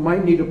actors that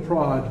might need a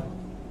prod,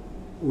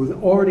 who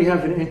already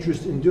have an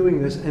interest in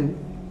doing this, and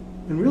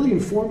really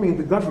informing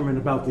the government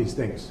about these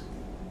things.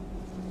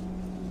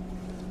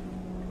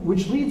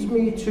 Which leads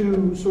me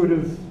to sort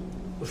of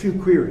a few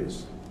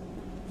queries.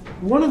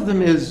 One of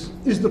them is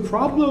the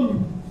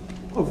problem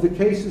of the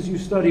cases you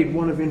studied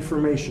one of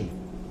information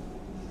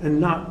and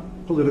not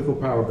political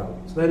power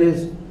balance? That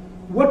is,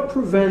 what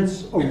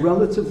prevents a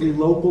relatively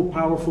local,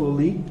 powerful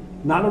elite,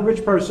 not a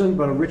rich person,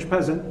 but a rich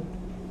peasant,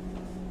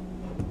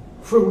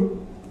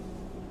 from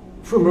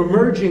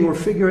emerging or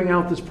figuring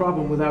out this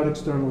problem without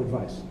external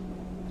advice?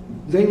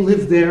 They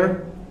live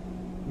there.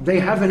 They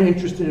have an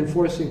interest in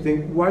enforcing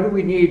things. Why do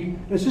we need,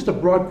 it's just a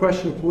broad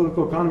question of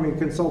political economy and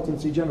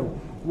consultancy general.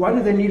 Why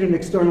do they need an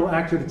external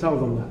actor to tell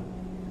them that?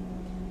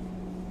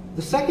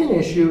 The second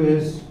issue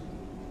is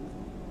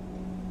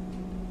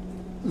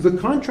the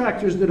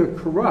contractors that are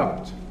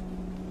corrupt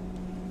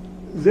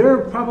they're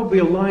probably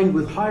aligned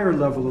with higher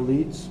level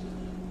elites.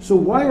 So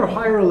why are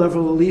higher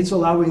level elites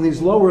allowing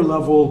these lower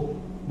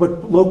level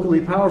but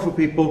locally powerful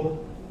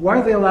people, why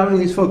are they allowing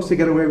these folks to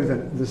get away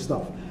with this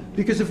stuff?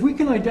 Because if we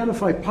can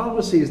identify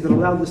policies that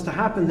allow this to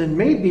happen, then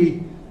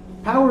maybe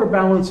power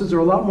balances are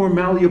a lot more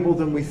malleable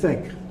than we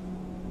think.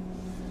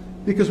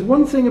 Because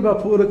one thing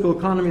about political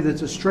economy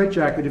that's a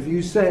straitjacket, if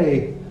you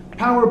say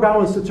power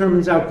balance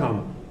determines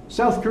outcome,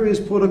 South Korea's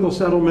political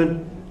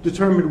settlement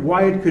determined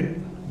why it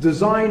could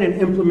design and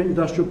implement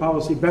industrial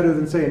policy better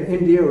than, say, in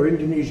India or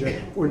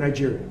Indonesia or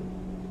Nigeria.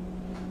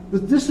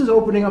 But this is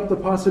opening up the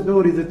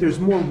possibility that there's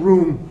more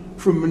room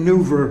for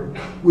maneuver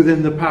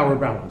within the power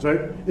balance, right?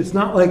 It's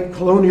not like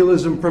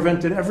colonialism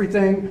prevented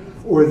everything,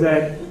 or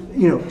that,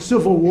 you know,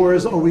 civil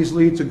wars always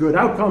lead to good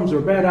outcomes or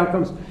bad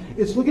outcomes.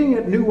 It's looking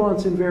at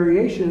nuance and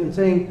variation and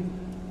saying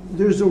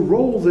there's a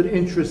role that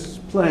interests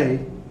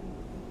play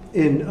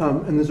in,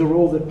 and there's a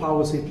role that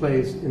policy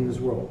plays in this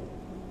world.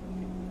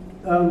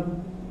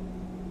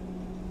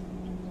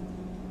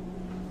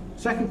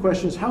 Second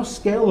question is, how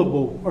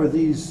scalable are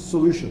these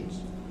solutions?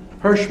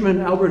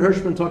 Albert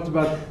Hirschman talked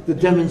about the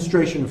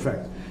demonstration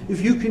effect.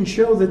 If you can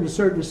show that in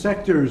certain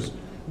sectors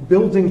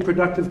building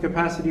productive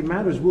capacity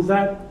matters, will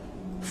that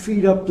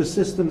feed up the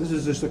system? This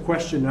is just a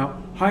question now.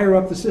 Higher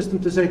up the system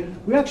to say,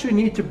 we actually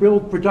need to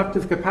build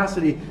productive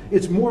capacity.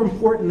 It's more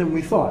important than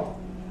we thought.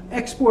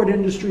 Export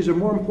industries are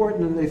more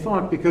important than they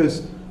thought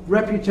because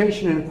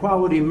reputation and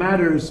quality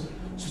matters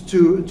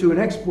to an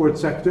export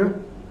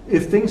sector.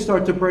 If things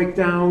start to break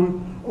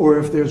down, or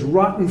if there's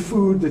rotten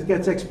food that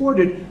gets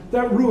exported,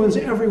 that ruins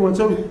everyone.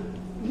 So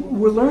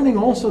we're learning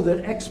also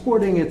that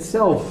exporting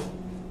itself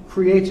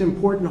creates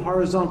important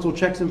horizontal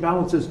checks and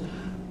balances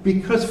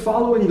because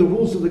following the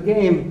rules of the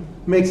game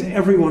makes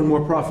everyone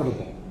more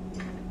profitable.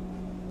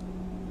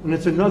 And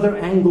it's another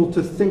angle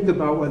to think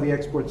about why the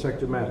export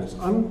sector matters.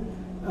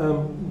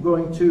 I'm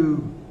going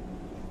to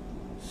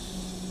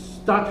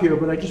stop here,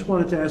 but I just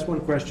wanted to ask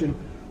one question,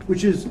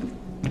 which is,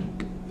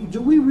 do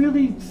we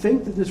really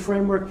think that this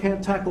framework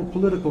can't tackle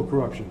political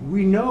corruption?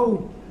 We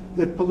know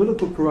that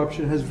political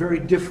corruption has very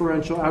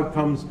differential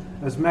outcomes,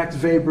 as Max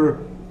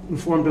Weber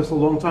informed us a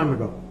long time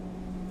ago.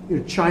 You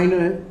know,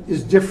 China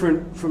is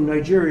different from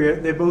Nigeria.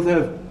 They both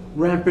have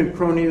rampant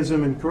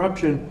cronyism and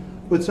corruption,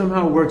 but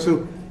somehow it works.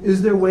 So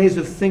is there ways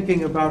of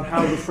thinking about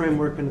how the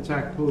framework can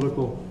attack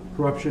political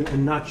corruption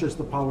and not just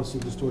the policy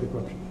distorted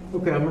corruption?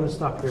 Okay, I'm going to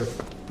stop there,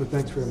 but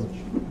thanks very much.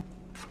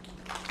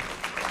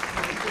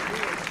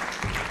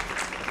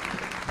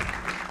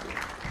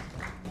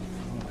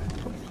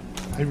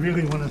 I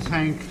really want to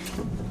thank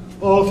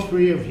all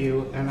three of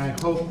you, and I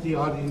hope the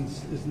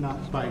audience is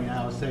not by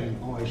now saying,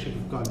 oh, I should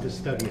have gone to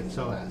study at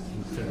SOAS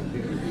instead of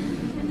here.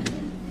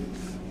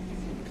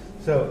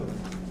 So,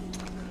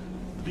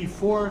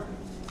 before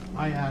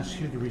I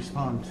ask you to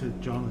respond to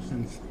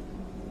Jonathan's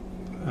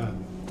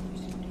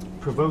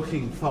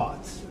provoking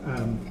thoughts,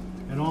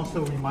 and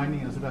also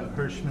reminding us about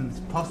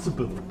Hirschman's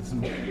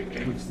possibilism,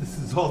 which this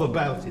is all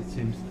about, it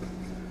seems,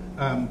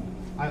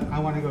 I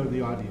want to go to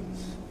the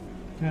audience.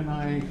 Can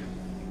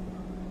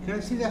I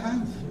see their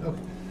hands?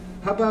 Okay.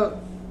 How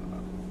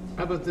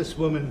about this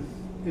woman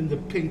in the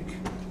pink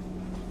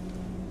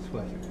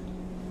sweater?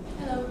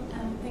 Hello,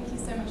 thank you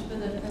so much for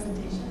the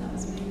presentation. That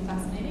was really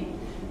fascinating.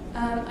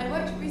 I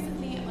worked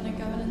recently on a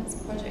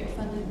governance project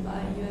funded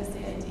by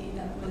USAID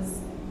that was,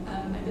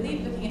 I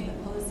believe, looking at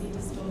the policy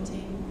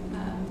distorting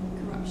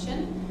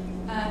corruption.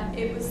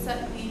 It was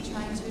certainly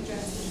trying to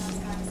address the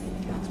transparency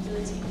and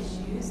accountability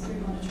issues through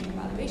monitoring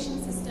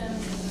evaluation systems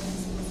and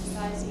civil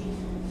society,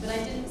 but I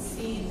didn't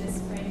see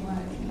this framework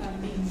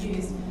being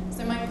used.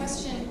 So my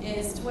question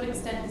is, to what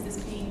extent is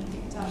this being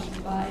picked up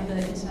by the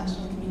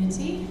international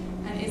community,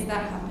 and is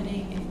that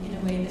happening in a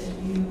way that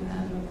you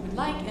would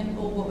like, and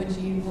or what would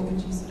you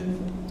sort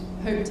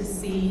of hope to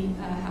see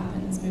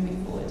happens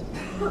moving forward?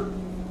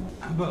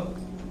 How about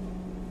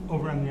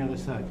over on the other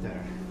side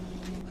there?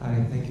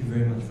 Hi, thank you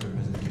very much for your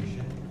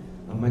presentation.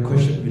 My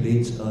question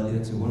relates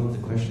earlier to one of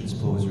the questions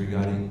posed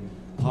regarding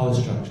power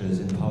structures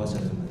and power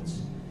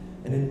settlements.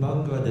 And in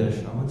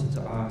Bangladesh, I wanted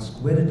to ask,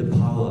 where did the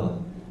power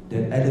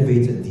that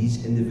elevated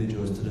these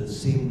individuals to the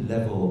same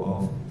level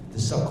of the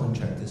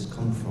subcontractors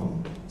come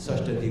from,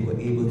 such that they were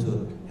able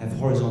to have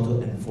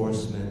horizontal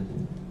enforcement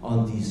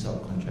on these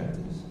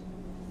subcontractors?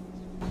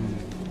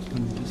 Let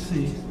me just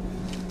see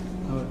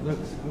how it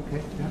looks.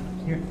 Okay,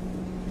 yeah, here.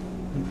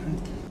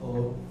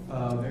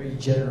 Very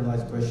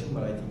generalized question,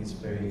 but I think it's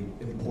very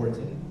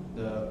important.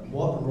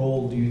 What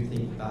role do you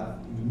think that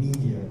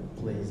media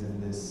plays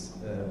in this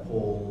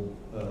whole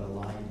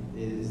line?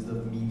 Is the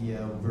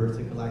media a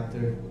vertical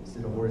actor? Is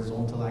it a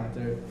horizontal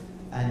actor?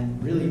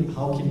 And really,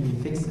 how can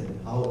we fix it?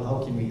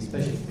 How can we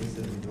especially fix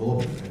it in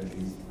developing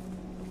countries?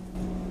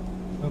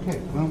 Okay,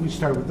 why don't we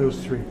start with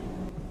those three?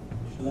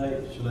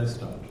 Shall I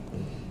start?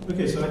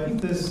 Okay, so I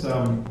think there's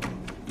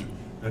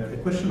a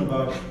question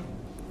about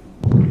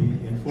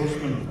the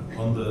enforcement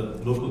on the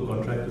local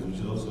contractors, which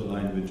is also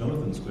aligned with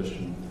Jonathan's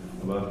question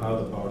about how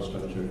the power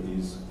structure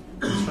is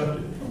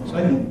constructed. So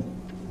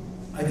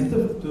I think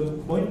the the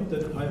point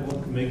that I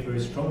want to make very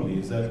strongly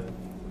is that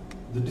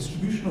the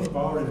distribution of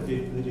power and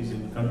capabilities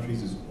in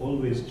countries is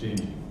always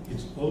changing.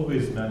 It's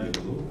always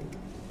malleable,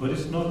 but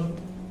it's not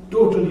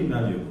totally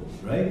malleable,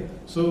 right?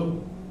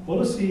 So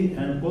policy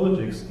and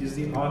politics is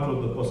the art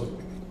of the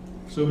possible.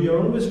 So we are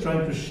always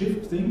trying to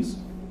shift things,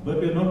 but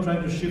we are not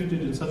trying to shift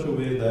it in such a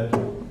way that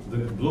the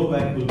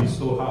blowback will be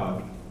so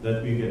hard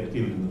that we get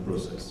killed in the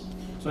process.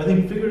 So I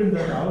think figuring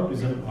that out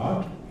is an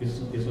art, it's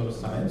not a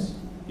science,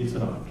 it's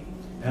an art.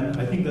 And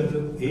I think that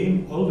the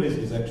aim always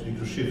is actually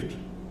to shift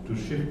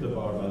the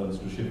power balance,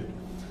 to shift.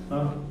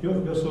 Now,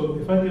 so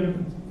if I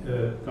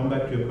can come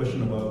back to your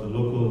question about the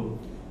local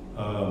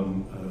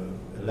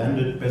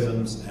landed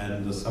peasants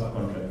and the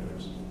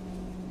subcontractors.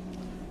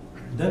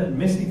 That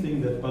messy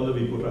thing that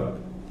Pallavi put up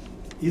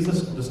is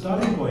the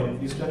starting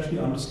point is to actually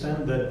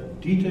understand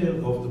that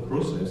detail of the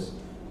process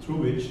through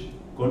which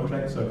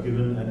contracts are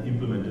given and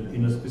implemented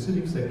in a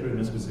specific sector in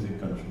a specific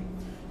country.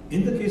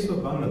 In the case of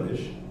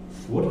Bangladesh,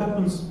 what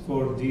happens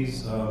for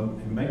these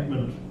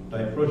embankment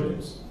type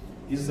projects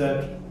is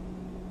that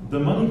the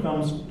money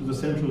comes to the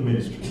central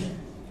ministry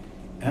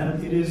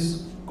and it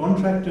is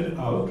contracted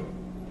out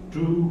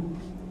to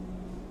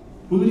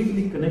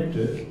politically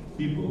connected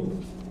people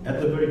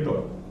at the very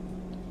top.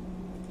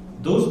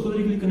 Those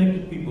politically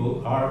connected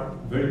people are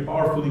very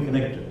powerfully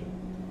connected.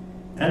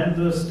 And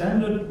the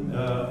standard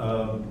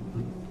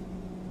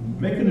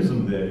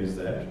mechanism there is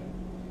that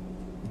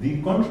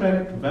the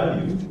contract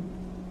value,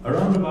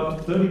 around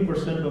about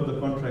 30% of the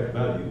contract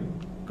value,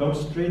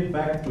 comes straight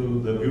back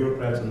to the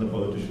bureaucrats and the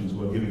politicians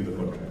who are giving the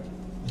contract.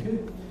 Okay?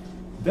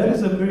 That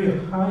is a very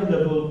high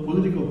level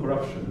political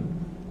corruption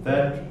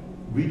that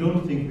we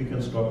don't think we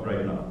can stop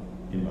right now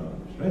in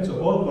Bangladesh, right? So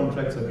all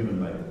contracts are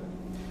given like that.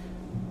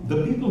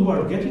 The people who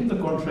are getting the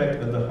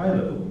contract at the high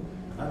level,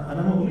 and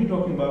I'm only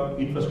talking about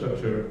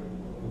infrastructure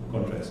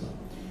contracts now,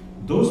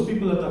 those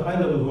people at the high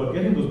level who are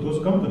getting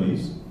those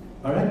companies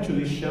are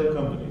actually shell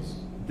companies.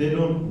 They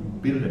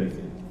don't build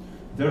anything.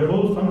 Their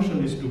whole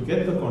function is to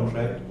get the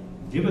contract,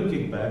 give a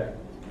kickback,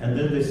 and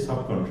then they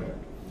subcontract.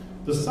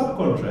 The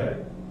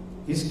subcontract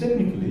is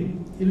technically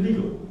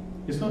illegal.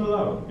 It's not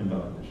allowed in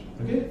Bangladesh,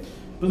 okay?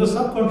 But the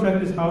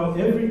subcontract is how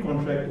every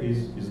contract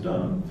is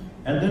done,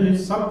 and then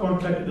it's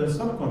subcontracted and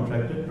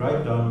subcontracted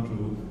right down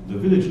to the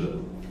village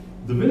level.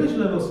 The village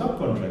level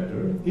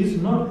subcontractor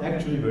is not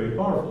actually very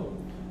powerful.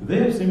 They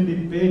have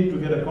simply paid to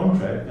get a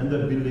contract and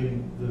they're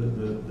building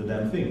the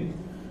damn thing.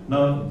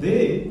 Now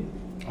they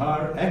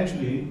are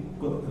actually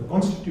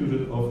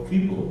constituted of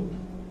people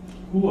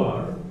who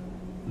are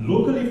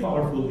locally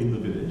powerful in the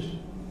village,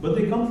 but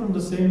they come from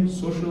the same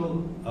social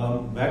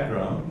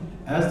background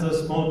as the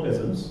small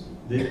peasants.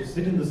 They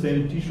sit in the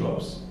same tea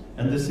shops,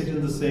 and they sit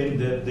in the same,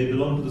 they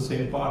belong to the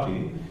same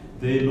party.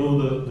 They know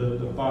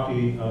the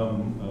party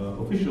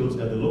officials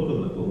at the local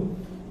level,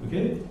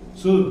 okay?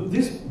 So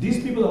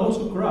these people are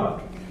also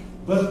corrupt,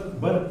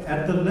 but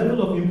at the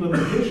level of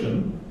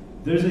implementation,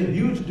 there's a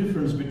huge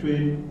difference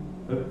between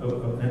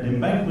an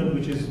embankment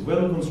which is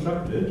well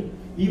constructed,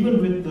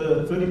 even with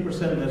the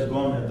 30% that's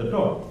gone at the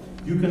top.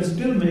 You can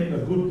still make a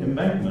good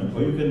embankment,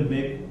 or you can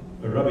make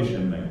a rubbish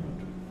embankment.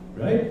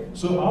 Right?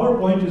 So our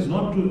point is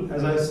not to,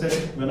 as I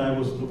said when I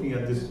was looking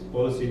at this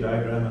policy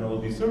diagram and all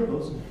these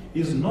circles,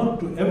 is not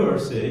to ever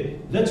say,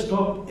 let's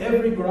stop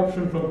every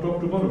corruption from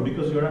top to bottom,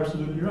 because you're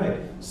absolutely right.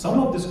 Some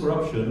of this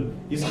corruption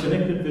is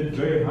connected with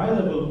very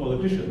high-level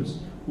politicians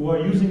who are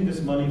using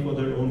this money for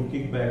their own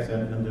kickbacks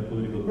and their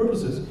political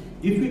purposes.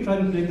 If we try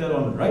to take that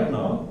on right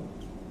now,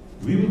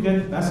 we will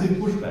get massive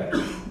pushback.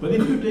 But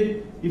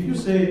if you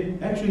say,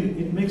 actually,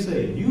 it makes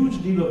a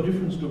huge deal of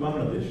difference to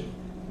Bangladesh,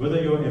 whether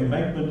your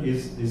embankment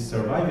is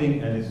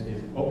surviving and is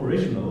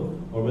operational,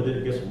 or whether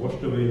it gets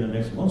washed away in the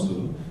next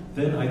monsoon,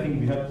 then I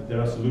think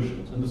there are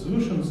solutions. And the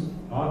solutions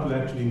are to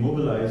actually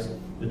mobilize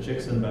the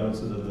checks and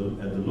balances at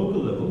the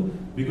local level,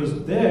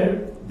 because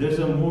there's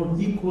a more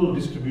equal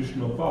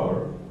distribution of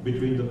power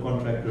between the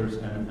contractors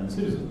and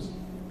citizens.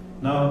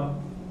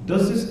 Now,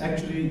 does this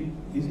actually,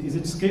 is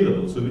it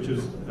scalable? So which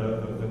is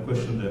a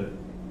question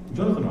that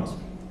Jonathan asked.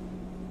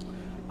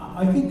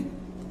 I think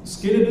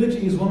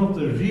scalability is one of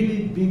the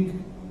really big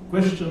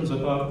questions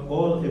about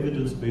all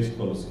evidence-based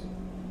policy.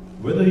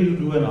 Whether you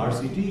do an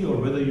RCT or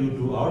whether you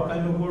do our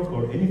kind of work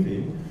or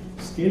anything,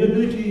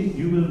 scalability,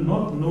 you will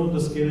not know the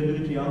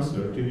scalability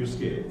answer till you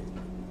scale.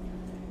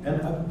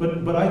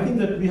 But I think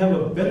that we have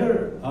a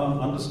better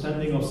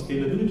understanding of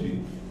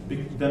scalability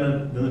than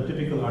a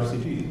typical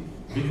RCT,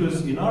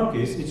 because in our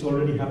case, it's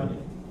already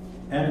happening.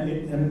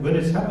 And when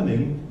it's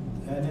happening,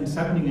 and it's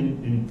happening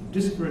in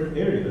disparate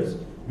areas,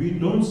 we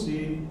don't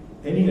see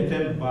any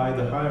attempt by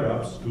the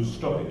higher-ups to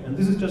stop it. And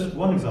this is just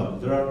one example.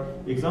 There are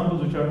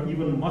examples which are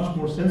even much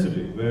more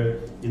sensitive, where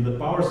in the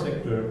power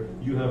sector,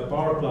 you have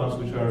power plants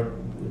which are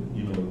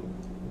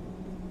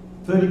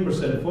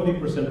 30%,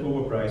 40%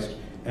 overpriced,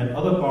 and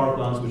other power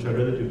plants which are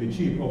relatively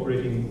cheap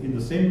operating in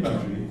the same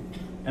country,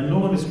 and no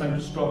one is trying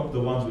to stop the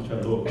ones which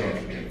are low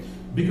corruption.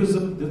 Because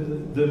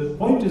the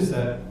point is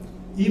that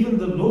even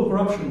the low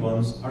corruption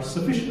ones are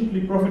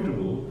sufficiently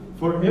profitable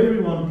for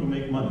everyone to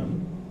make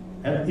money,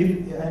 And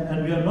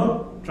we are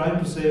not trying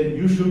to say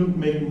you shouldn't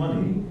make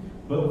money,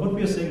 but what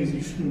we are saying is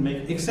you shouldn't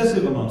make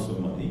excessive amounts of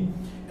money.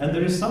 And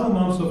there is some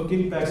amounts of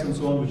kickbacks and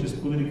so on which is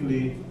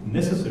politically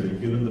necessary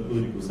given the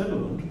political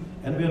settlement,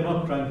 and we are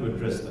not trying to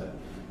address that.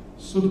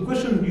 So the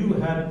question you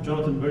had,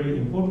 Jonathan, very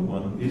important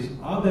one, is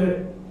are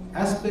there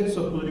aspects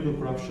of political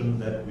corruption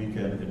that we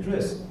can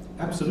address?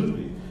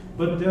 Absolutely.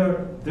 But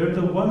they're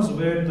the ones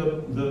where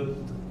the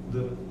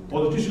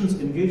politicians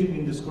engaging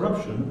in this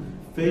corruption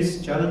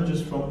face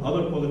challenges from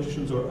other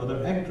politicians or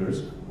other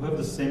actors who have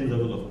the same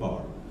level of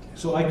power.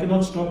 So I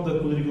cannot stop the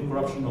political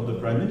corruption of the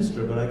Prime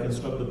Minister, but I can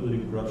stop the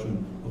political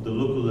corruption of the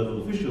local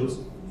level officials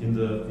in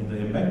the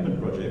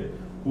embankment project,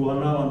 who are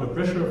now under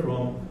pressure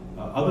from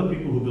other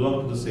people who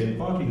belong to the same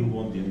party who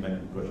want the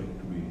embankment project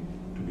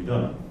to be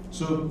done.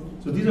 So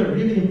these are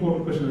really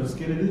important questions. And the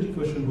scalability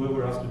question,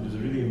 whoever asked it, is a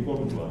really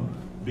important one,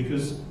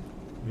 because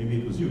maybe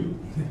it was you.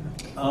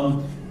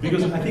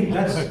 Because I think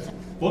that's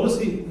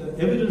policy,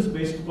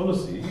 evidence-based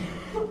policy.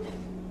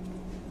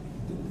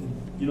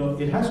 You know,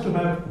 it has to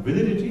have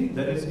validity.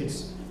 That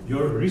is,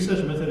 your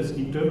research method is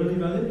internally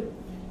valid.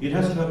 It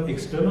has to have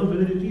external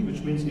validity,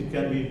 which means it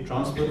can be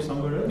transferred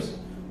somewhere else.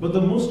 But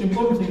the most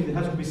important thing, it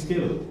has to be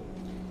scalable.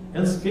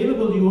 And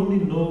scalable, you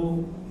only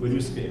know when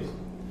you scale,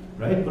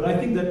 right? But I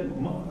think that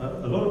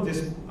a lot of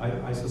this,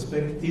 I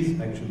suspect,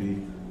 is actually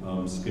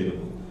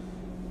scalable.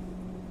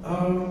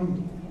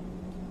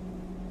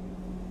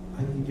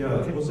 I think,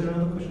 yeah, was there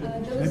another question?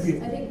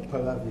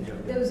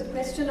 There was a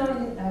question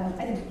on,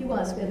 I think you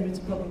asked whether it's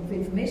a problem of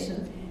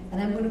information,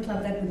 and I'm going to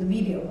club that with the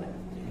media one.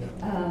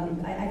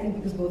 I think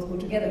because both go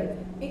together.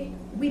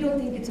 We don't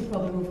think it's a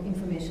problem of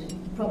information.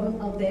 The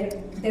problem out there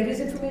is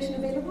information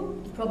available.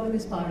 The problem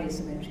is power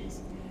asymmetries.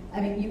 I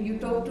mean, you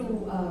talk to,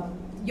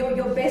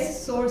 your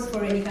best source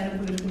for any kind of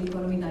political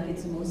economy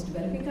nowadays in most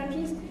developing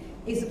countries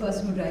is the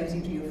person who drives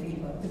you to your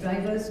fieldwork. The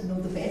drivers know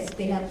the best.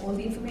 They have all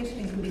the information,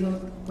 including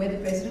where the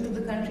president of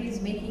the country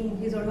is making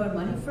his or her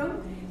money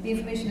from. The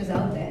information is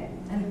out there,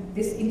 and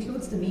this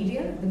includes the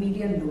media. The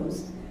media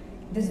knows.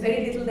 There's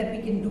very little that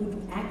we can do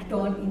to act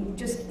on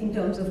just in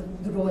terms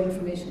of the raw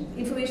information.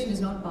 Information is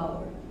not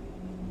power.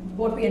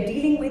 What we are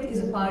dealing with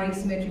is a power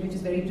asymmetry, which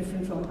is very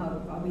different from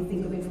how we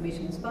think of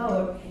information as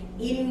power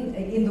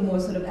in the more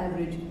sort of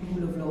average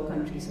rule of law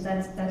countries. So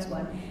that's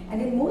one.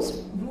 And in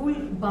most rule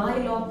by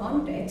law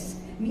contexts,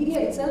 media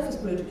itself is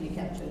politically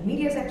captured.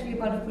 Media is actually a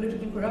part of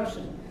political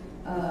corruption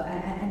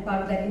and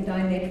part of that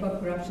entire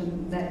network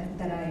corruption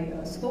that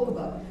I spoke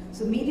about.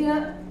 So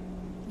media,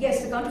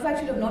 yes, the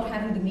counterfactual of not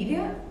having the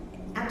media,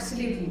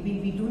 absolutely.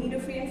 We do need a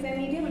free and fair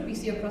media, but we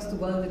see across the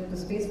world that the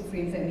space for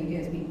free and fair media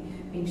is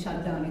being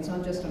shut down. It's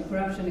not just on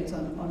corruption, it's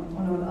on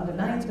all other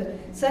lines, but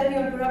certainly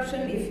on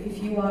corruption,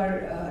 if you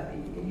are,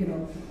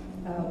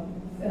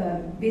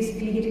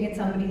 basically hitting at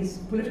somebody's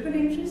political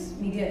interests,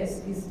 media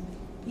is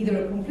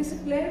either a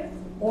complicit player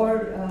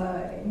or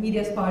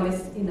media is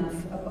powerless enough,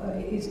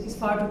 is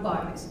far too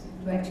powerless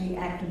to actually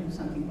act and do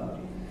something about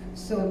it.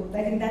 So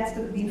I think that's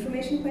the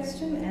information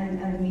question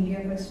and the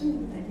media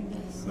question. I think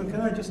that's. But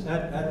can I just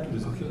add to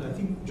this? Because I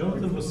think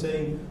Jonathan was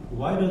saying,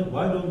 why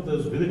don't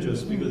those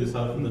villagers figure this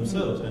out for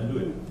themselves and do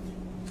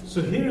it?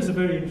 So here is a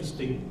very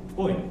interesting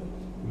point.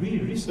 We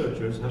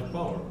researchers have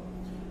power,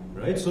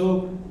 right?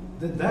 So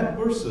that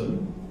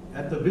person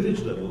at the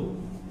village level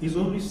is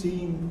only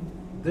seeing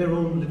their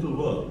own little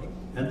world,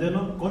 and they're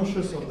not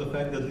conscious of the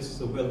fact that this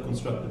is a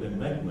well-constructed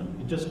embankment.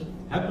 It just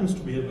happens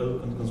to be a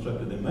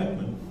well-constructed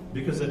embankment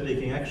because they're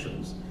taking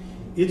actions.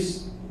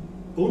 It's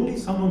only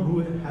someone who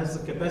has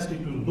the capacity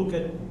to look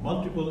at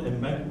multiple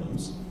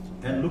embankments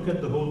and look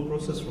at the whole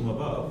process from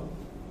above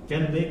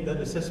can make that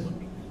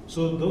assessment.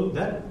 So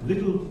that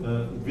little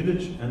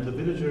village and the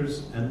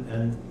villagers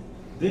and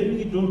they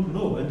really don't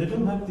know, and they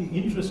don't have the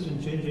interest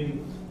in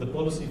changing the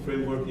policy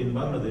framework in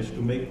Bangladesh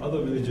to make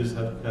other villages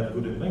have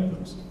good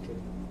embankments.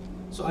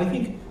 So I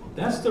think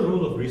that's the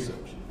role of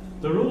research.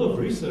 The role of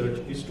research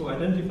is to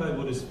identify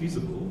what is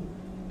feasible,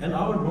 and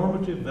our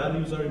normative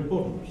values are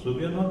important. So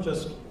we are not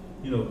just,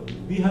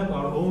 we have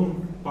our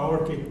own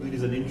power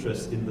capabilities and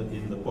interests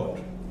in the pot,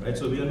 right?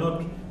 So we are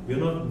not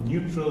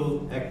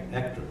neutral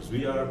actors.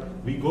 We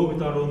go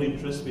with our own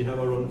interests. We have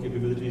our own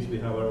capabilities. We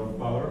have our own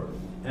power.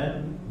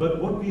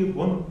 But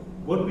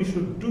what we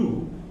should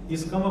do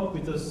is come up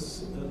with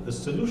a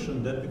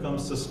solution that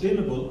becomes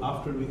sustainable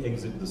after we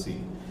exit the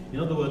scene. In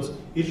other words,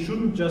 it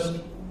shouldn't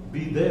just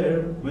be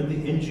there when the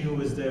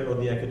NGO is there or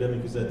the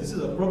academic is there. This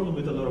is a problem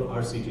with a lot of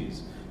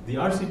RCTs. The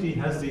RCT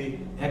has the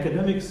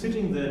academic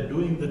sitting there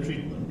doing the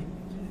treatment,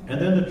 and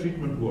then the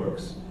treatment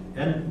works.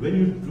 And when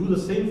you do the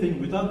same thing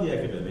without the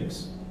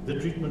academics, the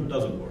treatment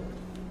doesn't work,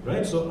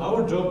 right? So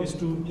our job is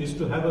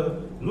to have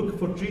a look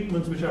for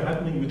treatments which are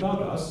happening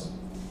without us,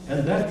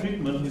 and that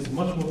treatment is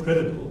much more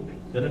credible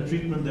than a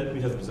treatment that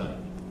we have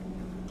designed.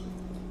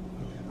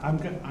 I'm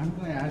going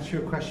to ask you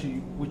a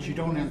question which you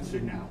don't answer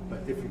now, but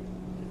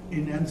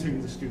in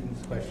answering the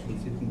students'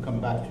 questions, you can come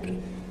back to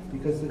it,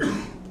 because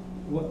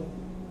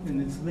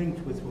it's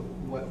linked with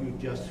what you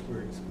just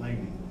were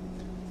explaining.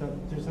 So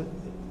there's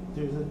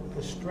there's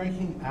a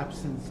striking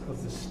absence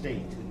of the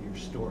state in your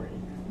story,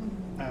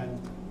 and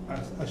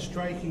a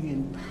striking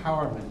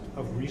empowerment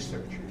of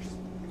researchers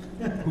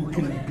who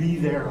can be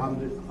there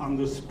on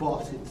the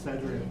spot,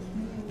 etc.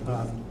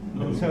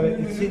 And so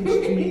it seems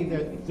to me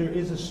that there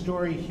is a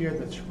story here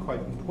that's quite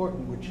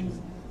important, which is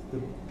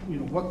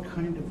what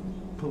kind of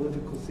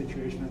political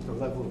situation at the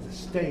level of the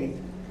state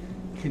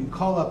can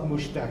call up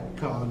Mushtaq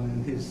Khan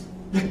and his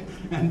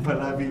and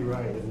Pahlavi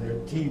Rai and their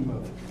team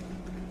of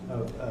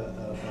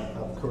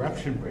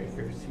corruption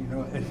breakers,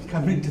 and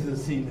come into the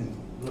scene and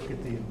look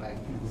at the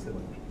embankments and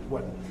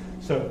what.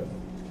 So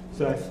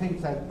I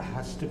think that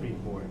has to be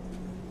more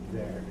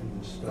there in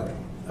the story.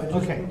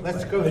 Okay,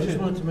 let's go. I just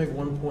wanted to make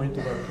one point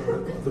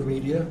about the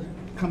media.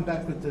 Come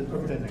back with the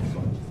next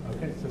one.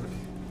 Okay, so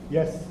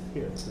yes,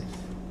 here, please.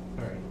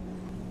 All right.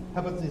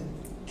 How about the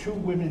two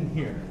women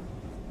here?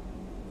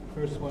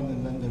 First one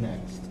and then the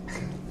next.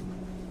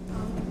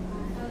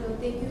 Hello,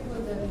 thank you for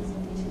the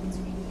presentation.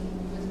 It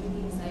was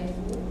really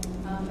insightful.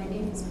 My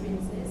name is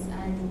Princess,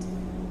 and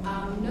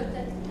not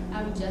that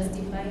I'm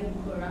justifying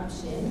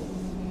corruption,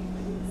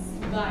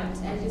 but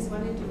I just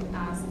wanted to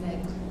ask,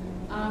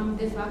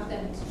 the fact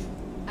that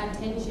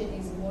attention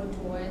is more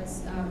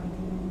towards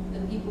the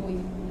people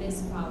with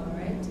less power,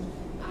 right?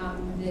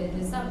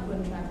 The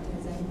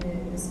subcontractors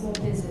and the small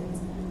peasants.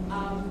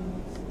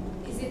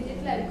 Isn't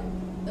it like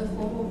a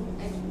form of,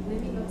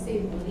 maybe not say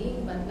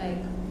bullying, but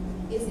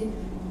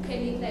can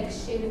it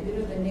shed a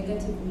bit of a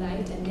negative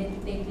light and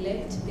then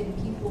neglect the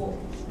people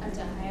at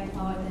a higher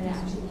power that are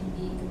actually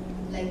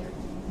being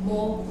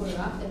more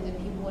corrupt than the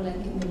people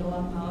in the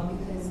lower power?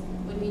 Because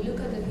when we look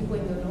at the people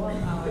in the lower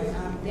power,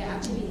 they're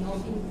actually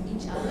helping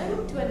each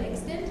other to an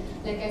extent.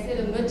 Like I said,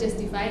 I'm not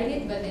justifying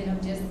it, but then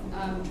I'm just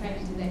trying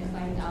to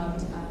find out,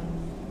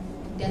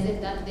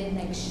 doesn't that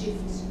then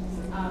shift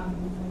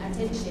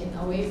attention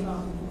away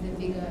from the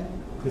bigger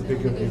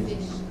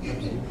fish?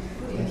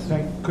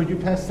 Could you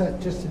pass that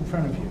just in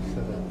front of you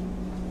so that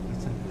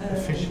it's an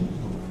efficient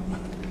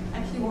move? I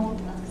actually want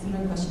to ask a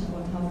similar question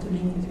about how to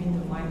link between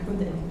the micro,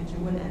 the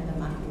individual, and the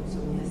macro, so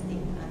the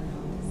state and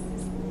how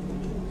this will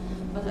be.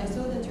 But I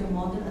saw that your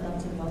model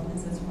adapted a lot of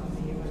lessons from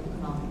behavioral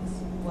economics.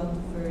 What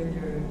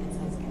further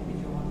insights can be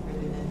drawn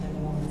further than the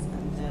norms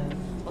and the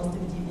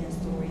positive deviant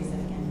stories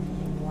that can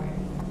be more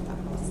implemented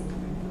across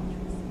different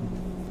countries?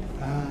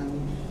 And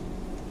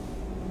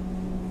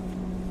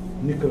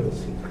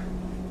Nicholas here.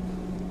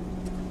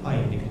 Hi,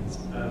 Nicholas.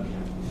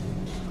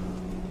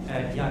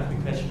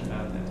 Quick question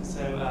about that.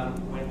 So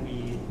when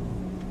we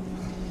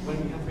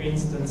have, for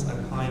instance, a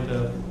kind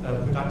of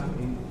productive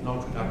and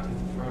non-productive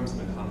firms in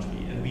the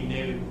country, and we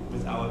know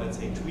with our, let's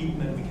say,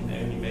 treatment, we can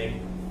only make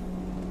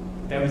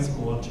very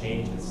small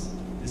changes,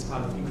 this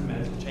kind of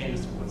incremental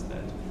changes towards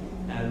that.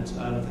 And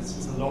this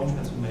is a long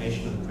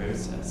transformational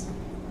process.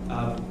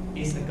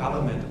 Is the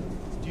government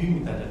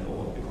doing that at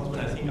all?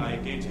 Because when I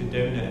go to a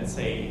donor and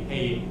say,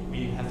 hey,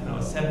 we have now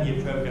a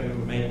 7-year program and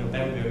we're making a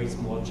very, very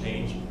small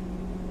change,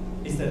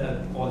 is that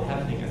at all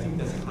happening? I think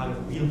there's a kind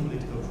of real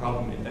political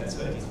problem in that,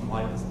 so at least from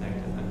my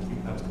perspective, and you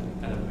perhaps can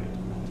elaborate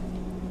on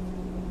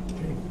that.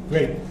 Okay,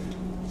 great.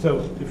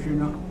 So if you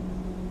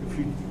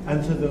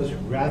answer those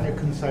rather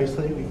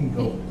concisely, we can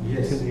go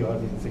to the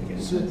audience again.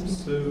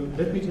 So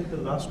let me take the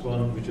last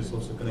one, which is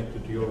also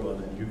connected to your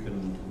one, and you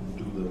can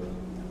do the...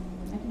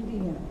 I can be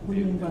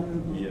bullying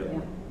vulnerable.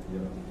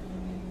 Yeah.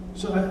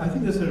 So I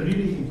think there's a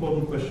really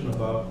important question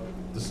about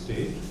the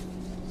state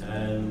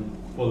and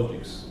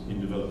politics in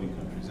developing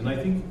countries. And I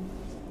think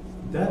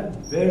that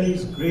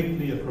varies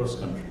greatly across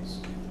countries.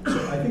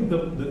 So I think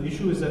the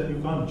issue is that you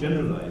can't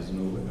generalize,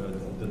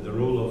 the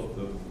role of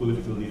the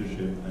political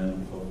leadership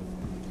and of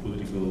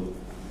political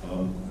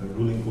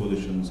ruling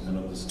coalitions and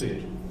of the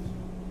state.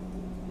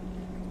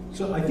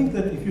 So I think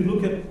that if you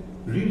look at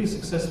really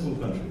successful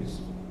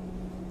countries,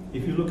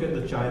 if you look at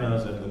the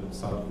Chinas and the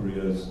South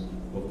Koreas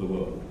of the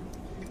world,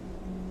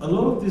 a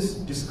lot of this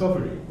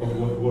discovery of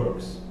what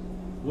works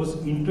was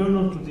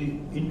internal to the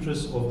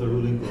interests of the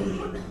ruling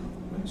coalition.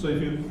 Right? So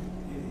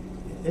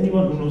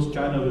anyone who knows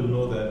China will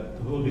know that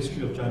the whole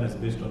history of China is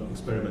based on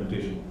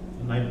experimentation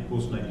in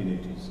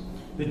post-1980s.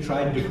 They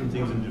tried different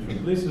things in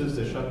different places,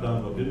 they shut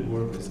down what didn't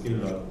work, they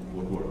scaled up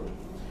what worked.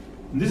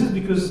 And this is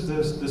because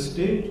the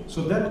state,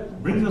 so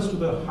that brings us to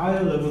the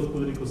higher level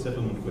political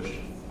settlement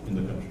question in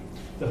the country.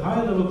 The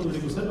higher level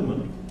political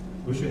settlement,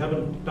 which we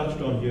haven't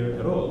touched on here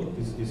at all,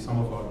 is some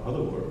of our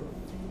other work,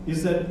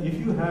 is that if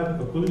you have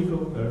a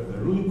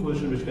ruling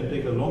coalition which can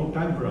take a long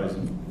time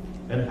horizon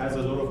and has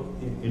a lot of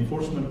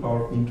enforcement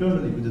power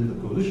internally within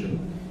the coalition,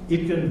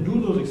 it can do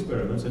those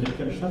experiments and it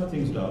can shut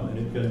things down and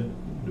it can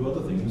do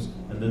other things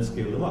and then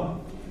scale them up.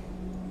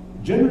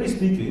 Generally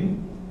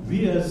speaking,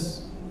 we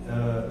as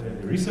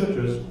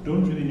researchers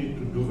don't really need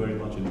to do very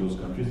much in those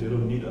countries. They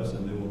don't need us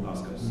and they won't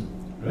ask us,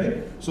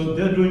 right? So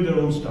they're doing their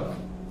own stuff.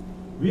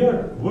 We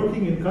are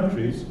working in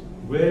countries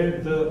where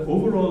the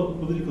overall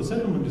political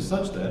settlement is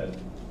such that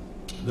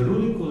the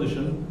ruling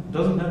coalition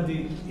doesn't have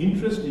the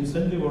interest,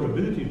 incentive, or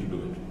ability to do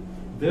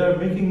it. They are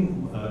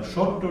making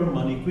short-term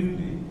money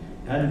quickly,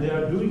 and they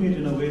are doing it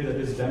in a way that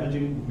is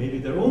damaging maybe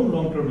their own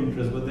long-term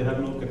interests, but they have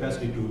no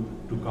capacity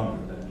to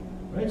counter that,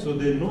 right? So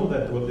they know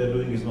that what they're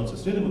doing is not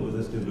sustainable, but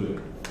they still do it,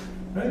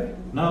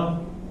 right?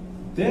 Now,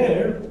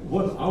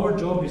 what our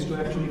job is to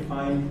actually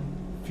find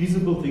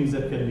feasible things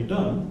that can be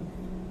done,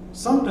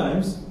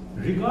 sometimes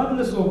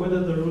regardless of whether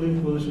the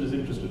ruling coalition is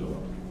interested or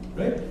not,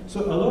 right?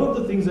 So a lot of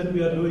the things that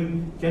we are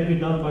doing can be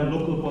done by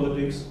local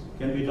politics,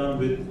 can be done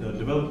with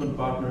development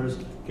partners,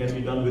 can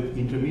be done with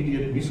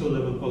intermediate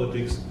meso-level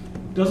politics.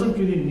 Doesn't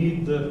really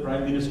need the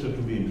Prime Minister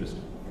to be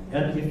interested.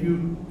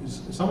 And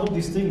some of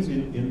these things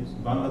in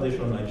Bangladesh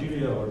or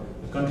Nigeria or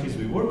the countries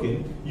we work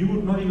in, you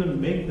would not even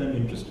make them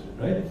interested,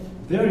 right?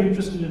 They are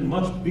interested in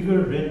much bigger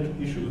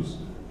rent issues.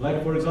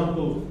 Like, for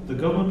example, the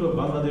government of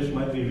Bangladesh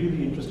might be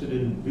really interested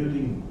in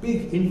building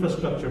big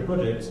infrastructure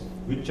projects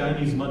with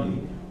Chinese money,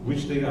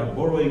 which they are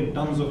borrowing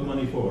tons of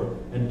money for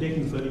and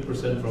taking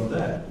 30% from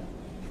that.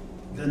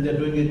 Then they're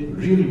doing it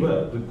really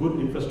well with good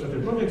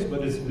infrastructure projects,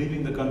 but it's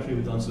leaving the country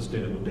with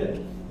unsustainable debt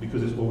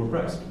because it's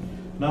overpriced.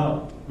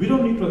 Now, we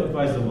don't need to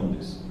advise them on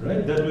this,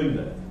 right? They're doing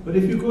that. But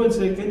if you go and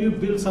say, can you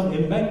build some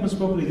embankments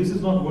properly, this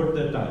is not worth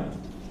their time.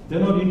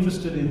 They're not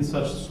interested in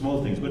such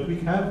small things. But we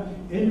have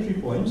entry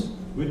points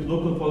with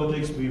local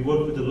politics. We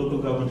work with the local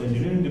government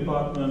engineering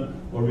department,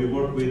 or we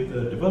work with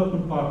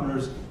development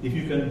partners. If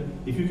you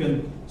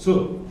can,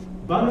 so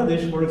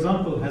Bangladesh, for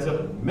example, has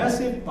a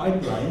massive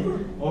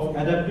pipeline of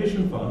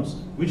adaptation funds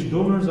which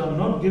donors are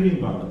not giving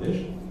Bangladesh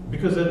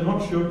because they're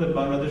not sure that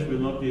Bangladesh will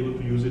not be able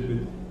to use it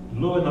with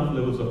low enough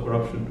levels of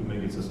corruption to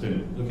make it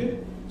sustainable. Okay,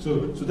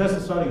 so that's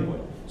the starting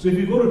point. So if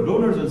you go to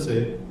donors and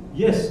say,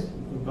 yes,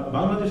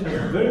 Bangladesh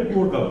has very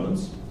poor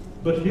governance,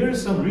 but here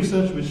is some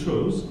research which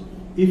shows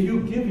if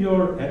you give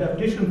your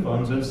adaptation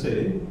funds and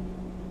say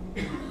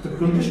the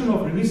condition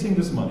of releasing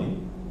this money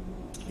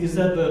is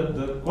that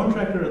the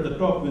contractor at the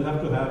top will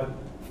have to have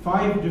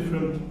 5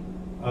 different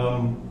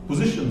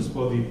positions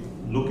for the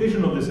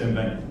location of this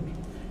embankment,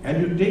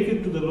 and you take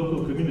it to the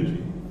local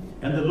community,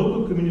 and the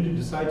local community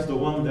decides the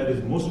one that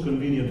is most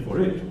convenient for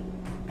it.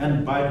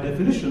 And by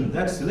definition,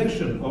 that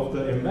selection of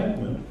the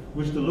embankment,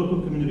 which the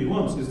local community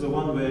wants, is the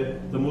one where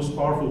the most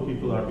powerful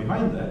people are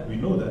behind that. We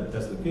know that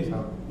that's the case,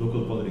 how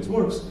local politics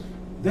works.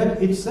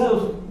 That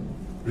itself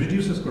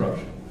reduces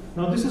corruption.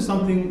 Now, this is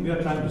something we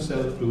are trying to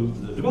sell to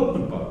the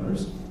development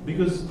partners,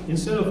 because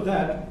instead of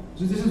that,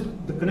 so this is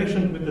the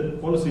connection with the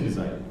policy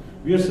design.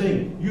 We are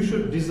saying you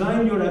should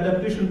design your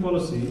adaptation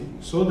policy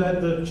so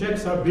that the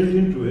checks are built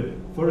into it.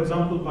 For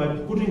example, by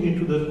putting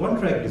into the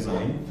contract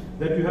design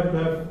that you have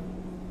to have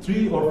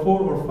 3 or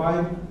 4 or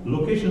 5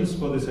 locations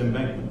for this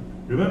embankment.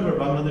 Remember,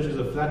 Bangladesh is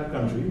a flat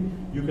country.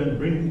 You can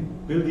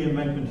build the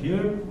embankment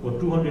here, or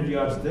 200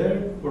 yards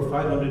there, or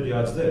 500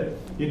 yards there.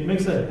 It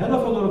makes a hell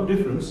of a lot of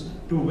difference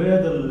to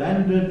where the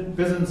landed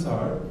peasants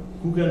are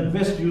who can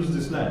best use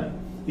this land.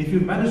 If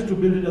you manage to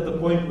build it at the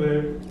point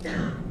where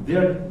they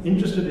are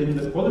interested in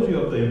the quality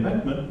of the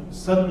embankment,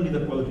 suddenly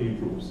the quality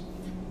improves.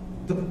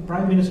 The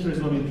Prime Minister is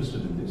not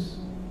interested in this.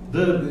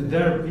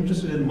 They're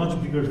interested in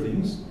much bigger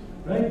things,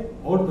 right?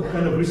 Or the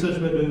kind of research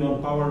we're doing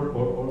on power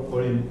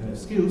or in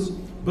skills,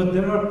 but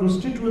there are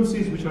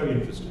constituencies which are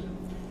interested.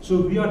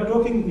 So we are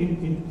talking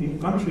in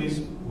countries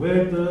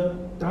where the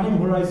time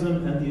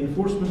horizon and the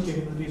enforcement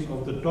capabilities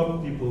of the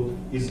top people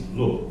is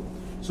low.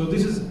 So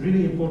this is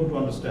really important to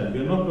understand.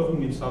 We are not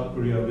talking in South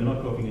Korea, we're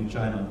not talking in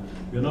China,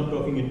 we are not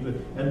talking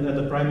and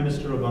the Prime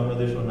Minister of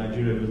Bangladesh or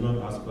Nigeria will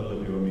not ask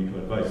Pallavi or me to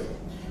advise them.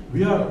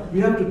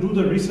 We have to do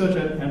the research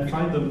and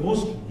find the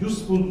most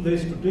useful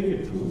place to take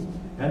it to,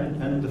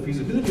 and the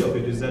feasibility of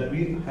it is that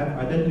we have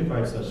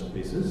identified such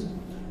places.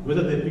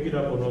 Whether they pick it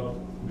up or not,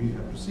 we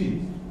have to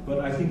see. But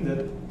I think that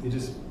it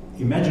is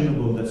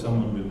imaginable that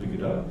someone will pick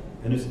it up,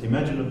 and it's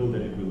imaginable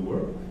that it will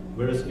work.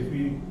 Whereas if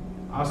we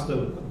ask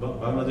the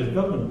Bangladesh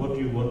government, what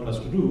do you want us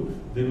to do,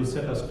 they will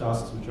set us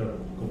tasks which are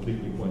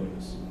completely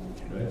pointless,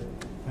 right?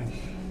 Thanks.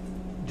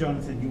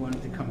 Jonathan, you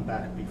wanted to come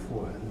back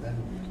before, and then...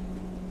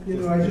 You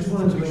know, I just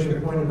wanted to make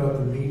a point about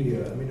the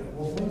media. I mean,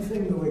 well, one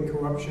thing, the way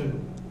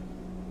corruption,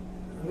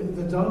 I mean,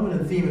 the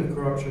dominant theme of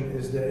corruption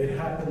is that it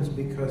happens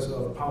because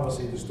of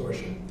policy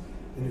distortion.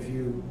 And if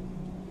you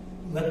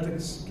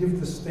give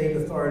the state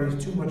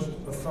authorities too much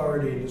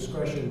authority and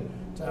discretion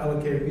to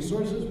allocate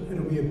resources,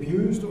 it'll be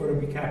abused or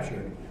it'll be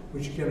captured,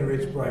 which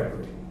generates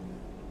bribery.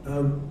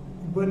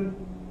 But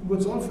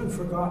what's often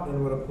forgotten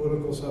in what a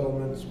political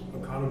settlements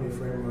economy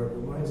framework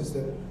reminds us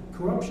that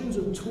corruption is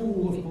a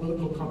tool of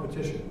political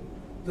competition.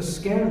 The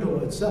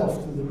scandal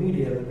itself through the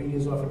media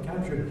is often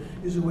captured,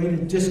 is a way to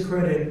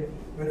discredit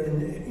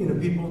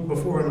people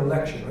before an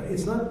election. Right?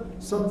 It's not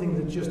something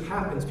that just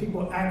happens.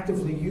 People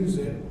actively use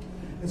it.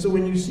 And so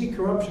when you see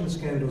corruption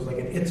scandals like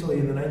in Italy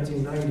in the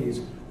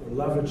 1990s, or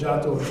Lava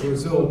Jato in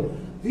Brazil,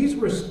 these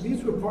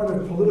were part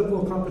of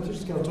political competition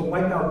scandals to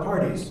wipe out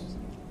parties.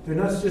 They're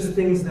not just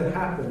things that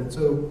happen. And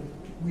so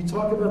we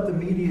talk about the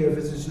media if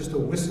it's just a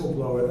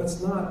whistleblower. That's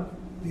not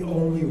the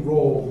only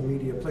role the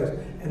media plays,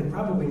 and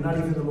probably not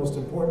even the most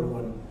important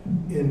one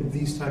in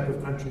these type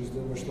of countries that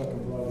we're stuck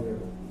in broadly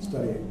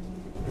studying.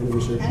 and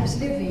research.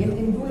 Absolutely.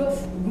 In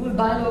rule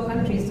by law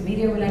countries, the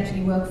media will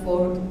actually work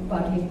for the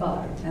party in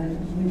power,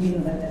 and we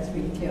know that that's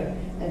really clear,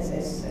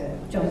 as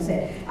John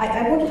said.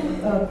 I want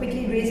to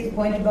quickly raise the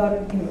point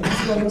about,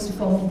 this is almost a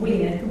form of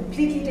bullying, and I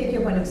completely take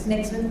your point. It's an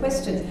excellent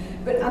question,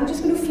 but I'm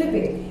just going to flip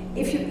it.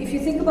 If you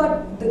think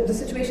about the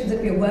situations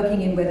that we are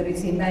working in, whether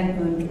it's the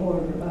embankment or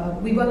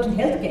we worked in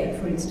healthcare,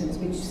 for instance,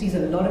 which sees a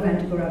lot of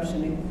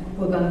anti-corruption in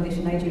both Bangladesh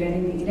and Nigeria,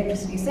 and in the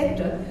electricity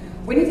sector.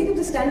 When you think of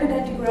the standard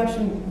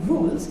anti-corruption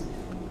rules,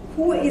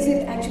 who is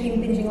it actually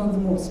impinging on the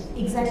most?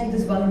 Exactly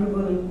this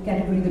vulnerable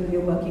category that we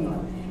are working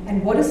on.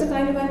 And what is the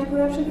kind of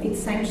anti-corruption? It's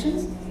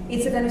sanctions.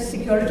 It's a kind of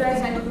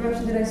securitized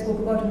anti-corruption that I spoke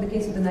about in the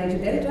case of the Niger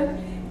Delta.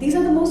 These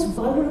are the most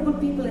vulnerable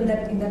people in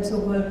that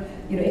so-called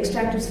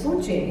extractive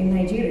food chain in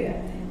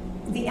Nigeria.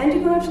 The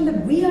anti-corruption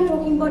that we are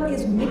talking about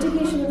is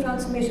mitigation and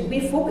transformation.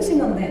 We're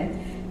focusing on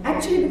them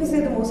actually because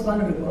they're the most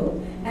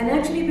vulnerable, and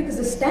actually because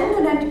the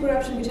standard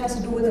anti-corruption, which has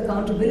to do with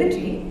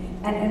accountability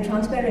and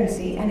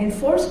transparency and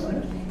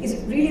enforcement, is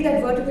really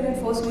that vertical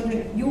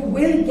enforcement. You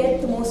will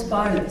get the most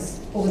powerless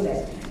over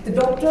there. The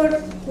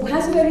doctor who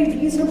has a very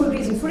reasonable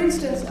reason, for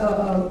instance,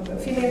 a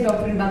female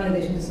doctor in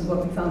Bangladesh, and this is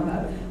what we found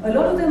out, a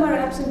lot of them are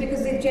absent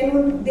because they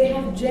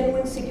have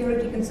genuine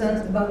security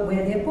concerns about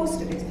where they're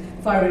posted. It's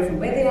far away from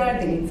where they are,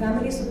 they need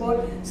family support,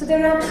 so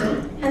they're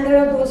absent, and there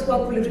are those who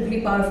are politically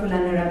powerful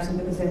and are absent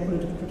because they have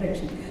political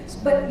protection.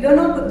 But you're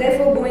not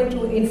therefore going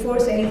to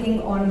enforce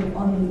anything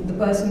on the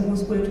person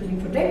who's politically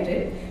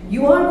protected.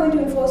 You are going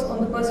to enforce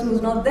on the person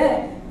who's not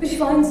there, which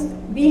finds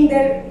being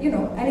there,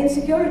 an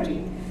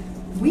insecurity.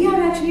 We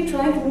are actually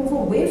trying to move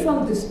away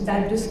from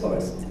that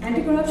discourse.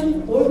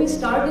 Anti-corruption always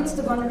targets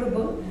the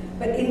vulnerable,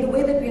 but in the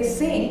way that we are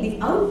saying,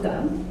 the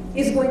outcome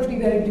is going to be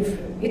very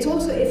different. It's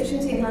also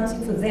efficiency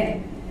enhancing for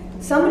them.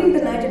 Somebody in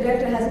the Niger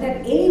Delta hasn't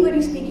had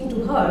anybody speaking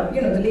to her,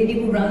 the lady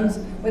who runs,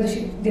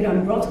 they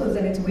run brothels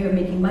and it's a way of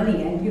making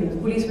money, and the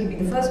police will be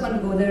the first one to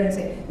go there and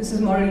say, this is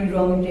morally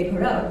wrong and take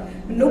her out.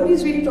 But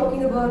nobody's really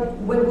talking about,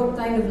 what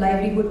kind of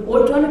livelihood,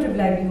 alternative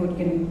livelihood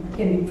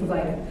can be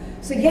provided.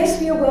 So yes,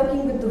 we are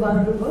working with the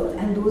vulnerable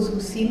and those who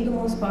seem the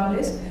most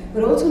powerless,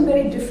 but also in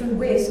very different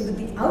ways so that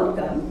the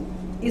outcome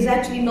is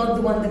actually not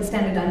the one that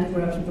standard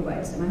anti-corruption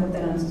provides them. I hope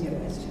that answers your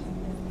question.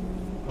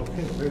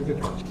 Okay, very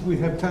good. We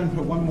have time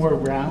for one more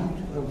round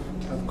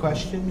of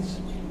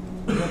questions.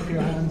 Put up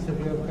your hands if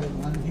you have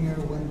one here,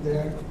 one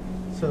there.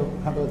 So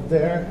how about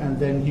there and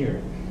then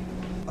here?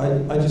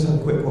 I just have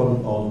a quick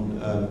one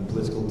on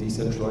political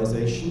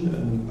decentralization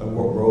and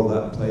what role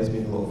that plays. I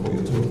mean, a lot of what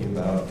you're talking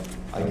about,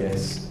 I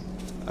guess,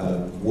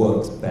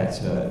 works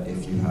better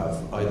if you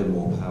have either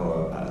more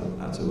power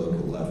at a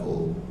local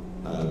level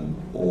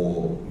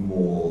or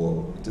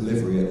more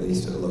delivery, at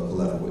least at a local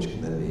level, which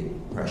can then be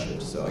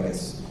pressured. So I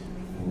guess,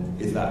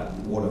 is that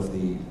one of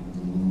the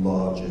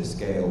larger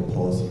scale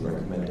policy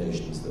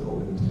recommendations that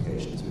or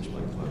implications which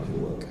might come out of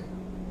your work?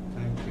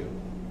 Thank you.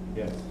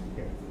 Yes,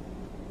 here.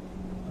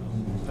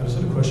 I just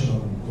had a question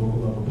on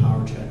local level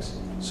power checks.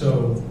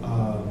 So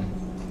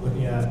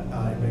looking at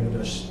in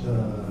Bangladesh,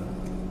 the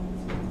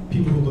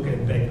people who look at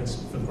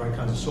embankments for the right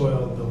kinds of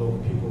soil, the local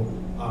people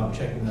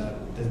checking that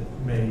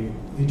may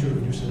lead to a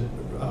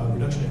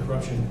reduction in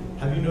corruption.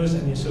 Have you noticed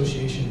any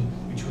association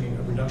between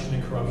a reduction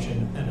in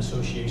corruption and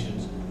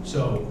associations?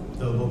 So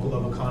the local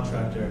level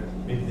contractor,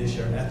 maybe they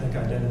share an ethnic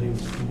identity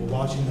with people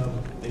watching them,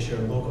 they share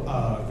a local,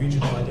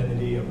 regional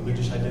identity, a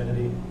religious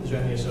identity. Is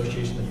there any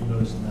association that you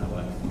noticed in that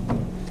way?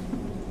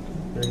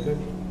 Very good.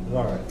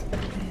 Laura.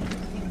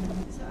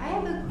 So I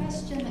have a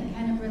question that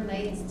kind of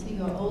relates to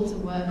your older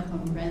work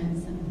on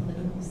rents and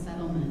political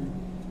settlement.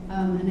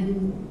 And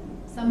in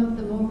some of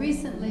the more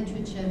recent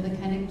literature, the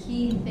kind of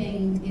key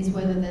thing is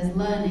whether there's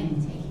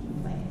learning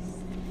taking place.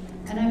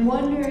 And I'm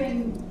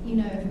wondering,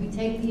 if we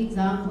take the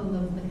example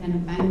of the kind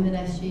of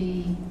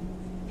Bangladeshi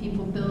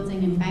people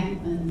building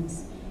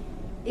embankments,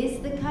 is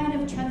the kind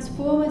of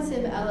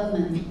transformative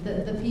element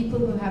that the people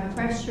who have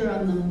pressure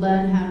on them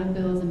learn how to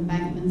build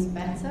embankments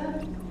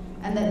better,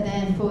 and that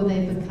therefore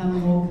they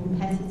become more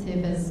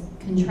competitive as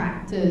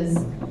contractors?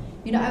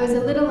 I was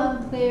a little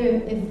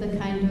unclear if the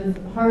kind of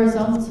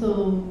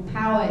horizontal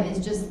power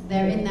is just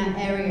they're in that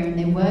area and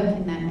they work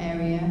in that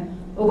area,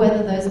 or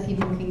whether those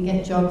people can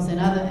get jobs in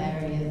other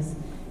areas,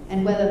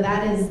 and whether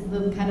that is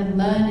the kind of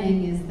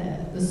learning is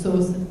the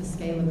source of the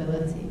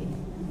scalability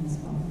in this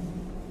model.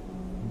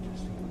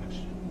 Interesting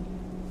question.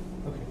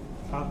 Okay,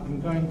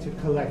 I'm going to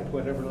collect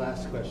whatever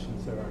last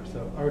questions there are.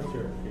 So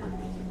Arthur, here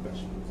is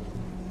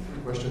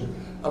a question.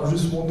 I was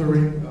just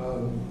wondering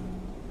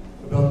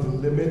about the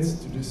limits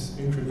to this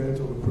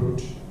incremental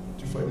approach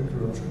to fighting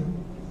corruption.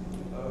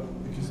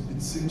 Because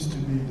it seems to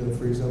be that,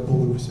 for example,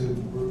 we said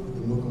work with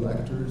the local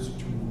actors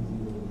to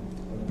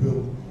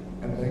build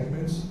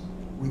embankments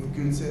with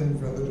good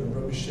sand rather than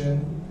rubbish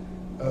sand.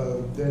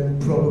 Then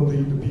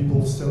probably the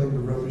people selling the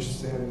rubbish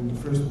sand in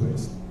the first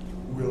place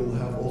will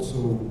have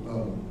also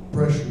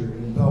pressure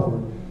and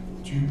power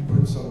to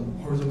put some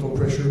horizontal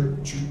pressure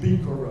to be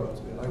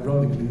corrupt,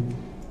 ironically,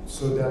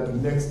 so that the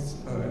next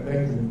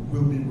embankment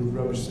will be with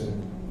rubbish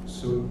sand.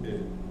 So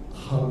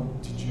how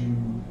did you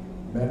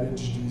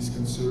manage these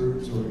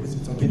concerns, or is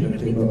it something Can that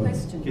you came repeat the up?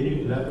 question? Can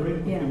you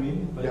elaborate what you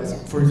mean by Yes,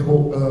 that? for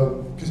example,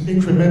 because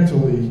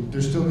incrementally,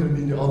 there's still going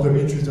to be the other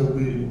interests that will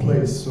be in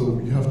place, so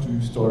you have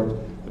to start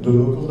at the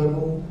local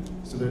level,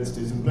 so that it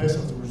stays in place.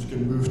 Afterwards, you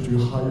can move to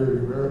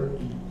higher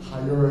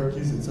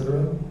hierarchies,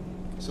 etc.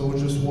 So I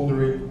was just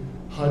wondering,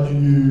 how do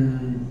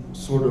you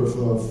sort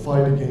of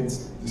fight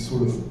against this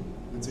sort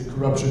of, let's say,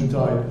 corruption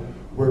tide,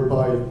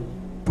 whereby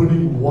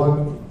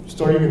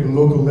starting at the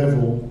local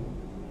level,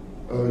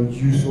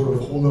 you sort of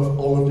hold off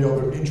all of the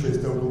other interests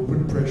that will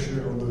put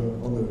pressure on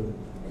the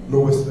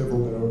lowest level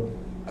that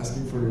are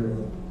asking for your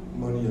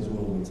money as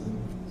well.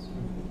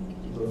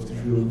 I'd love to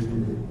really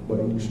clear my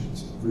English.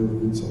 It's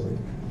really sorry.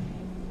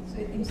 So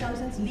in some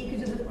sense,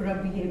 leakages of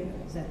corrupt behavior,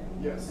 is that?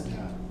 Yes.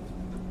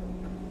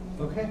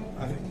 Okay,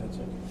 I think that's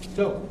it.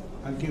 So,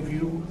 I'll give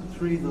you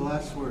three the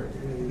last word.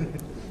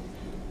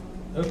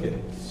 Okay,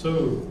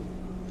 so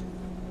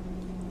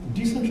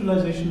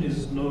decentralization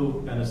is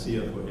no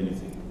panacea for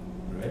anything,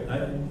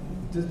 right?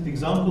 The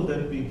example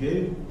that we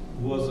gave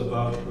was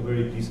about a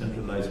very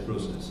decentralized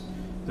process.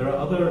 There are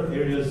other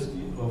areas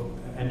of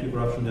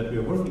anti-corruption that we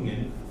are working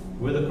in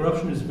where the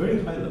corruption is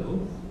very high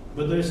level,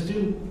 but there is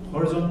still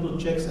horizontal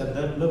checks at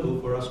that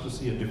level for us to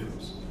see a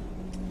difference.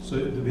 So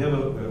we have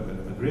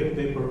a great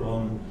paper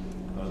on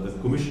the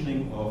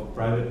commissioning of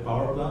private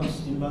power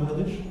plants in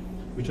Bangladesh,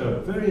 which are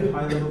very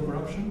high level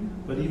corruption,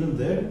 but even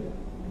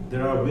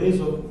there are ways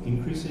of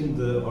increasing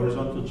the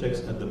horizontal checks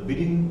at the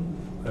bidding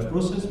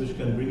process, which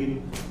can bring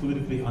in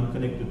politically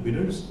unconnected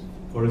bidders,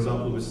 for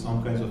example, with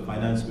some kinds of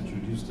finance which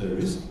reduce the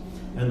risk.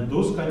 And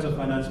those kinds of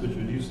finance which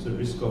reduce the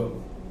risk of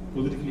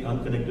politically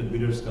unconnected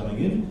bidders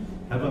coming in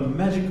have a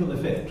magical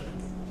effect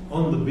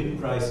on the bid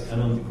price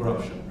and on the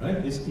corruption, right?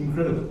 It's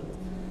incredible.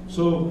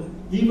 So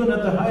even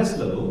at the highest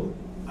level,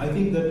 I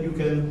think that you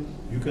can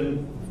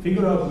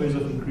figure out ways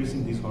of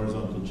increasing these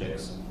horizontal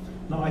checks.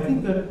 Now I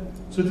think that,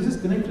 so this is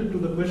connected to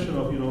the question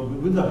of,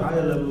 will the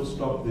higher level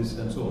stop this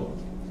and so on.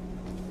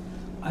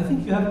 I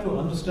think you have to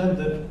understand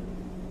that,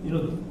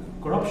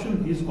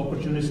 corruption is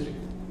opportunistic.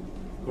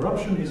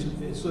 Corruption is,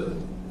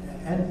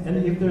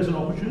 and if there's an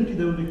opportunity,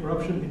 there will be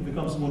corruption. It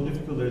becomes more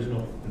difficult, there is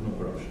no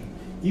corruption.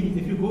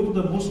 If you go to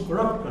the most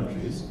corrupt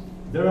countries,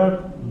 there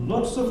are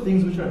lots of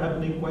things which are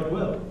happening quite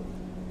well.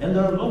 And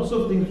there are lots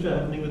of things which are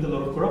happening with a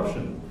lot of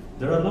corruption.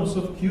 There are lots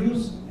of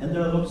queues and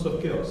there are lots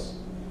of chaos.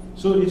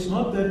 So it's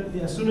not that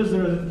as soon as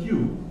there is a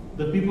queue,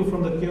 the people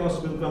from the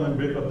chaos will come and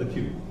break up the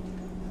queue.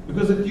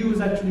 Because the queue is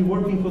actually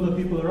working for the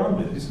people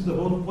around it. This is the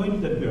whole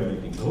point that we are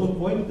making. The whole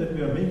point that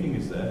we are making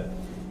is that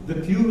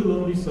the queue will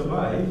only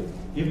survive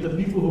if the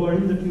people who are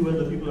in the queue and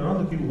the people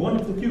around the queue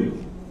want the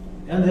queue.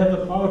 And they have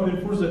the power to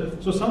enforce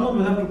it. So someone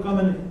will have to come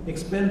and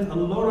expend a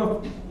lot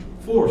of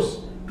force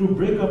to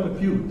break up a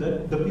queue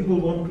that the people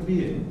want to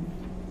be in.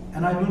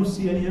 And I don't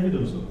see any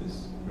evidence of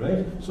this,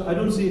 right? So I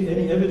don't see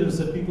any evidence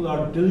that people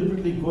are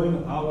deliberately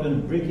going out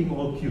and breaking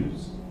all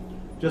queues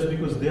just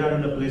because they are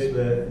in a place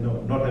where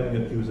not having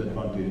a queue is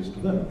advantageous to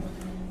them.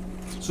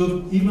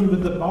 So even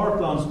with the power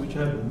plants which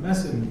have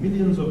massive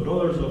millions of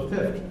dollars of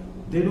theft,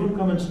 they don't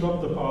come and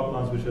stop the power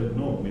plants which have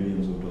no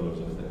millions of dollars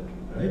of theft,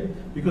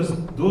 right? Because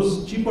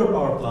those cheaper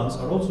power plants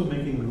are also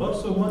making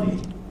lots of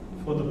money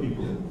for the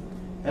people.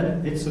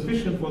 And it's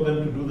sufficient for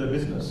them to do their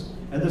business.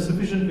 And they're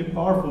sufficiently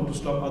powerful to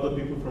stop other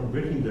people from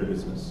breaking their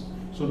business.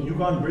 So you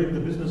can't break the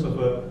business of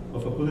a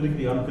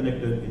politically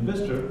unconnected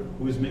investor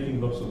who is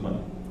making lots of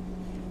money.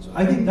 So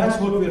I think that's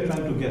what we are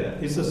trying to get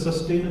at. It's the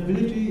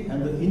sustainability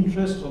and the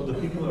interest of the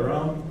people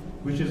around,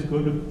 which is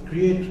going to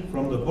create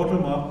from the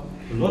bottom up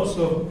lots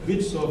of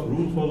bits of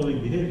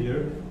rule-following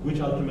behavior,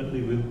 which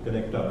ultimately will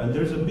connect up. And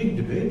there's a big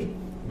debate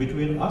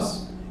between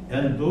us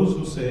and those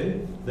who say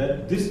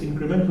that this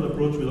incremental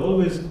approach will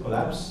always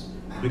collapse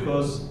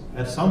because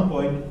at some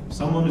point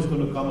someone is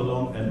going to come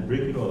along and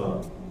break it all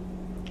up.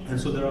 And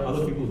so there are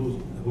other people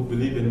who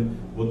believe in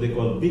what they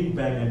call big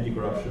bang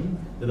anti-corruption,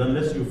 that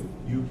unless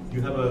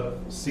you have a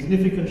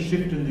significant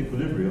shift in the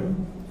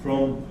equilibrium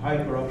from high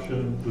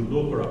corruption to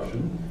low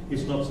corruption,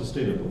 it's not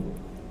sustainable.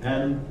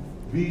 And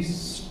we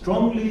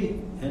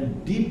strongly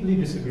and deeply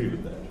disagree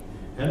with that.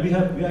 And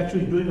we're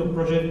actually doing a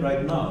project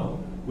right now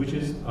which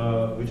is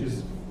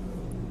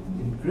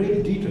in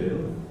great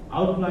detail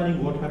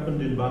outlining what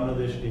happened in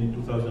Bangladesh in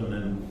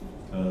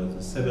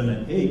 2007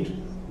 and 8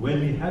 when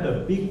we had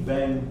a big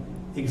bang,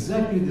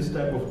 exactly this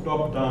type of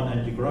top-down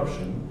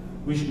anti-corruption,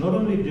 which not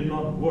only did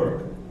not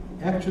work,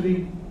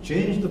 actually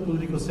changed the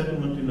political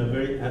settlement in a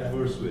very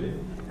adverse way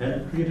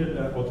and created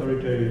an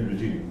authoritarian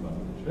regime in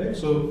Bangladesh, right?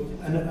 So,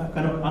 and a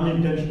kind of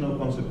unintentional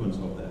consequence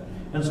of that.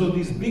 And so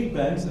these big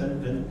bangs,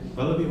 and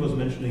Pallavi was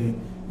mentioning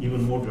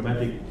even more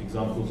dramatic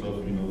examples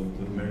of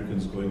the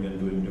Americans going and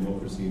doing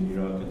democracy in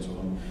Iraq and so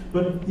on.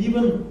 But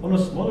even on a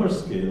smaller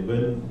scale,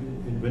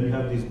 when you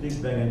have these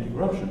big bang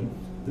anti-corruption,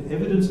 the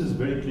evidence is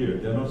very clear.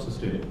 They are not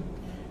sustainable.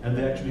 And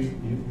they actually,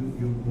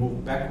 you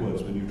move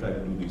backwards when you try to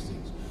do these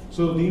things.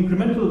 So the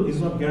incremental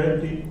is not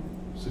guaranteed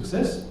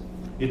success.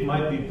 It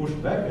might be pushed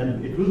back,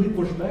 and it will be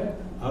pushed back.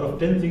 Out of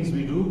 10 things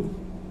we do,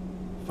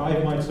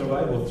 5 might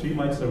survive or 3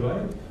 might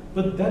survive.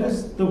 But that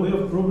is the way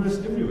of progress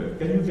everywhere.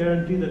 Can you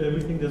guarantee that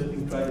everything that's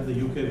being tried in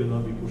the UK will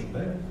not be pushed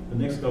back? The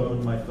next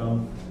government might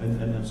come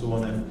and so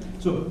on.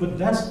 And so, but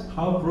that's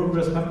how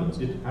progress happens.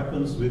 It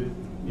happens with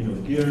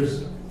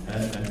gears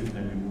and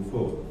we move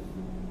forward.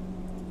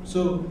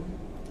 So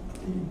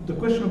the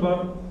question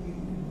about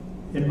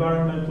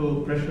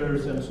environmental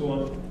pressures and so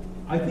on,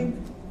 I think,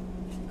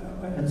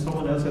 and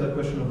someone else had a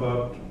question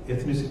about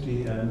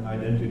ethnicity and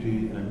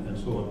identity and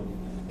so on.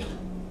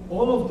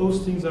 All of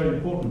those things are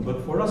important,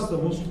 but for us the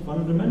most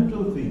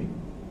fundamental thing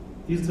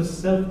is the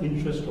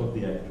self-interest of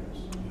the actors.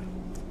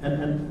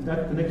 And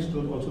that connects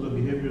to also the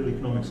behavioral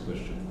economics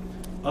question.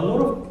 A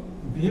lot of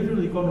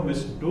behavioral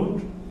economists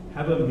don't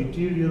have a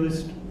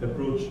materialist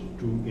approach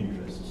to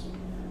interests.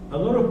 A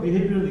lot of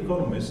behavioral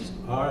economists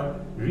are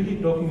really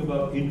talking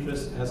about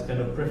interests as kind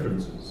of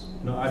preferences.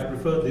 I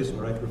prefer this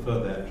or I prefer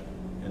that,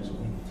 and so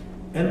on.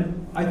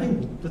 And I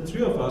think the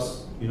three of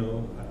us,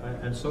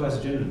 and so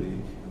as generally,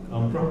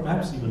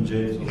 perhaps even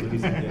James or the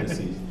recent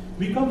ASCs,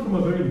 we come from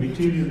a very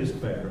materialist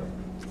background,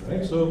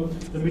 right? So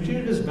the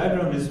materialist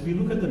background is we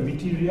look at the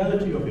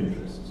materiality of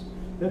interests.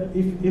 That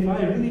if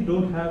I really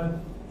don't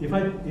have, if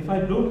I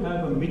don't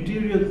have a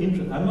material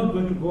interest, I'm not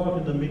going to go out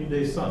in the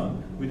midday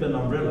sun with an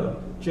umbrella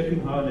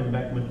checking how an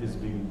embankment is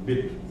being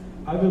built.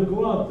 I will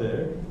go out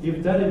there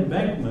if that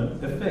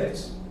embankment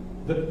affects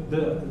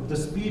the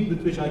speed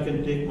with which I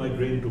can take my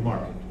grain to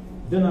market.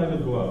 Then I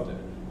will go out there.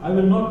 I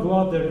will not go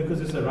out there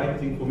because it's the right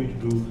thing for me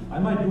to do. I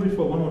might do it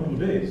for 1 or 2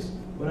 days,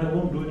 but I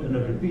won't do it on a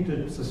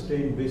repeated,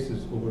 sustained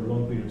basis over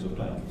long periods of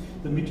time.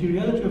 The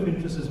materiality of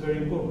interest is very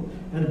important.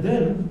 And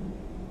then,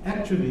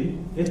 actually,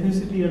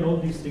 ethnicity and all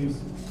these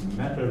things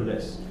matter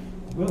less.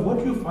 Well,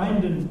 what you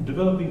find in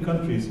developing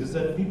countries is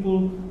that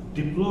people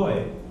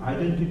deploy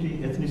identity,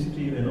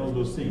 ethnicity, and all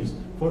those things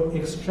for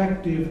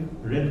extractive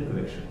rent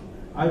collection.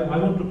 I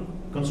want to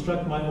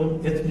construct my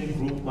own ethnic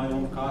group, my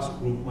own caste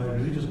group, my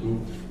religious group.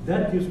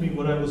 That gives me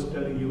what I was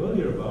telling you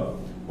earlier about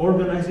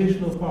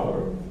organizational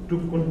power to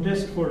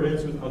contest for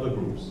rents with other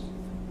groups.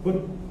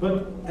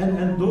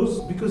 And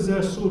those, because they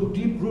are so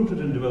deep-rooted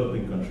in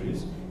developing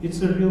countries,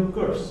 it's a real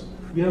curse.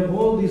 We have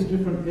all these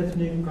different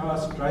ethnic,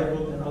 caste,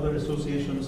 tribal, and other associations